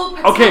know the full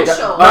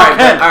potential. All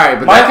right,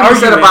 but that can be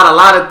said about a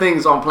lot of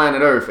things on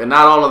planet Earth, and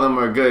not all of them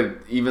are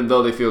good, even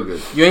though they feel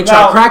good. You ain't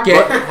trying to crack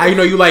it. How you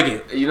know you like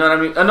it? You know what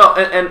I mean? No,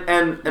 and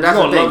that's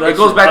the thing. It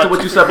goes back to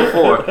what you said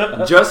before.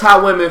 Just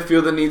how women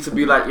feel the need to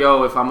be like,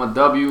 yo, if I'm a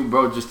W,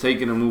 bro, just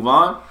take it and move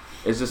on.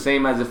 It's the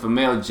same as if a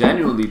male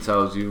genuinely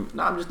tells you,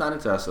 no, I'm just not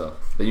into that stuff.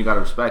 Then you gotta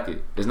respect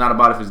it. It's not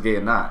about if it's gay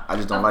or not. I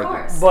just don't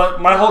like it. But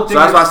my whole thing. So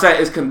that's why I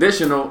said it's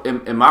conditional.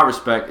 In my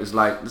respect, it's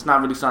like it's not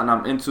really something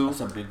I'm into.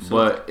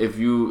 But if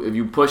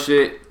you push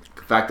it,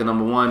 factor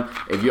number one.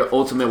 If you're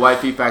ultimate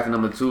wifey, factor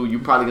number two.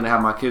 You're probably gonna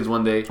have my kids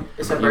one day.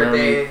 It's a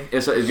birthday. I mean?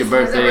 It's your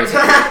birthday.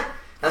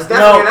 That's a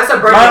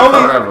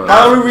birthday.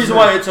 My only reason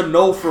why it's a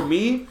no for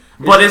me.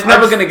 But it's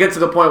never gonna get to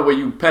the point where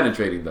you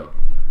penetrating though.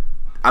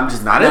 I'm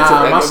just not into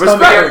that. My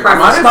stomach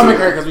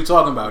hurt because we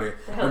talking about it.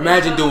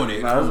 Imagine doing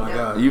it. Oh my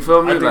god. You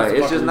feel me? Like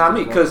it's just not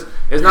me, because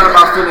it's not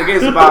about feeling gay.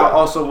 It's about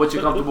also what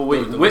you're comfortable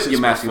with your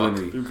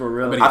masculinity.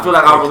 I feel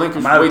like I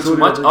relinquish way too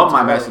much of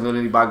my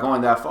masculinity by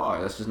going that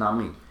far. That's just not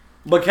me.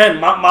 But Ken,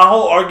 my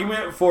whole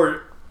argument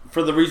for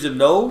the reason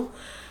no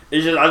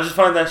is just I just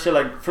find that shit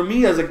like for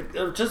me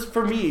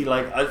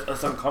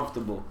it's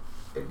uncomfortable.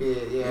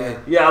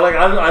 Yeah, like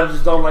I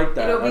just don't like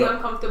that. It'll be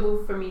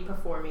uncomfortable for me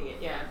performing it.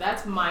 Yeah,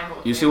 that's my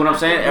whole. You see what I'm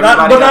saying?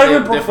 Not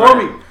even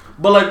performing,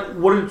 but like,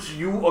 wouldn't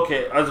you?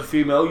 Okay, as a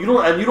female, you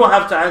don't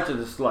have to answer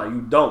this lie.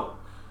 You don't.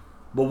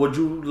 But would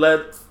you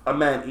let a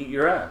man eat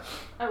your ass?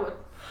 I would.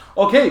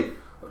 Okay,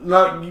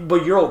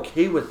 but you're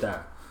okay with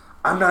that.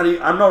 I'm not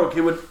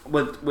okay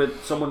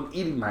with someone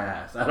eating my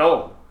ass at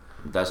all.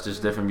 That's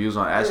just different views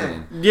on ass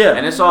eating. Yeah,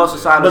 and it's all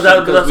societal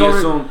shit because we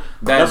assume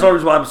that that's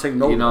always why I'm saying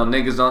no. You know,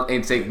 niggas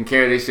ain't taking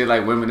care of their shit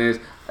like women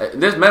is.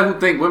 There's men who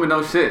think women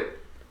don't shit.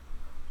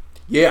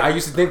 Yeah, I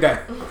used to think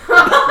that.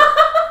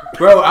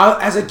 Bro,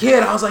 as a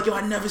kid, I was like, yo,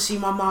 I never see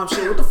my mom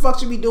shit. What the fuck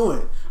she be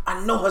doing? I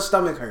know her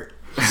stomach hurt.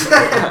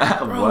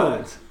 Bro,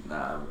 what?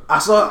 Nah. I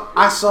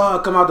saw her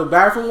come out the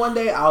bathroom one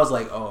day. I was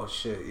like, oh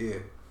shit, yeah.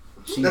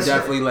 She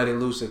definitely let it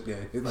loose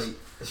again. Like,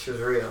 this was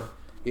real.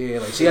 Yeah,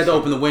 like she had to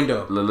open the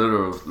window. The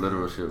literal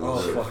shit.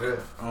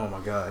 Oh my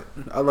god,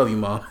 I love you,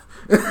 mom.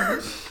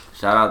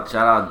 Shout out,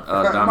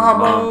 Diamond's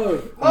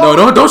mom.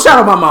 No, don't shout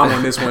out my mom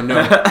on this one.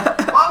 No.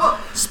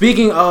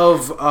 Speaking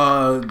of,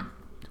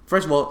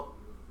 first of all,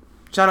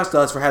 shout out to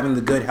us for having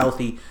the good,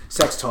 healthy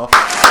sex talk.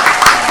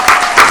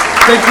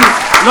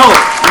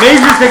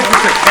 Major thank you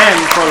to Ken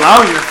for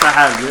allowing us to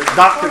have this.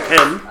 Dr.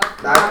 Ken.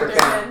 Dr.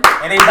 Ken.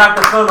 It ain't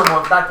Dr. Phil no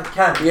more, Dr.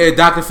 Ken. Yeah,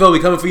 Dr. Phil, we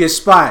coming for your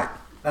spot.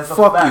 That's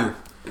fuck you.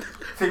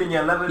 Taking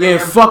your 11 Yeah,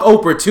 fuck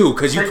Oprah too,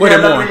 because you put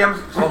him on.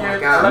 Oh my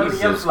God.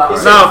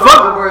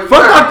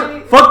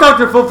 Fuck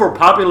Dr. Phil for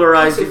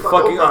popularizing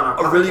fucking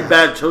really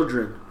bad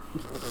children.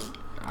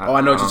 Oh,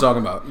 I know what you're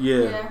talking about.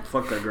 Yeah.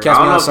 Fuck that girl. Catch I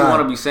don't me know outside. if you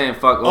want to be saying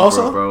fuck Oprah,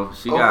 Also? bro.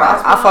 She I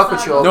got. fuck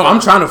with you. Oprah. No, I'm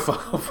trying to fuck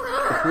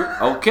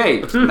Oprah. Okay,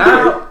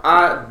 now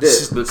I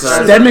did because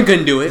Stedman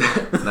couldn't do it.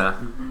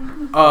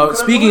 nah.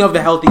 Speaking of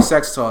the healthy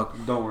sex talk,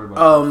 Don't worry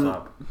about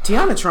it.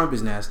 Tiana Trump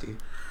is nasty.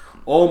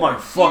 Oh my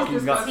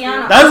fucking god.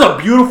 Tiana. That is a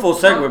beautiful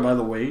segue, by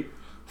the way.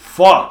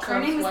 Fuck. Her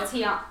name is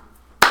Tiana.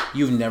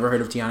 You've never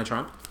heard of Tiana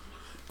Trump?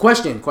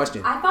 Question.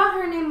 I thought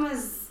her name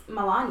was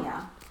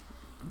Melania.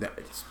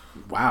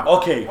 Wow.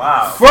 Okay.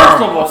 Wow.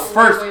 First of all,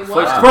 Wait,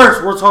 what?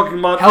 first we're talking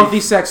about Healthy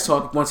sex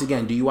talk once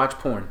again. Do you watch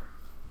porn?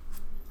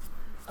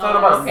 It's not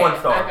about a okay, porn I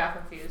star. got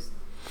confused.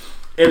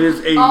 It is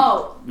a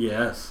Oh,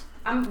 yes.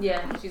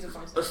 Yeah, she's a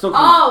porn star. It's still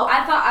oh,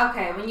 I thought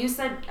okay. When you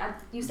said Trump.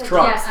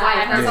 yes,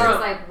 wife. That's why I was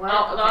like, what?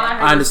 Oh, no, Okay. I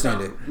heard I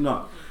understand it.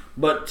 No,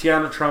 but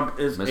Tiana Trump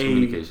is a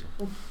Miscommunication.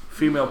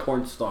 female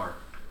porn star.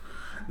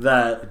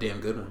 That A damn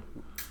good one.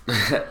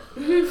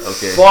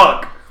 Okay.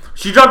 fuck.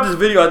 She dropped this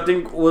video. I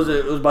think it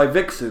was by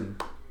Vixen,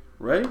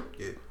 right?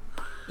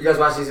 You guys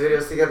watch these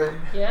videos together?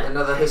 Yeah.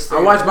 Another history.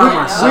 I watch by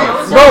Yeah,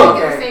 myself. No.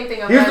 the same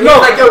thing. Here's I'm no.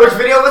 Like, yo, which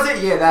video was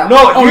it? Yeah, that.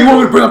 No, Oh, you want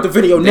me to bring up the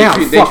video They now?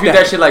 treat, Fuck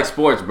that shit like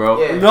sports,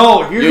 bro. Yeah.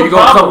 No, here's You the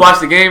gonna come problem. watch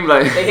the game?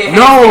 Like,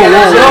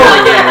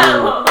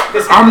 No.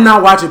 This I'm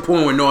not watching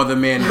porn with no other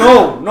man.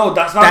 No,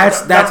 that's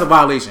not. That's a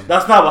violation.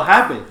 That's not what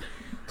happened.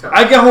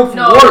 I get home from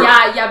No, work.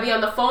 y'all be on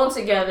the phone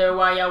together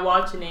while y'all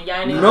watching it.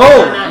 Y'all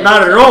No,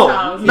 not at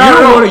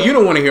all. You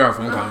don't want to hear our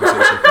phone conversation.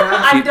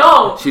 I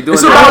don't. she doing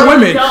It's the, about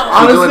women.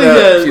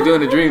 Honestly, she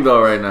doing the dream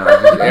though right now.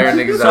 She's airing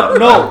niggas out.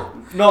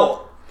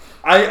 No.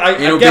 I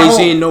Ain't no get home.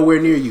 Beijing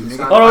nowhere near you,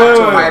 nigga.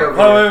 Hold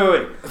on,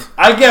 wait.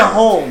 I get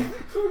home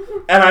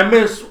and I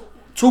miss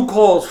 2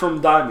 calls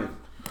from Diamond.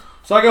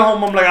 So I get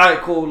home, I'm like, alright,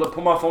 cool. Look,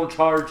 put my phone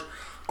charge.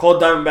 Call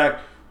Diamond back.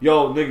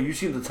 Yo, nigga, you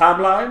seen the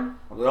timeline?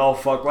 I'm like, oh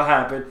fuck, what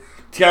happened?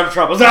 Tiana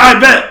Trump. I was like, I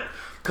bet.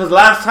 Cause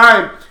last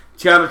time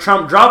Tiana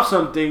Trump dropped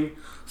something,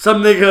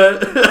 some nigga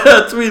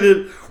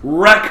tweeted,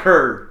 wreck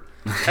her.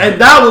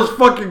 And that was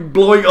fucking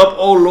blowing up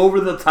all over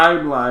the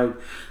timeline.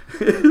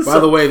 By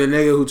the way, the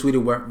nigga who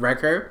tweeted wreck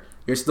her,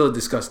 you're still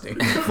disgusting.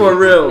 For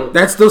real.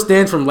 That still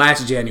stands from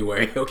last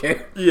January,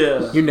 okay?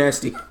 Yeah. You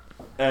nasty.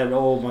 And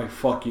oh my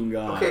fucking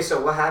god. Okay,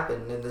 so what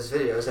happened in this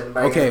video? Is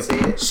anybody Okay,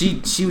 gonna say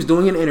it? she was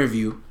doing an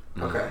interview.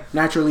 Okay.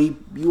 Naturally,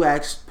 you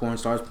ask porn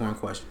stars porn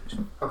questions.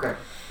 Okay.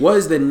 What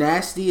is the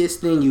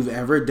nastiest thing you've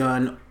ever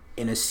done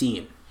in a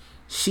scene?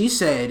 She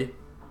said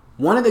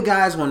one of the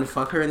guys wanted to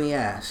fuck her in the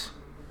ass,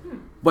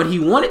 but he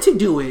wanted to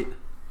do it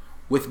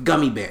with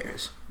gummy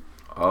bears.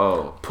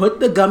 Oh. Put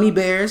the gummy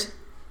bears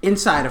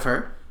inside of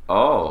her,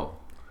 Oh.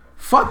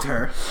 fucked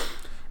her,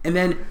 and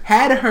then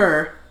had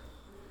her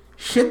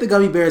shit the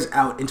gummy bears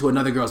out into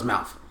another girl's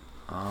mouth.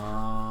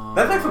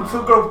 That's like some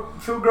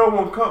two girl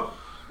one cup.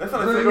 That's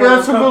not like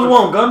Yeah, some girls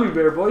want gummy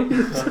bear, boy.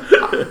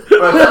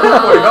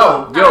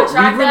 Yo, we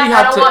really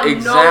have to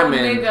examine.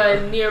 No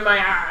nigga near my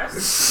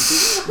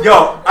ass.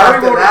 Yo,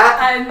 After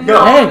that,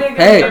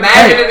 Hey,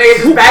 imagine the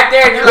nigga just back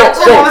there and you're like,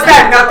 what was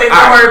that? Nothing.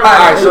 Don't worry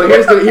about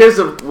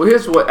it. So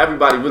here's what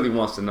everybody really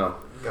wants to know.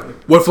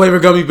 what flavor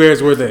gummy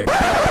bears were they?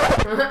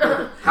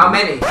 How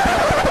many?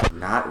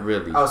 Not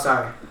really. Oh,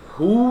 sorry.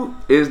 Who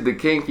is the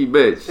kinky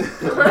bitch?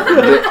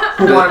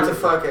 Who wanted to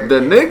fuck her? The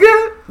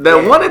nigga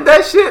that wanted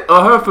that shit,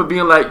 or her for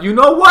being like, you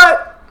know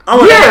what?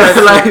 Yeah,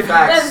 like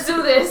Let's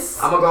do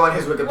this. I'm gonna go on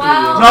his Wikipedia.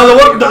 Well,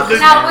 No,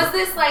 now was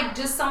this like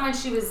just someone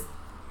she was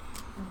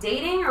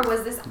dating, or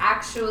was this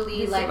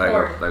actually like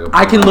porn?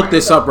 I can look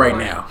this up right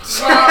now.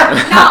 Well,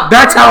 no.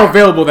 That's how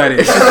available that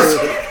is.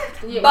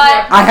 Yeah,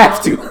 But I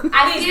have to.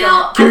 I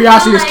feel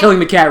Curiosity I feel is like, killing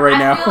the cat right I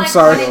now. feel I'm like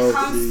sorry. When it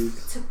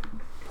comes to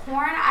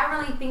porn, I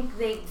really think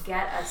they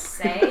get a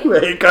say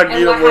in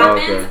Incognito, what bro.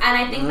 happens, Okay. and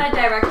I think that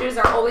directors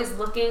are always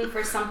looking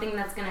for something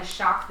that's going to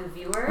shock the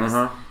viewers.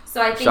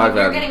 So I think Shock if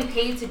you're value. getting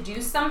paid to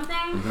do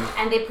something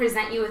and they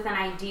present you with an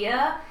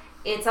idea,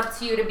 it's up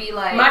to you to be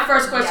like. My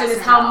first question yes is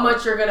or how no.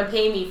 much you're gonna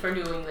pay me for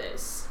doing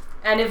this,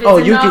 and if it's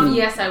you enough, can-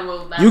 yes, I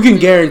will. You can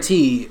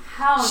guarantee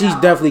Hell she's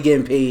no. definitely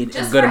getting paid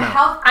Just a good for amount.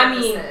 health I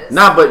mean, purposes.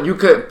 Nah, but you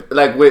could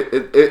like with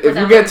if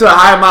you get to a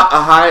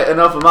high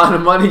enough amount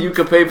of money, you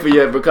could pay for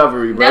your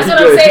recovery, bro. That's You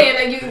what I'm good.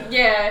 saying.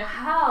 Like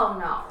Hell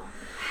no.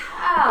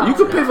 Hell You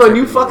could pay for a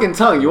new fucking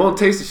tongue. You won't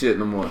taste the shit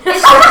no more.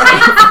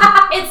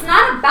 It's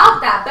not about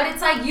that, but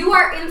it's like you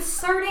are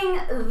inserting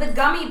the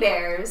gummy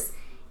bears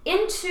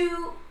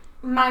into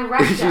my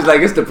rectum. She's like,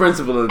 it's the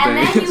principle of the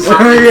and thing. then you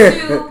want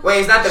me to. Wait,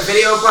 it's not the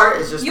video part.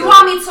 It's just You the...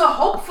 want me to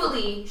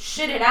hopefully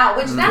shit it out,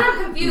 which then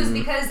I'm confused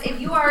because if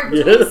you are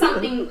doing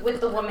something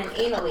with the woman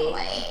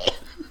anally,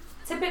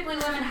 typically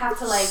women have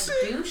to like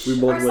douche We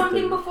both or something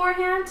went there.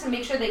 beforehand to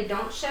make sure they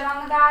don't shit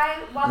on the guy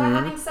while they're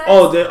having sex.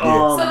 Oh,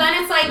 so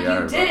then it's like Yeah, I you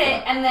heard did about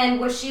it, and then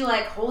was she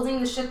like holding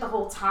the shit the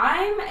whole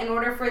time in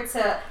order for it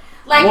to?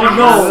 Like, Well, I have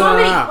no, so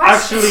many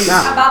questions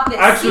actually- about this.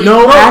 actually-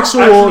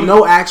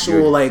 No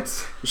actual like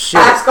shit.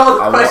 Ask all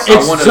the I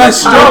questions. wanna It's let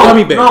just you straight know.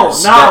 gummy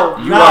bears.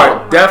 You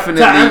are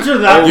definitely. To answer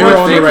that You're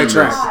question, on the right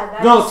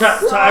track. No,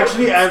 to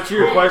actually answer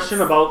your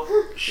question about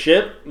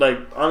shit, like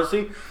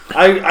honestly,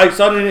 I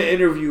saw it in an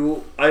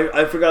interview.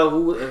 I forgot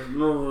who.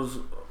 No, it was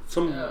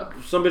some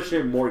bitch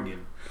named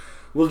Morgan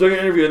was doing an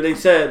interview, and they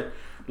said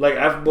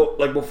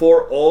like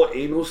before all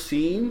anal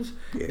scenes,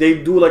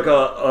 they do like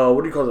a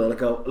what do you call that?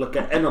 Like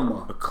an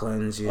enema, A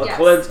cleanse, a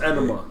cleanse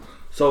enema.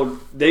 So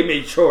they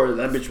made sure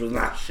that bitch was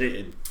not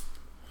shitting.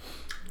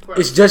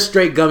 It's just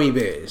straight gummy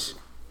bears.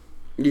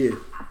 Yeah.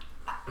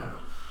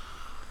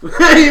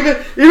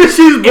 even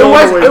she's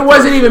It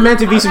wasn't even meant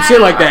to be some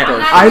shit like that.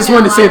 I just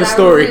wanted to say the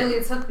story. That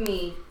really took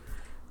me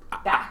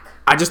back.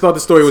 I just thought the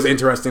story was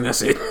interesting.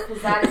 That's it.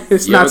 'Cause that is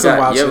It's not some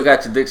wild You ever shit.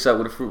 got your dick sucked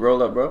with a fruit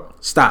roll up, bro?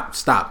 Stop.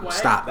 What?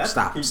 Stop. That's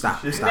some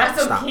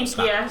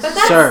kinky ass. But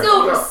that's Sir.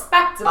 still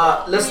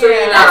respectable.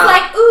 Listerine, That's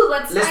like, ooh,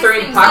 let's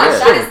Listerine spice things pocket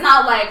up. shit. That is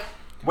not like,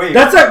 Wait.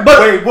 That's it, but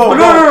Wait, whoa,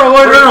 no.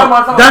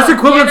 whoa. That's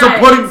equivalent to You're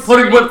not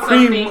putting whipped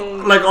cream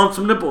inserting like on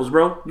some nipples,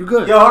 bro. You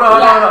good? Yo, hold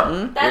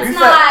on. that's You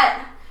not.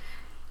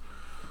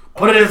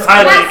 Put it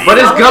inside. That's But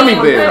it's not gummy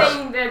what bears.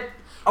 Putting the-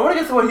 I want to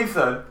get to what he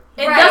said.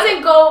 It Right.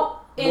 doesn't go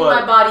in What?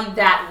 my body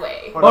that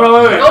way. Hold on,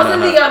 wait. It goes in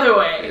the other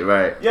way.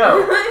 Right.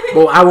 Yo.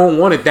 Well, I won't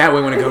want it that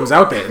way when it comes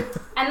out then.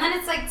 And then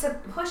it's like to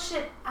push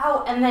it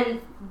out, and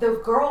then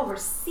the girl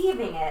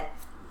receiving it.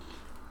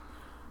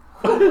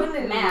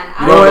 Man,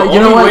 I No,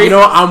 You know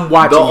what? I'm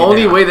watching. The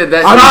only way that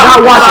I'm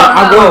not watching.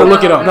 I'm going to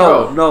look it up.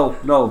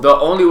 No. The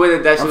only way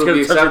that I'm shit would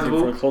be scared to touch it acceptable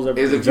before it closes up.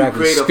 is if Exactly,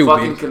 you create a stupid.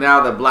 fucking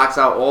canal that blocks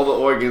out all the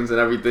organs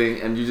and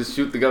everything, and you just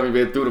shoot the gummy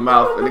bear through the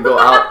mouth and it go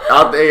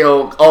out the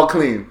a-hole all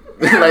clean,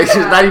 like it's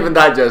not even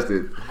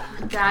digested.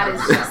 That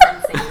is just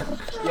insane.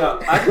 Yo,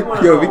 I just want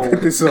to know. Yo, we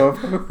cut this off.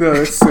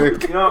 That's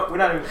sick. You know, we're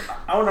not even.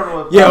 I want to know.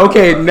 What Yeah.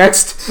 Okay.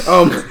 Next.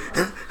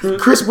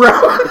 Chris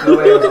Brown.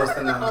 Nobody else wants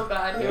to know. Oh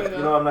god, here we You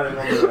know, go. I'm not even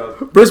going to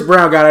know. Chris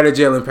Brown got out of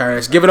jail in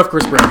Paris. Give it up,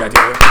 Chris Brown.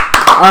 Goddamn.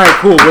 All right.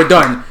 Cool. We're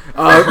done.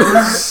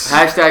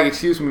 Hashtag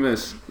excuse me,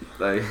 miss.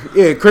 Like,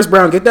 Yeah. Chris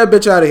Brown, get that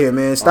bitch out of here,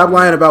 man. Stop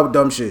lying about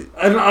dumb shit.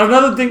 And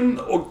another thing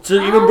to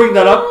even bring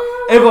that up,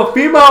 if a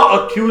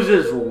female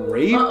accuses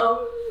rape,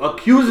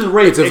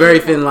 It's a very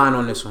thin line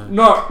on this one.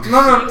 No.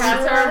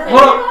 That's her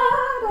Hold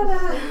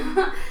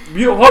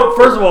on.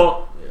 First of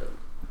all,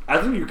 I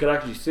think you can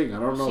actually sing. I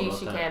don't know about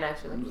She that. can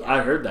actually.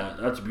 I heard that.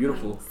 That's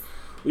beautiful.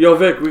 Yo,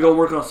 Vic, we gonna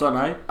work on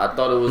something, right? I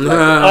thought it was like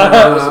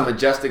it was a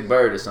majestic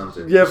bird or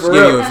something. Yeah, Just for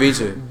give you real. a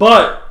feature.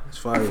 But It's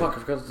fire. fuck, I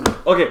forgot to say.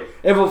 Okay,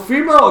 if a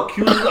female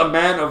accuses a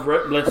man of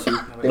rape, bless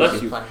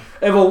you.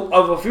 If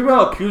a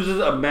female accuses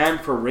a man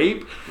for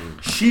rape,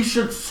 she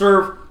should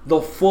serve the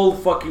full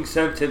fucking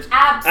sentence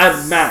at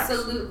max.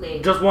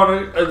 Absolutely. Just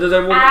want to. Does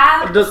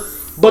everyone?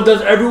 But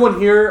does everyone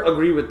here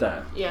agree with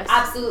that? Yes.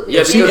 Absolutely.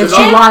 Yeah, If she because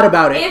lied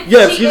about it.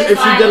 If she did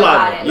lie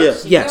about it,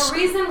 yes. Yes. The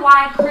reason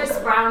why Chris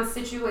Brown's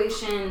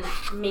situation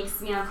makes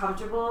me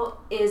uncomfortable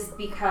is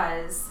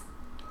because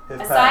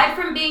aside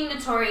from being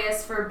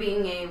notorious for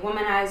being a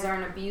womanizer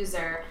and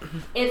abuser,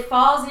 it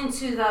falls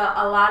into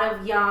a lot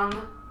of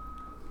young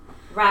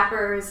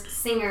rappers,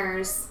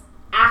 singers,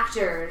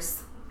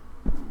 actors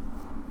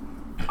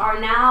are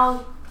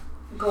now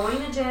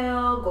going to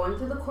jail, going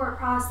through the court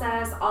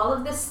process, all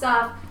of this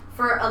stuff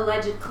for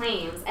alleged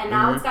claims. And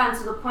now it's gotten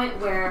to the point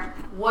where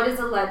what is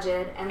alleged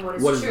and what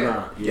is true.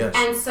 Not? Yes.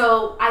 And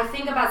so I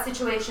think about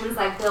situations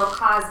like Bill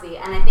Cosby,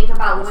 and I think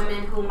about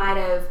women who might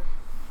have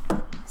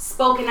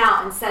spoken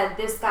out and said,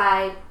 this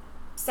guy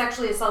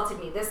sexually assaulted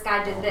me, this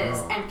guy did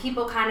this, and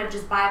people kind of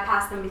just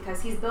bypass them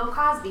because he's Bill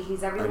Cosby,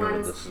 he's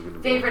everyone's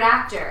favorite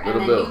actor.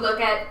 And then you look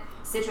at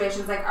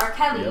situations like R.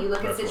 Kelly, you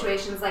look at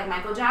situations like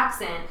Michael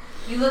Jackson,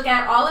 you look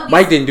at all of these...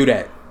 Mike didn't do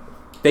that.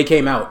 They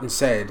came out and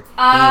said he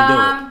didn't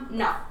do it.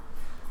 No.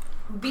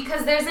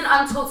 Because there's an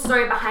untold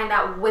story behind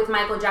that with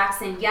Michael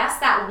Jackson. Yes,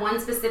 that one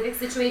specific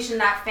situation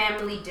that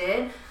family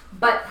did,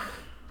 but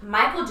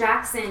Michael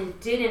Jackson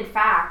did in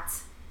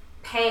fact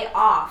pay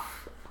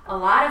off a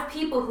lot of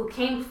people who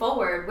came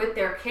forward with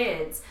their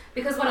kids.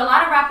 Because what a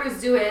lot of rappers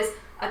do is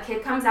a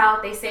kid comes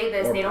out, they say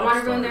this, they don't want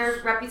to ruin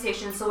their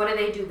reputation, so what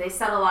do? They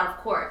settle out of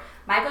court.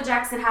 Michael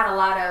Jackson had a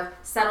lot of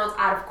settled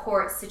out of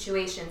court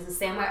situations, the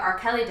same way R.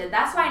 Kelly did.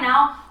 That's why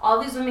now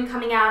all these women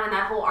coming out and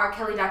that whole R.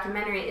 Kelly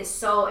documentary is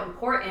so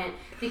important,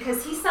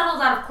 because he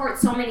settled out of court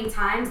so many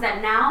times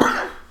that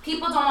now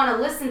people don't want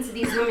to listen to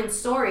these women's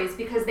stories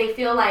because they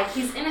feel like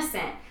he's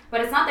innocent. But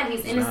it's not that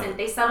he's innocent.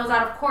 They settled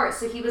out of court,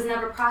 so he was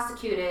never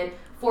prosecuted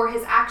for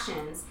his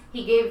actions.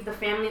 He gave the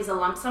families a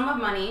lump sum of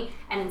money,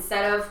 and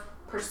instead of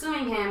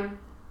pursuing him,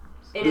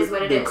 it is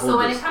what it is. So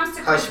when it comes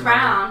to Chris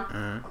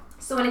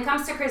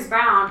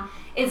Brown,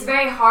 it's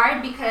very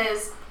hard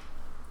because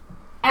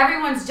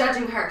everyone's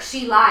judging her.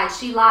 She lied.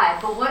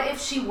 But what if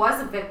she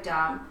was a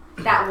victim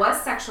that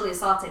was sexually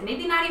assaulted,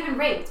 maybe not even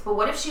raped, but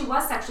what if she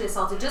was sexually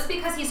assaulted? Just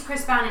because he's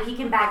Chris Brown and he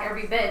can bag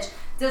every bitch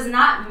does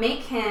not make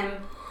him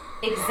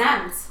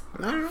exempt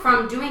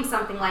from doing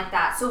something like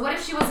that. So what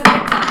if she was a victim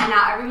and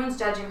now everyone's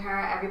judging her,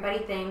 everybody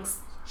thinks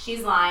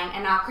she's lying,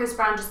 and now Chris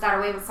Brown just got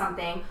away with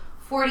something.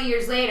 40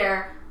 years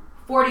later,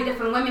 40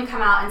 different women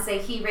come out and say,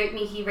 he raped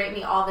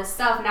me, all this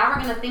stuff. Now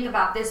we're going to think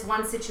about this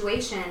one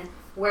situation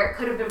where it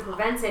could have been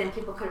prevented and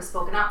people could have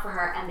spoken up for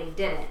her and they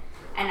didn't.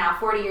 And now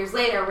 40 years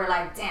later, we're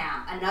like,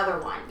 damn, another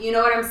one. You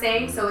know what I'm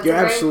saying? So it's You're a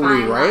very absolutely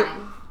fine right.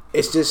 line.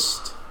 It's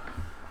just,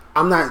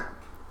 I'm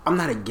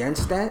not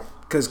against that.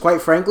 Because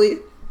quite frankly,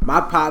 my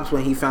pops,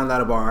 when he found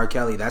out about R.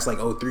 Kelly, that's like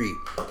 03.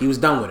 He was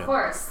done with him. Of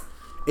course.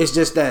 It's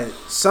just that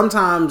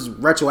sometimes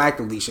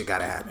retroactively shit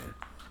gotta happen.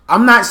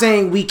 I'm not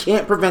saying we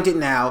can't prevent it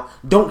now.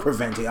 Don't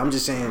prevent it. I'm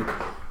just saying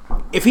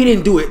if he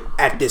didn't do it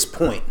at this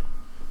point,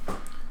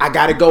 I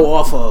gotta go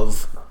off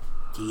of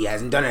he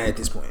hasn't done it at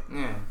this point.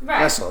 Yeah. Right.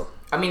 That's all.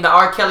 I mean, the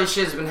R. Kelly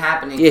shit's been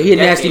happening. Yeah, he a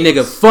decades. nasty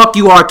nigga. Fuck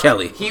you, R.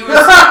 Kelly. He was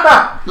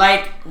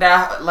like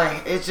that.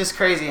 Like it's just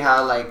crazy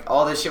how like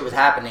all this shit was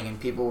happening and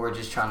people were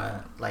just trying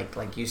to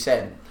like you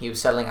said, he was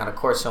settling out of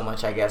court so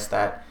much. I guess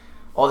that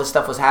all this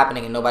stuff was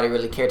happening and nobody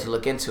really cared to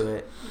look into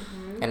it.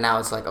 Mm-hmm. And now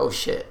it's like, oh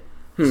shit.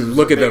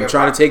 Look at them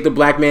trying to take the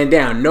black man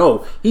down.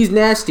 No, he's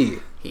nasty.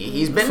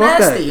 He's been Fuck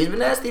nasty. that. He's been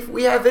nasty.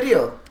 We have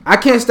video. I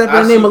can't step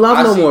in the name of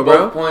love no more,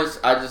 bro. Both points.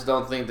 I just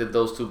don't think that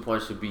those 2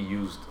 points should be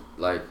used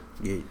like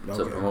to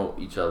promote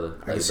each other.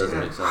 Like, it doesn't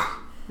make sense.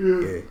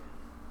 Yeah.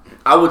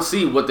 I would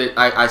see what they.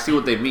 I see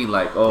what they mean.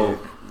 Like,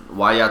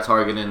 why y'all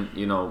targeting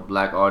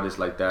black artists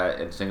like that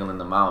and singling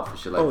them out for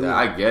shit like that? Yeah.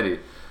 I get it.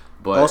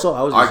 But also,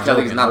 I was R. just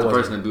Kelly's joking. not the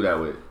person to do that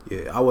with.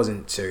 Yeah, I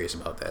wasn't serious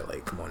about that.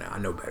 Like, come on now, I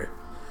know better.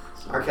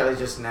 R. Kelly's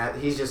just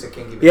he's just a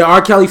kinky bitch. Yeah,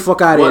 R. Kelly,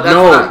 fuck out of Well, here.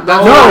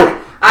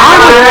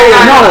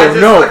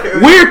 No.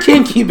 We're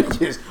kinky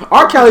bitches.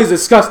 R. Kelly's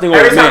disgusting old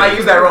Every time man. I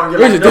use that wrong, you're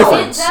There's like, a no.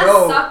 difference. It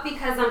does suck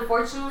because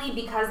unfortunately,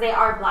 because they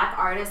are black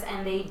artists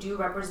and they do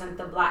represent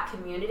the black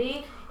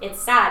community, it's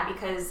sad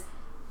because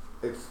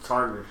It's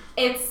tarnished.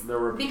 it's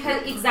Their because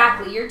reputation.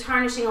 exactly you're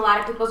tarnishing a lot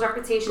of people's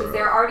reputations.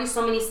 There are already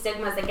so many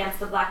stigmas against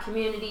the black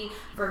community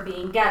for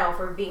being ghetto,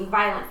 for being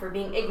violent, for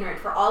being ignorant,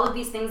 for all of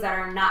these things that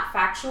are not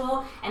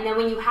factual. And then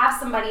when you have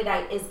somebody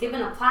that is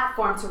given a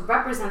platform to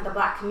represent the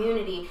black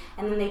community,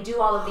 and then they do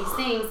all of these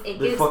things, it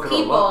They gives fuck it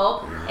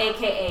all people,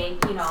 aka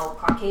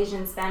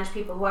Caucasian, Spanish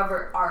people,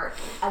 whoever are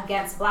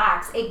against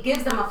blacks, it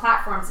gives them a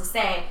platform to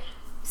say,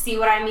 "See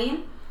what I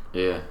mean?"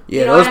 Yeah.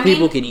 Yeah, You know those what I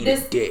people mean? can eat a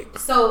dick.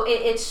 So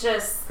it's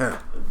just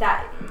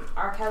that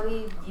R.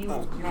 Kelly,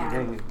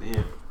 man.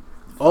 Yeah.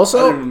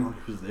 Also, I didn't know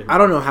he was there. I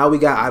don't know how we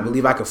got I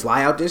Believe I Could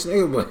Fly out this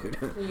nigga, but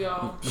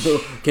Yo,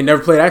 can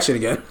never play that shit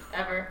again.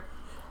 ever.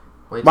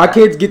 Wait, My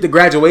kids get the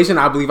graduation,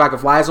 I Believe I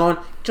Could Fly is on.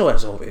 Get your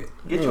ass over here.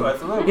 Get your ass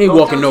over. He ain't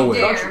walking Don't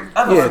you nowhere. dare.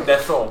 I don't Yeah. think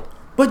that's all.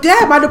 But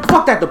dad,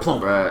 fuck that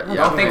diploma. Bruh,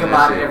 Don't think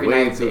about it every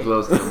way night. too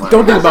close to the mic.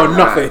 Don't think about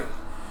nothing.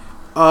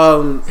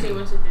 See what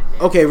you did there.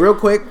 Okay, real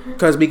quick,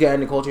 because we got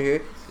in the culture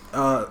here.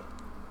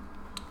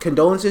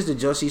 Condolences to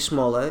Jussie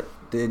Smollett,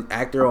 the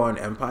actor on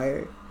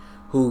Empire,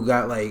 who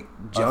got like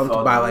jumped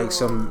saw by that. like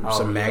some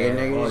MAGA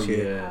niggas. Yeah.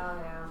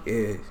 Oh,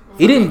 yeah. Yeah.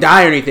 He didn't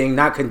die or anything,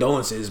 not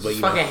condolences, but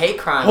you know. fucking hate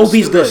crimes. Hope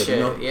he's stupid good, shit.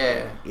 you know?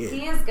 Yeah. Yeah.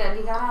 He is good.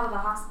 He got out of the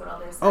hospital.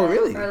 They said Oh,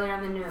 really? earlier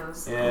in the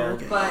news. Yeah.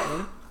 Okay. But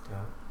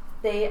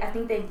I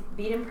think they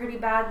beat him pretty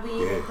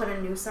badly. Yeah. They put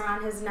a noose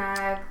around his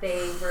neck.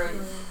 They were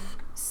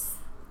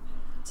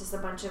just a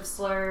bunch of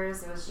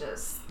slurs. It was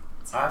just.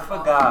 I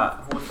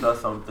forgot who said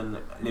something.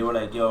 They were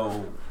like,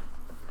 yo,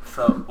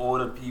 some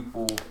older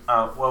people,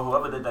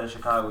 whoever did that in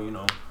Chicago,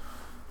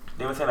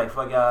 they were saying like,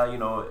 fuck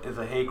y'all, it's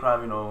a hate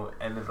crime,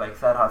 and it's like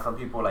sad how some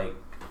people like,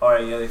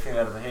 alright, yeah, they say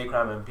that it's a hate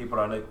crime, and people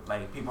are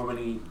like people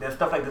really, there's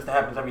stuff like this that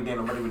happens every day,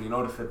 nobody really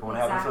notices it, but when it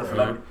happens to a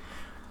celebrity.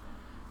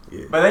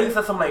 Yeah. But then he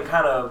said some like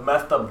kind of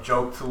messed up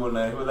joke too,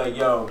 and he was like,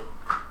 yo,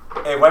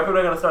 hey, white people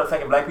are gonna start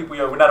attacking black people,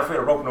 yo, we're not afraid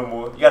of rope no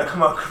more. You gotta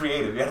come out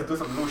creative, you gotta do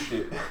some new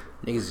shit.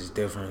 Niggas is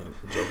different,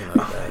 joking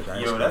like that.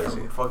 That's Yo, that's crazy.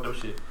 some fucked up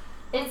shit.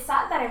 It's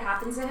sad that it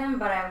happened to him,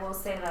 but I will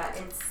say that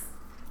it's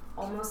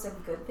almost a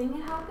good thing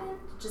it happened,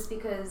 just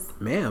because.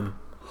 Ma'am.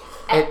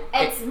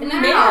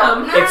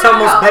 It's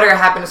almost better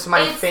happen to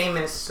somebody It's-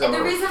 famous. So. And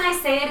the reason I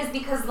say it is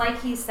because,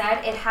 like he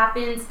said, it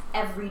happens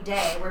every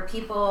day where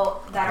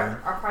people that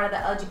are part of the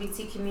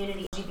LGBT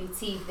community,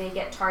 they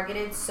get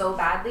targeted so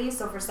badly.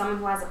 So for someone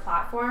who has a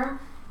platform,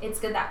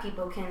 it's good that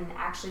people can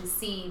actually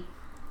see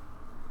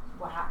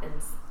what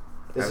happens.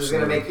 This is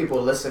gonna make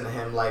people listen to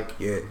him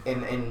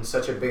in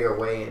such a bigger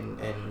way and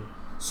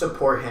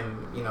support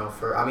him.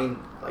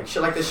 Like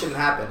shit like this shouldn't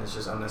happen. It's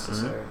just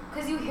unnecessary.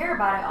 Because you hear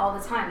about it all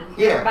the time. You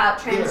hear about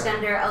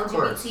transgender,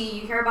 course. LGBT.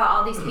 You hear about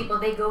all these people.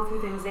 They go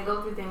through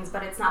things,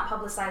 but it's not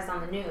publicized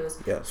on the news.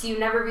 Yes. So you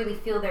never really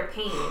feel their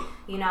pain,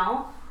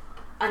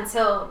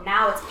 until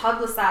now it's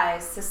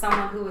publicized to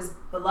someone who is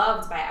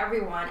beloved by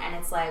everyone, and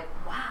it's like,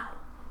 wow.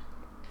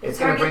 It's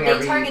They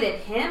targeted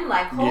him,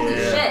 like, holy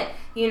shit.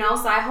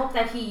 So I hope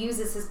that he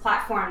uses his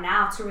platform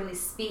now to really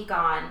speak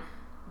on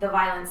the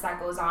violence that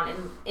goes on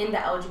in the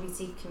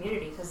LGBT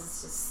community, because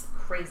it's just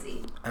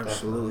crazy.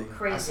 Absolutely.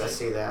 Crazy. I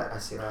see that.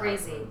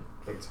 Crazy.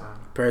 Big time.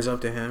 Prayers up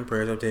to him.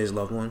 Prayers up to his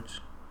loved ones.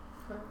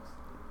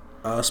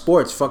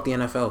 Sports. Fuck the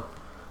NFL.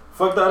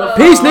 Fuck the NFL.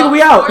 Peace, nigga.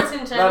 We out. Sports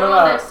in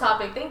general. Next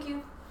topic. Thank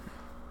you.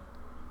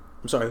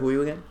 I'm sorry. Who are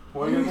you again?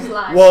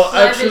 Well,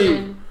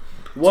 actually,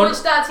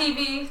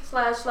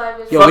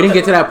 Twitch.tv/live. Yo, we didn't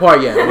get to that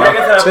part yet. Real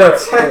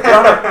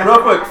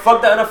quick.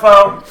 Fuck the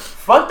NFL.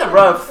 Fuck the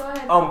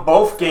refs on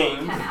both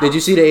games. Did you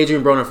see the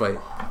Adrian Broner fight?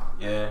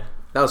 Yeah.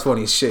 That was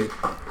funny as shit.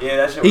 Yeah,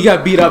 that shit. He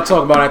got beat up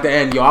talking about at the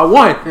end. Yo, I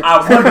won.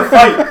 I won the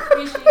fight.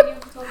 Appreciate you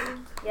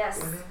talking.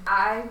 Yes,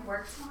 I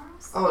work tomorrow.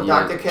 So. Oh,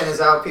 Dr. Ken is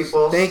out,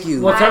 people. Thank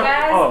you. Bye,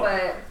 guys.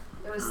 But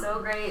it was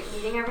so great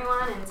meeting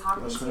everyone and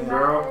talking to you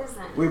guys.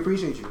 And We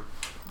appreciate you.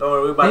 Don't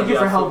worry, Thank you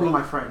for helping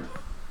my friend.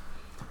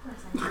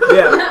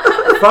 Yeah.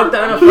 Fuck the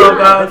NFL,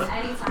 guys.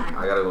 anytime.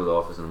 I gotta go to the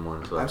office in the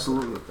morning. So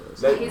Absolutely.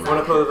 You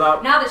wanna close it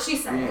out? Now that she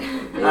said it.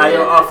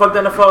 Fuck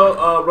the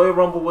NFL. Royal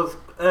Rumble was.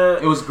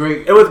 It was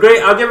great. It was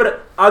great. I'll give it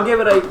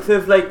a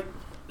since like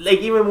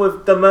even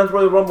with the men's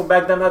Royal Rumble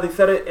back then, how they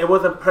said it, it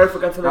wasn't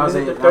perfect until That was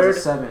the a third.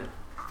 7.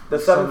 The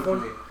seventh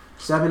one.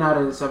 7 out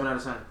of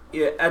 10.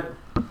 Yeah, at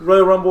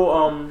Royal Rumble,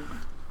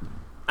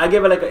 I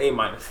give it like an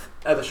A-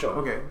 as a show.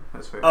 Okay,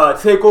 that's fair.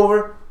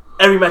 Takeover,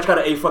 every match got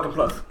an A fucking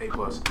plus. A+,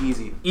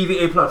 easy. Easy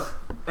A plus.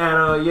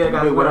 And yeah,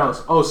 guys. Wait, what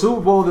else? Oh, Super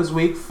Bowl this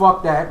week.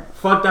 Fuck that.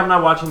 Fuck that, I'm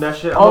not watching that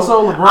shit.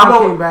 Also, LeBron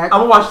came back.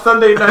 I'm gonna watch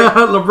Sunday night.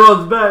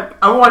 LeBron's back.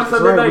 I'm gonna watch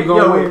Sunday right, night. we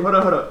gonna Yo, win. hold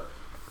up.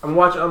 I'm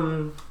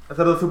watching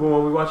instead of the Super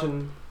Bowl, we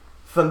watching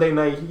Sunday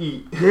Night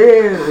Heat.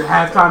 Yeah,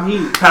 halftime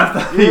heat.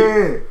 Halftime Heat.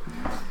 Yeah.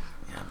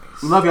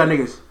 We love y'all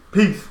niggas.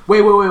 Peace.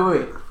 Wait. Who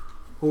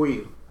are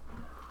you?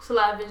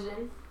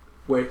 Slivevision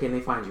Where can they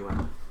find you at?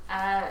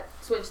 at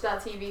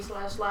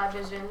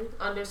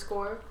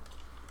twitch.tv/livevision_.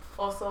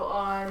 Also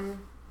on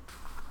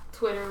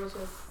Twitter, which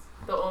is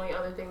the only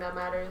other thing that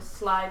matters.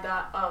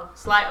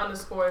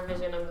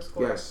 Slide_vision_.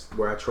 Yes,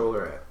 where I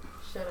troller at.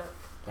 Shut up.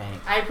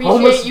 Dang. I appreciate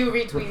Homeless- you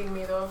retweeting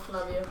me though.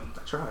 Love you. I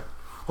tried.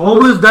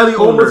 Homeless deli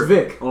Homeless owner.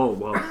 Vic. Oh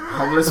wow.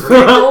 Homeless.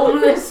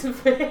 Homeless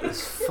bitch.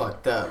 It's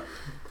fucked up.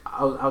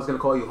 I was gonna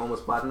call you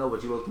Homeless Platino,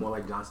 but you look more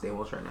like John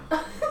Stamos right now.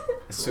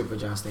 It's super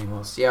John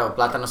Stamos. Yo,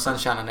 Platano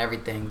Sunshine on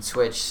everything.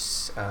 Twitch,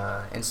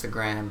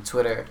 Instagram,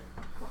 Twitter.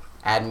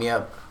 Add me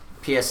up.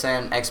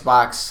 PSN,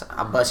 Xbox.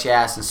 I bust your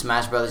ass in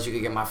Smash Brothers. You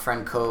can get my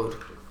friend code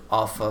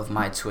off of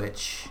my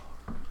Twitch.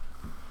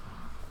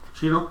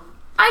 Chino?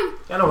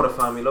 Y'all know where to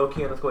find me.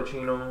 Low-key _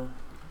 Chino.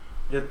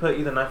 Just put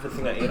either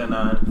 915 or 8 or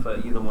 9 for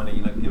either one that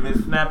you like. If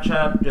it's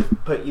Snapchat, just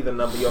put either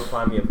number. You'll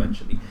find me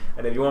eventually.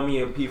 And if you want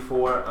me in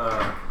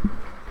P4,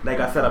 like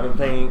I said, I've been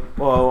playing.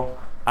 Well,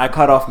 I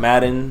cut off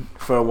Madden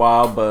for a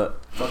while, but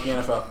Fuck the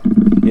NFL.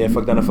 yeah,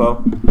 fuck the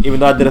NFL. Even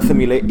though I did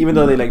a even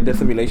though they like did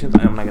simulations,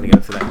 I'm not gonna get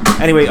into that.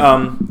 Anyway,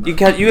 you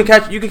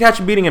can catch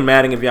me beating in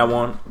Madden if y'all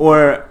want.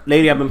 Or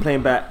lately, I've been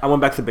playing back. I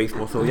went back to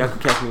baseball, so y'all can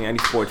catch me in any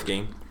sports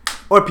game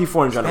or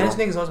P4 in general. Spanish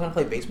niggas always want to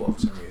play baseball for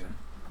some reason.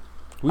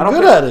 We're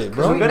good at it,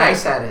 bro. We're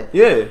nice at it.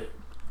 Yeah.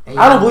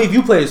 I don't believe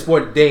you played a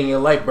sport a day in your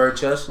life, Bird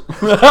Chest.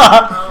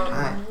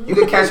 You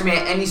can catch me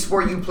at any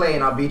sport you play,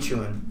 and I'll beat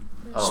you in.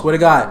 Swear to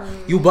God,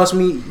 you bust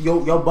me,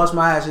 yo bust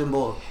my ass in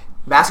ball.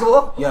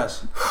 Basketball?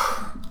 Yes.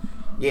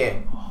 Yeah.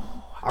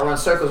 I'll run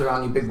circles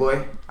around you, big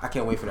boy. I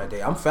can't wait for that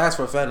day. I'm fast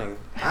for a fat nigga.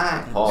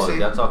 Alright. Pause. See?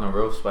 Y'all talking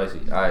real spicy.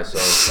 All right,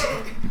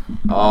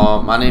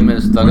 so my name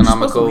is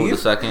Thugonomico II,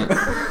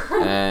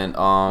 and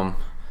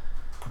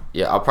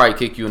yeah, I'll probably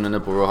kick you in the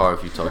nipple real hard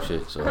if you talk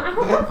shit. So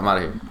I'm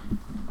out of here.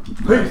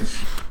 Peace.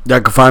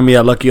 Y'all can find me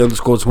at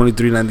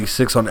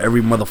Lucky_2396 on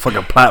every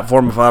motherfucking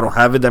platform. If I don't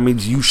have it, that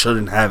means you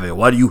shouldn't have it.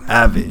 Why do you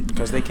have it?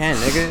 Because they can,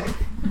 nigga.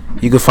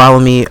 You can follow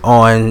me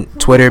on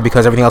Twitter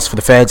because everything else for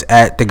the feds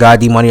at the God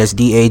D Money. That's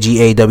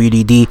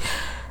DAGAWDD.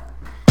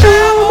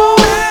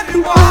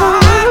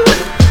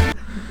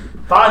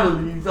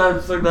 Finally, you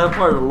guys took that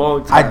part in a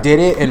long time. I did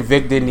it and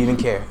Vic didn't even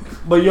care.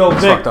 But yo,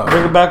 Vic, fucked up.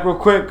 bring it back real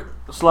quick.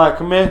 Slide,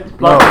 come in.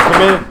 No.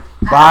 Come in.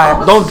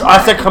 Bye. Don't.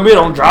 I said come in.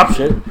 Don't drop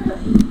shit.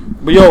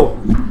 But yo,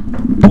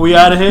 we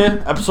out of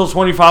here. Episode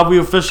 25. We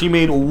officially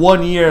made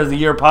 1 year as the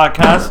year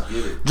podcast.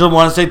 Just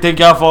want to say thank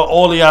y'all for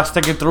all of y'all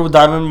sticking through.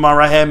 Diamond, my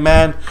right hand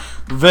man,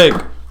 Vic,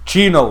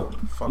 Chino,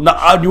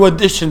 new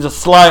additions of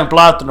Sly and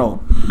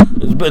Platino.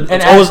 And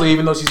Ashley,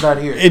 even though she's not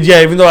here.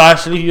 Yeah, even though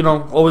Ashley,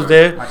 always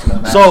there.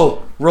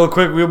 So real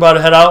quick, we about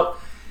to head out.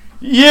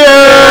 Yeah.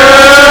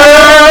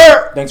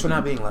 Thanks for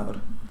not being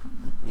loud.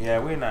 Yeah,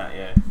 we're not.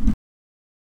 Yeah.